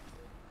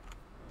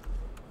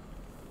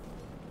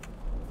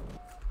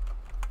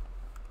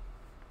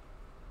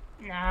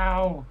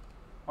 Ow.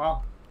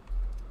 Well.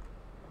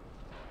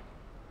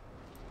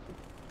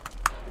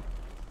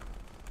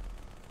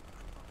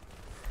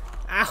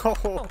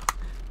 Ow!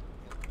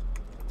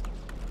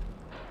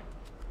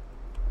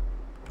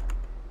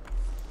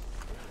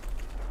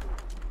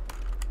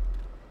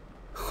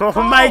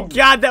 Oh my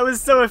god, that was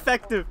so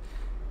effective!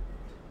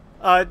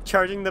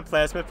 Charging the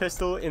plasma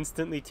pistol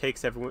instantly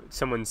takes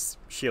someone's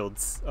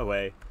shields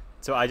away.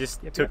 So I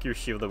just took your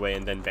shield away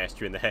and then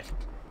bashed you in the head.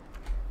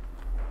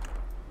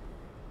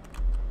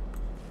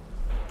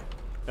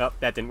 Oh,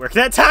 that didn't work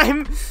that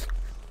time!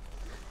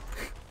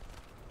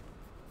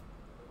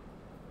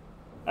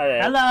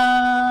 Alright. Hello!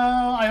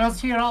 I was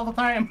here all the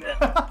time.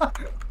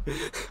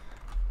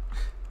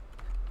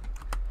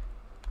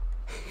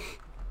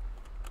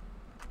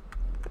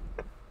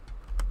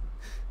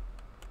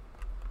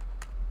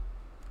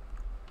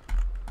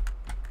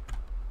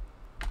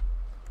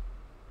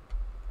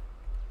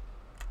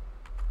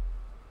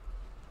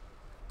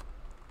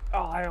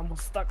 Oh, I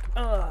almost stuck.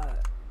 Oh,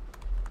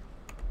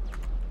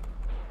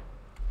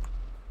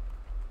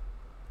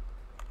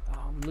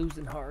 I'm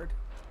losing hard.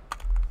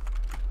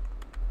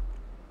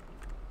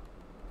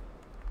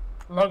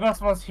 Logos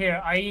was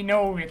here. I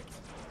know it.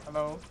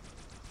 Hello.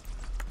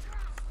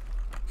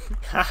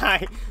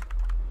 Hi!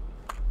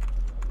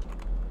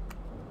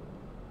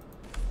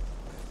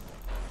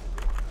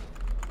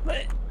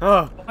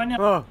 Oh! Open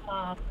up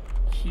Oh!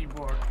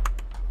 keyboard.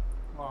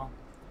 Wow.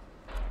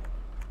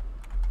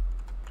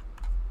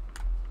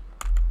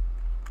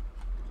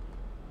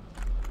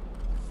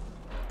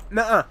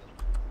 Nuh-uh!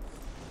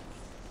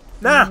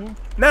 No!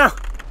 No!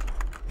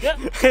 Yep.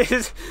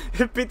 Just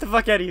beat the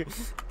fuck out of you.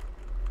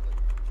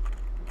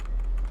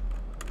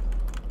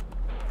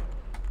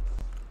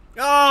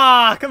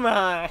 Ah, come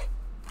on!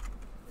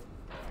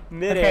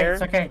 Mid-air.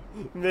 Okay, it's okay.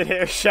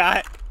 Mid-air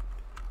shot.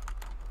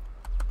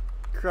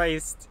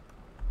 Christ.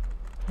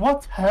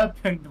 What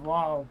happened?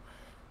 Wow.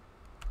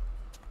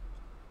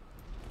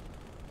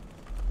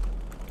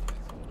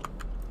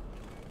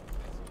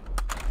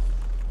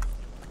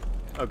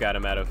 Oh god,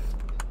 I'm out of...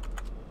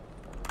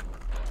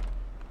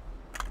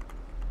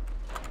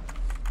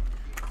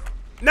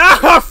 No!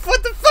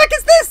 What the fuck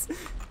is this?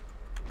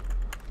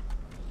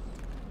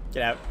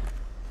 Get out.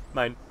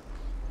 Mine.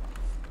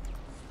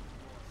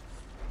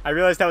 I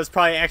realized that was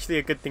probably actually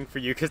a good thing for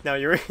you, because now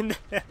you're in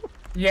there.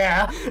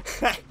 Yeah.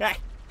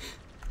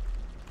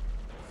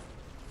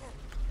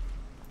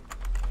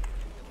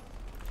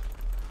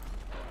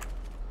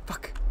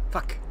 Fuck.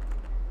 Fuck.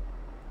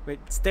 Wait,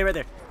 stay right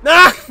there.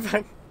 Ah!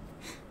 Fuck.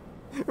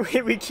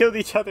 Wait, we killed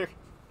each other.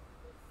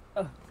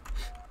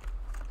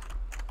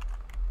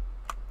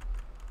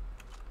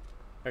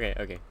 Okay,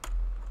 okay.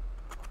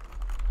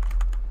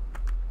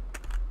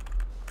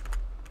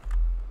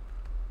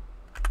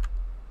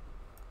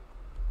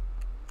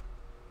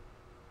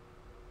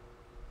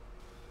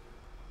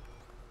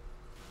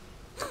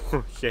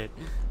 Oh shit.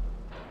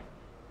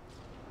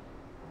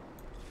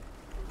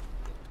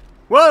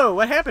 Whoa,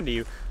 what happened to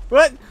you?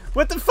 What?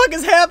 What the fuck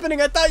is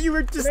happening? I thought you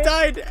were just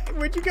died.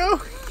 Where'd you go?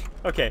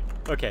 Okay,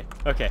 okay,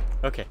 okay,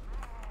 okay.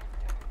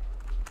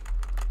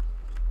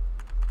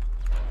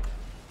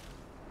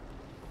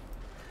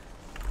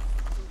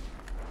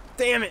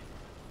 Damn it.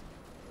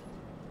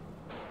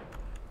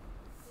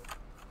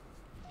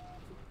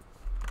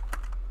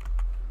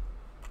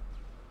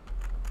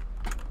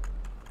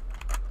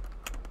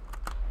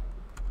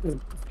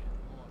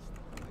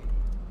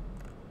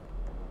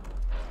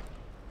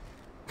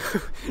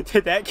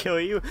 Did that kill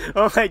you?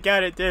 Oh my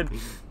god, it did.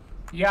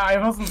 Yeah, I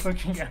wasn't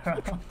looking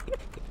around.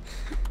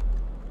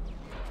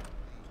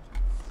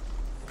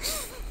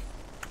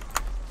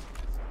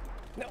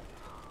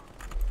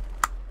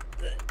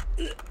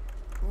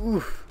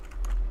 Oof.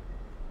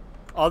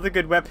 All the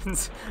good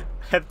weapons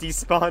have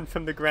despawned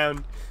from the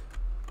ground.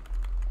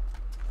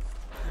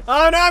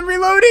 Oh no, I'm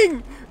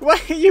reloading! Why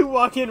are you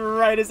walking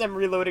right as I'm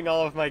reloading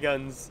all of my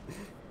guns?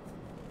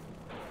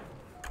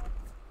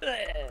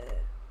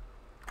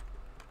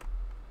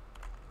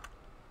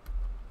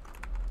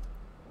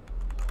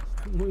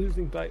 I'm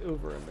losing by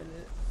over a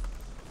minute.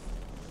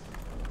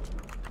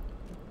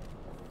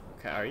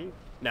 Okay, are you?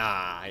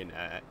 Nah, I'm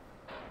not.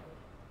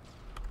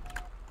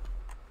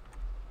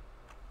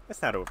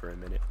 That's not over a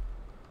minute.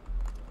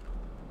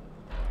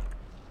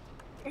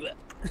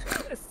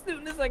 As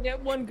soon as I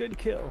get one good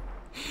kill.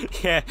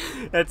 Yeah,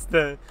 that's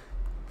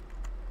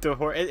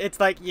it's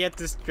like you have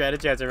to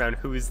strategize around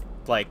who's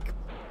like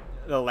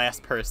the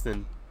last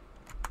person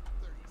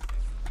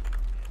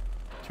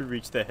to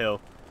reach the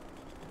hill.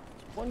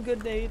 One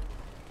good nade.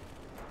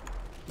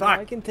 Fuck.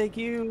 I can take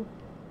you.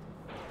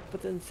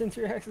 But then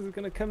Sensor Axis is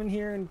gonna come in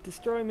here and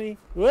destroy me.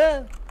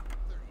 What?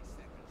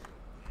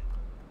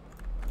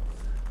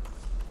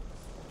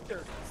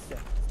 30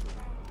 seconds.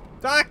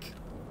 Fuck!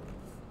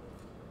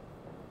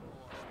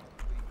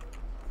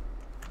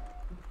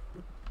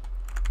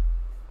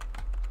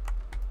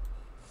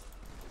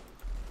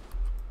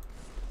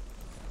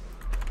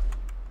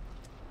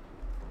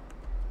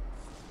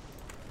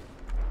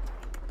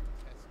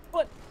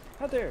 What?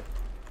 How dare?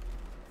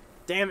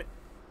 Damn it.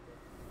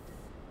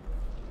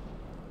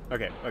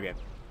 Okay, okay.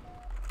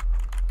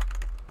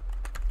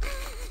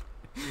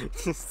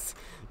 just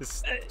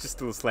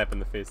a little slap in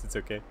the face. It's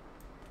okay.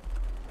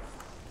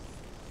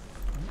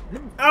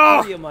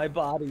 Oh! 3 of my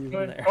bodies in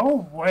there.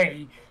 Go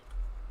away.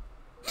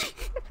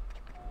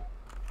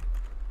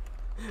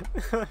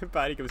 My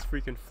body goes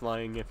freaking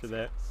flying after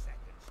that.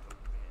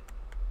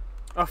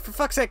 Oh, for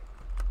fuck's sake!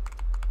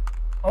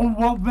 Oh,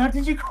 well, where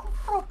did you go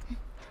from?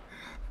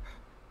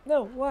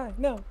 No, why?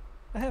 No.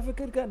 I have a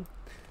good gun.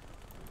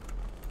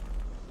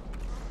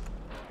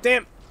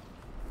 Damn!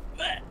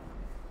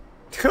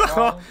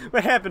 Oh.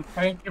 What happened?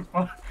 Thank you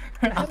for...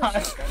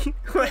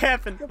 What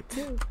happened?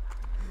 Too.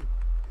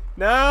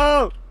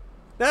 No!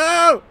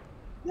 No!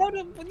 No,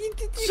 you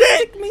Shit!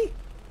 stick me.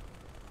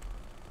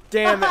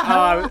 Damn it!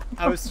 Oh,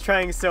 I was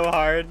trying so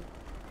hard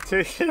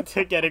to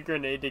get a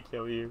grenade to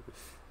kill you.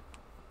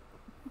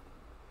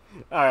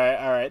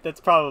 Alright, that's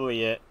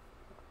probably it.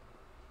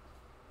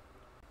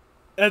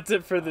 That's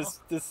it for this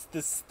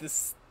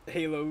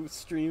Halo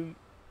stream.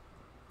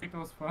 It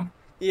was fun.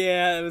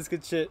 Yeah, that was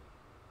good shit.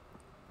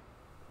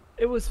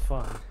 It was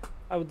fun.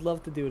 I would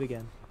love to do it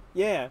again.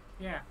 Yeah.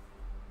 Yeah.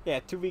 Yeah,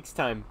 2 weeks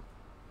time.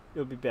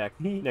 You'll be back.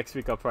 Next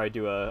week I'll probably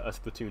do a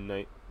Splatoon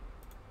night.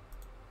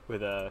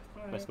 With my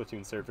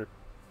Splatoon server.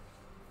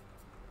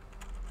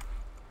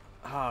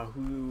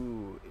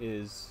 Who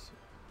is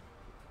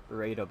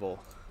raidable?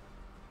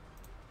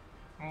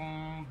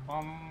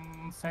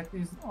 Bomb set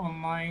is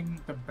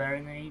online. The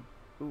Baronade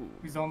Ooh,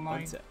 is online.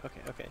 one set.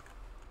 Okay.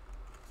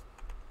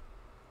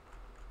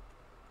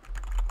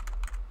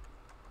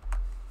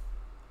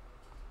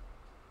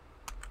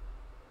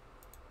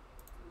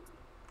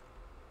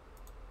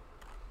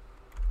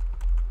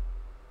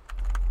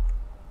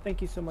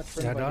 Thank you so much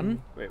for Yeah, inviting done?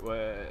 me. Wait,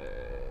 what?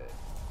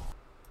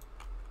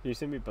 You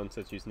send me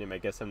Bunset's username. I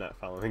guess I'm not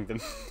following them.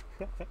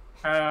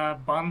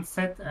 Bomb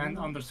set and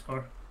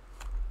underscore.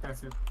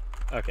 That's it.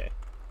 Okay.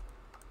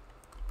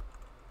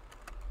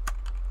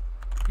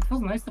 It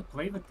was nice to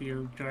play with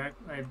you, Drag.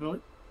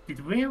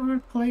 Did we ever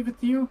play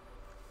with you?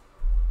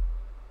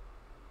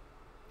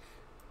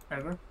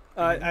 Ever?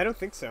 I don't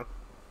think so.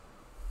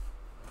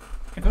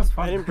 It was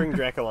fun. I didn't bring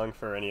Drac along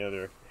for any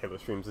other Halo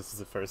streams. This is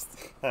the first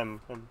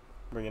I'm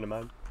bringing him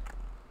on.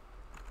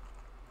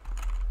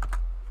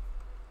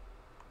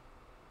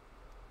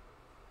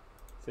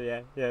 So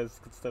yeah, it's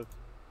good stuff.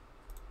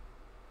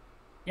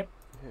 Yep.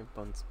 Yeah,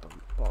 bun.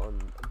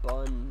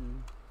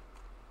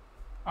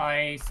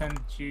 I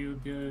sent you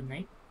the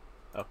name.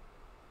 Oh.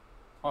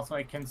 Also,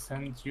 I can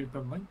send you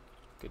the link.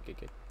 Good.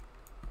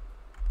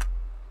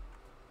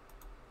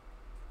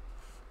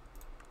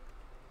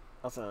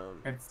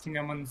 Awesome. That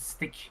cinnamon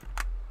stick.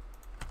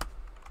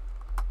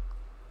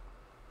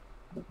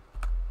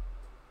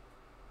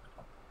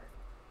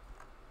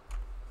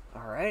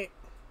 Alright.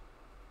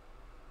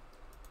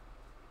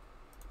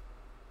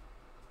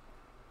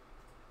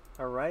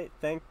 Alright,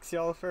 thanks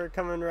y'all for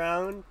coming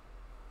around.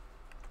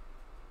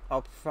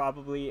 I'll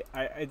probably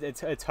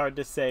it's hard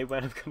to say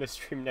when I'm gonna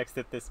stream next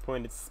at this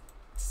point. It's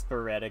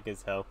sporadic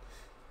as hell.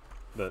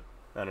 But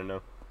I don't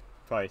know.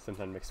 Probably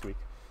sometime next week.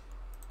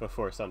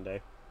 Before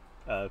Sunday.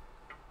 Once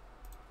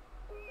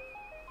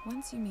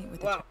you meet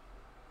with Wow.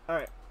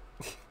 Alright.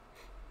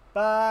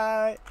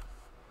 Bye.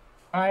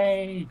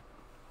 Bye.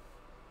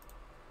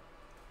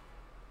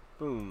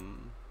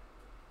 Boom.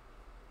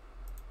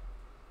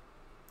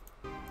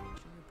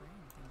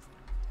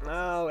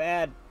 Oh,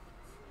 ad.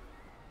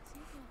 See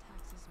if your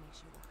taxes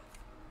makes you laugh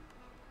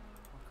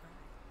or cry.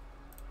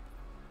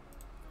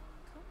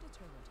 Come to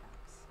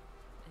TurboTax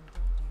and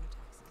don't do your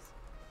taxes.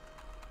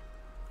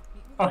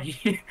 Meet with Oh,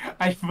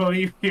 I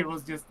believe he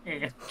was just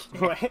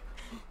AFK. What?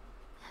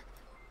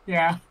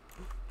 Yeah.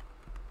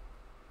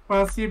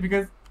 Well, see,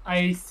 because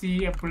I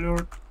see a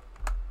blurred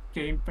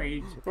game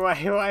page. Why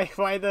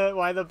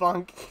the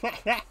bunk?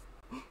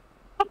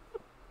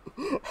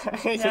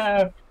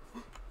 Yeah.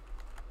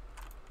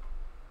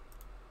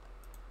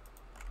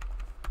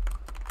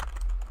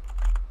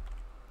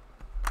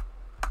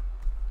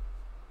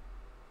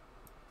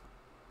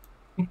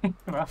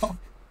 Well.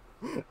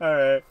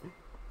 Alright.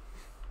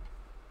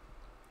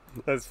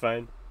 That's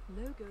fine.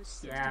 Logo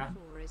 64 Yeah.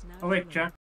 is now Oh wait, running. Jack.